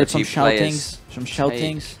speed We that heard the some two players shoutings. Some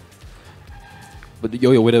shoutings. But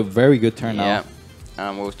Yo-Yo with a very good turn Yeah.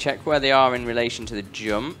 now. We'll check where they are in relation to the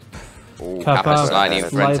jump. Oh, Kappa Kappa slightly in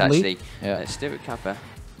front slightly. actually. Yeah. Let's do it, Kappa.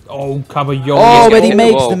 Oh, Kappa Yo-Yo. Oh, He's but gonna he hit the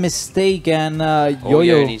makes wall. the mistake and All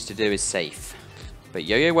Yo-Yo. Yo needs to do is safe. But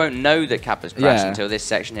Yo-Yo won't know that Kappa's crashed Yeah. until this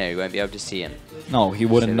section here. He won't be able to see him. No, he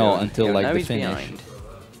wouldn't So know he'll- until he'll like know the he's finish. behind.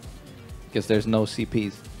 Because there's no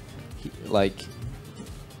CPs. Like,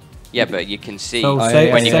 Yeah, but you can see So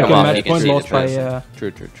when you second come off, match you can point see the lost by person.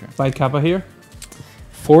 true. by Kappa here.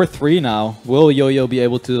 4-3 now. Will Yo-Yo be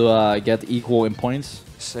able to get equal in points?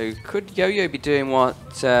 So could Yo-Yo be doing what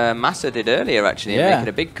Massa did earlier actually, and Yeah. making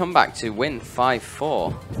a big comeback to win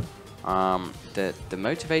 5-4? The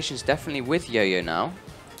motivation's definitely with Yo-Yo now.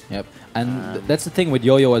 Yep. And that's the thing with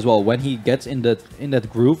Yo-Yo as well. When he gets in that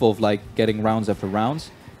groove of like getting rounds after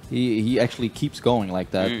rounds, he actually keeps going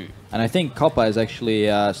like that. And I think Kappa is actually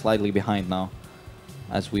slightly behind now,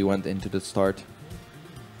 as we went into the start.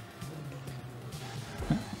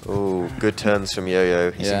 Oh, good turns from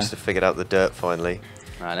Yo-Yo. He Yeah. seems to have figured out the dirt finally.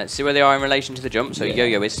 Right, let's see where they are in relation to the jump. So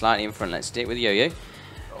Yo-Yo is slightly in front. Let's stick with Yo-Yo.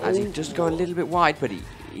 As he just go a little bit wide, but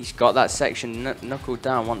he's got that section knuckled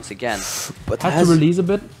down once again. But Has to release a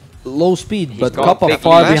bit. low speed, He's but got Kappa big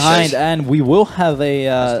far lashes. behind, and we will have a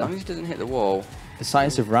As long as he doesn't hit the wall.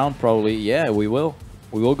 decisive round probably. Yeah, we will.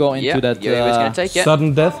 We will go into Yeah, that Yo-Yo's gonna take it.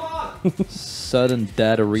 Sudden death. sudden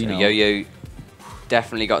dead So arena. Yo-Yo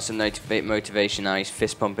definitely got some motivation now. He's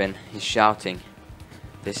fist pumping. He's shouting.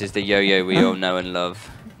 This is the Yo-Yo we all know and love.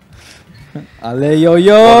 Ale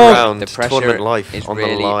Yo-Yo! One round, The pressure tournament life is on the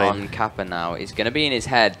really line. on Kappa now. It's going to be in his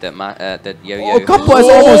head that Yo-Yo. Oh, Kappa is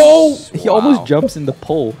almost. He almost jumps in the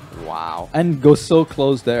pole. Wow. And goes so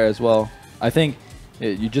close there as well. I think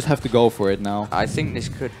you just have to go for it now. I think this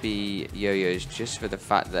could be Yo-Yo's just for the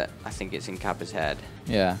fact that I think it's in Kappa's head.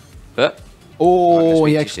 Yeah. But. Oh,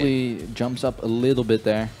 he actually jumps up a little bit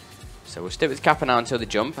there. So we'll stick with Kappa now until the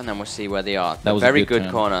jump, and then we'll see where they are. That was a very good good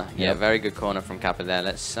turn. corner. Yeah, Yep. very good corner from Kappa there.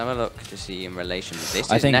 Let's have a look to see in relation.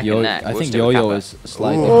 This I is think neck and neck. I We'll think stick with Yo-Yo Kappa. is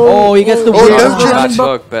slightly. Oh, he gets the Oh, wheel. no bad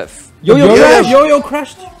bug, but Yo-Yo crashed. Yo-Yo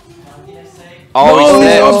crashed. oh, No, he's he's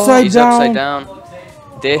flipped. upside He's down. upside down.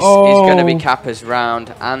 This is going to be Kappa's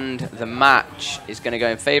round, and the match is going to go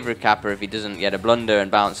in favour of Kappa if he doesn't get a blunder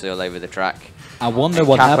and bounce all over the track. I wonder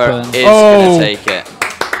what Kappa happened. is going to take it.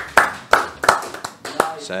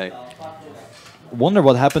 So. Wonder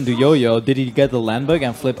what happened to Yo-Yo. Did he get the land bug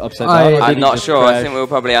and flip upside down? or did I'm he not just sure. I crash? think we'll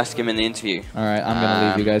probably ask him in the interview. All right, I'm gonna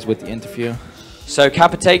leave you guys with the interview. So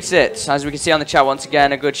Kappa takes it. As we can see on the chat once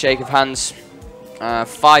again, a good shake of hands.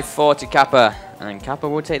 5-4 to Kappa, and Kappa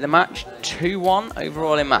will take the match. 2-1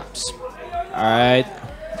 overall in maps. All right.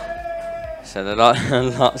 So there are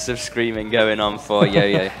lots of screaming going on for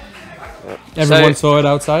Yo-Yo. Everyone saw it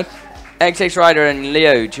outside. XX Rider and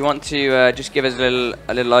Leo, do you want to just give us a little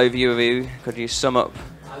overview of you? Could you sum up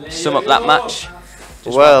that match?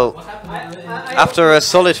 Just well, after a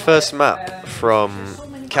solid first map from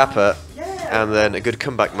Kappa and then a good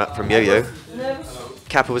comeback map from Yo-Yo,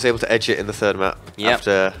 Kappa was able to edge it in the third map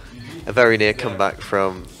after a very near comeback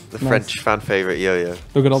from the French fan favourite Yo-Yo.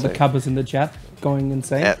 Look at all the Kappas in the chat going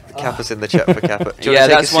insane. Yeah, Kappa's in the chat for Kappa. Yeah,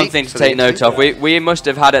 that's one thing to take note of. We must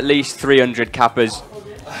have had at least 300 Kappas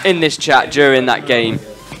in this chat during that game.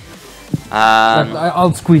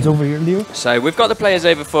 I'll squeeze over here, Leo. So we've got the players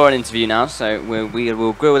over for an interview now, so we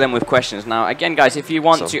will grill them with questions. Now, again, guys, if you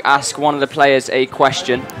want to ask one of the players a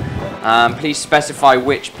question, please specify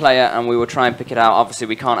which player and we will try and pick it out. Obviously,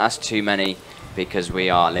 we can't ask too many because we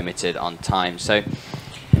are limited on time. So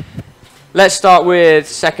let's start with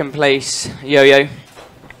second place, Yo-Yo.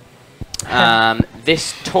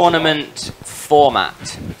 This tournament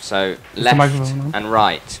format, so left and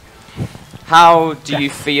right. How do you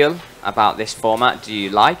feel about this format? Do you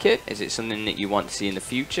like it? Is it something that you want to see in the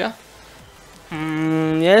future?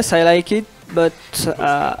 Yes, I like it, but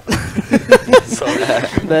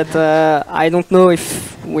I don't know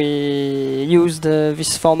if we use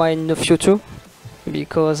this format in the future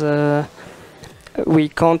because we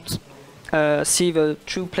can't see the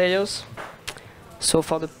true players. So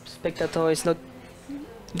for the spectator, it's not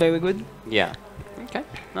very good. Yeah. Okay.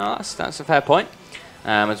 No, that's a fair point.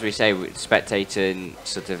 As we say, spectator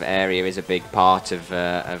sort of area is a big part of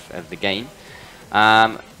the game.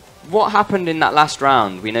 What happened in that last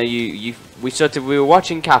round? We know we were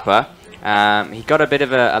watching Kappa. He got a bit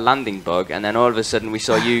of a landing bug, and then all of a sudden we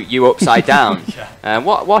saw you upside down.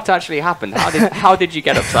 What actually happened? How did you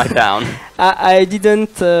get upside down? I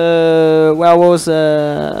didn't where was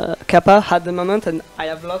Kappa at the moment, and I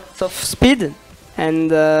have lots of speed,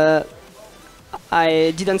 and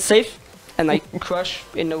I didn't save. And I crash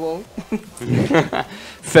in the wall.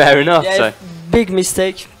 Fair enough. Yeah, so big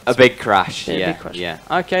mistake. A big crash. Yeah, big crash. Yeah.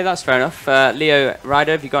 Okay, that's fair enough. Leo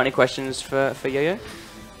Ryder, have you got any questions for Yo-Yo?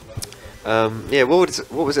 Yeah. What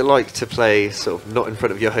was it like to play sort of not in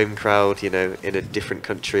front of your home crowd? You know, in a different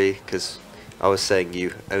country? Because I was saying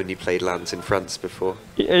you only played LANs in France before.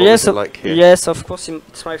 What was it like here? Yes, of course.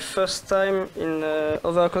 It's my first time in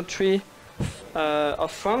other country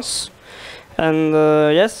of France, and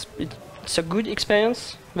yes, it's a good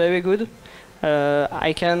experience, very good.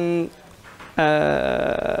 I can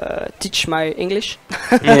teach my English,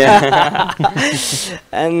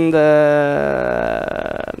 and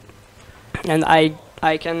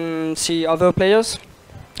I can see other players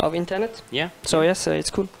of internet. Yeah. So yes,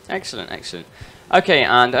 it's cool. Excellent, excellent. Okay,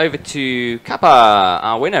 and over to Kappa,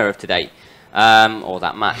 our winner of today, or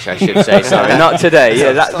that match, I should say. Sorry, not today.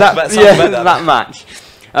 Yeah, that match.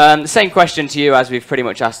 Same question to you as we've pretty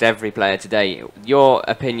much asked every player today. Your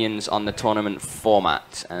opinions on the tournament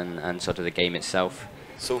format and sort of the game itself.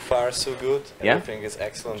 So far, so good. Yeah? Everything is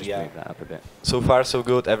excellent. Just move that up a bit. So far, so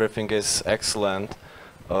good. Everything is excellent.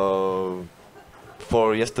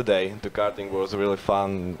 For yesterday, the karting was really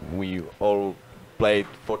fun. We all played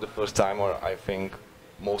for the first time, or I think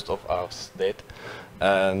most of us did.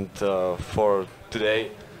 and for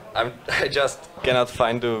today, I just cannot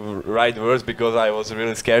find the right words because I was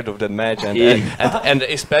really scared of that match, and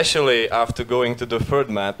especially after going to the third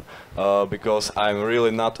map, because I'm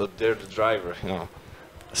really not a dirt driver, you know.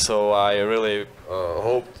 So I really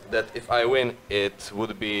hoped that if I win, it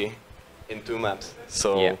would be in 2 maps.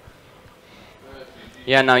 So. Yeah.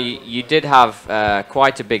 Yeah, now you did have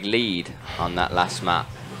quite a big lead on that last map.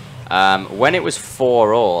 When it was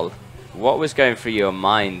 4-all, what was going through your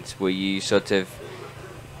mind? Were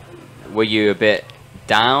you a bit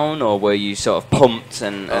down, or were you sort of pumped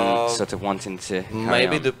and sort of wanting to carry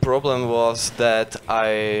Maybe on? the problem was that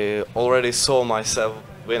I already saw myself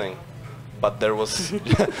winning, but there was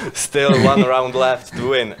still 1 round left to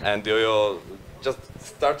win, and Yo-Yo just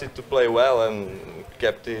started to play well and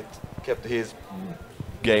kept his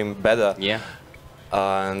game better. Yeah.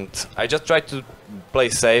 And I just tried to play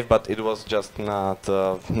safe, but it was just not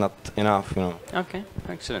enough, you know. Okay,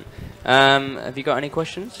 excellent. Have you got any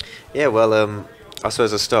questions? Yeah, well, I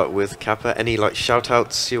suppose I'll start with Kappa. Any like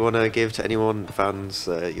shout-outs you want to give to anyone, fans,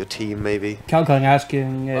 your team maybe? Kalkan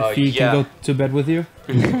asking if he can go to bed with you.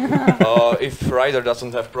 If Ryder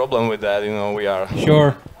doesn't have problem with that, you know, we are...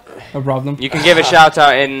 Sure, no problem. You can give a shout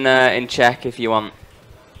out in Czech if you want.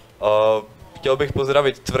 Chtěl bych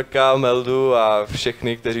pozdravit Tvrka, Meldu a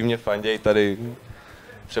všechny, kteří mě fandějí tady.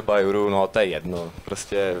 Třeba Juru, no to je jedno.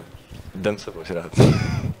 Prostě jdem se požrat.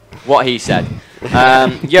 What he said.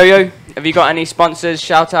 Yo-Yo, have you got any sponsors,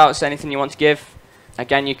 shout-outs, anything you want to give?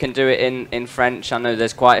 Again, you can do it in French. I know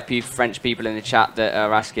there's quite a few French people in the chat that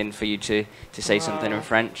are asking for you to say something in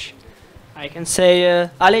French. I can say,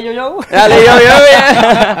 allez yo-yo. Allez yo-yo,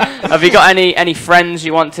 yeah. Have you got any friends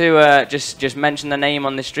you want to just mention the name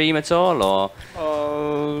on the stream at all, or?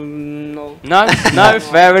 No. No,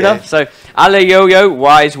 fair enough. So, allez yo-yo,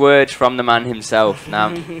 wise words from the man himself.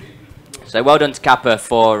 Now, so well done to Kappa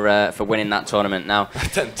for winning that tournament. Now,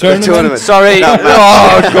 tournament. Sorry. No,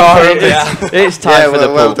 oh God, yeah. it's time for the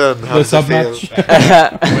well pool. done. How does it feel?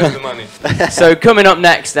 Where's the money? So coming up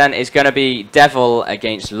next then is going to be Devil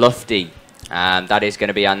against Lufty. That is going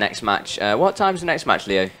to be our next match. What time's the next match,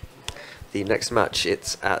 Leo? The next match,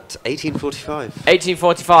 it's at 18:45.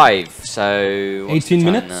 18:45. So 18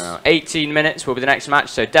 minutes. Now? 18 minutes will be the next match.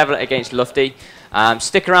 So Devil against Lufty.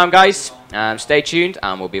 Stick around, guys. Stay tuned,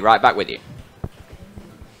 and we'll be right back with you.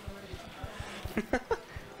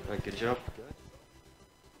 Good job.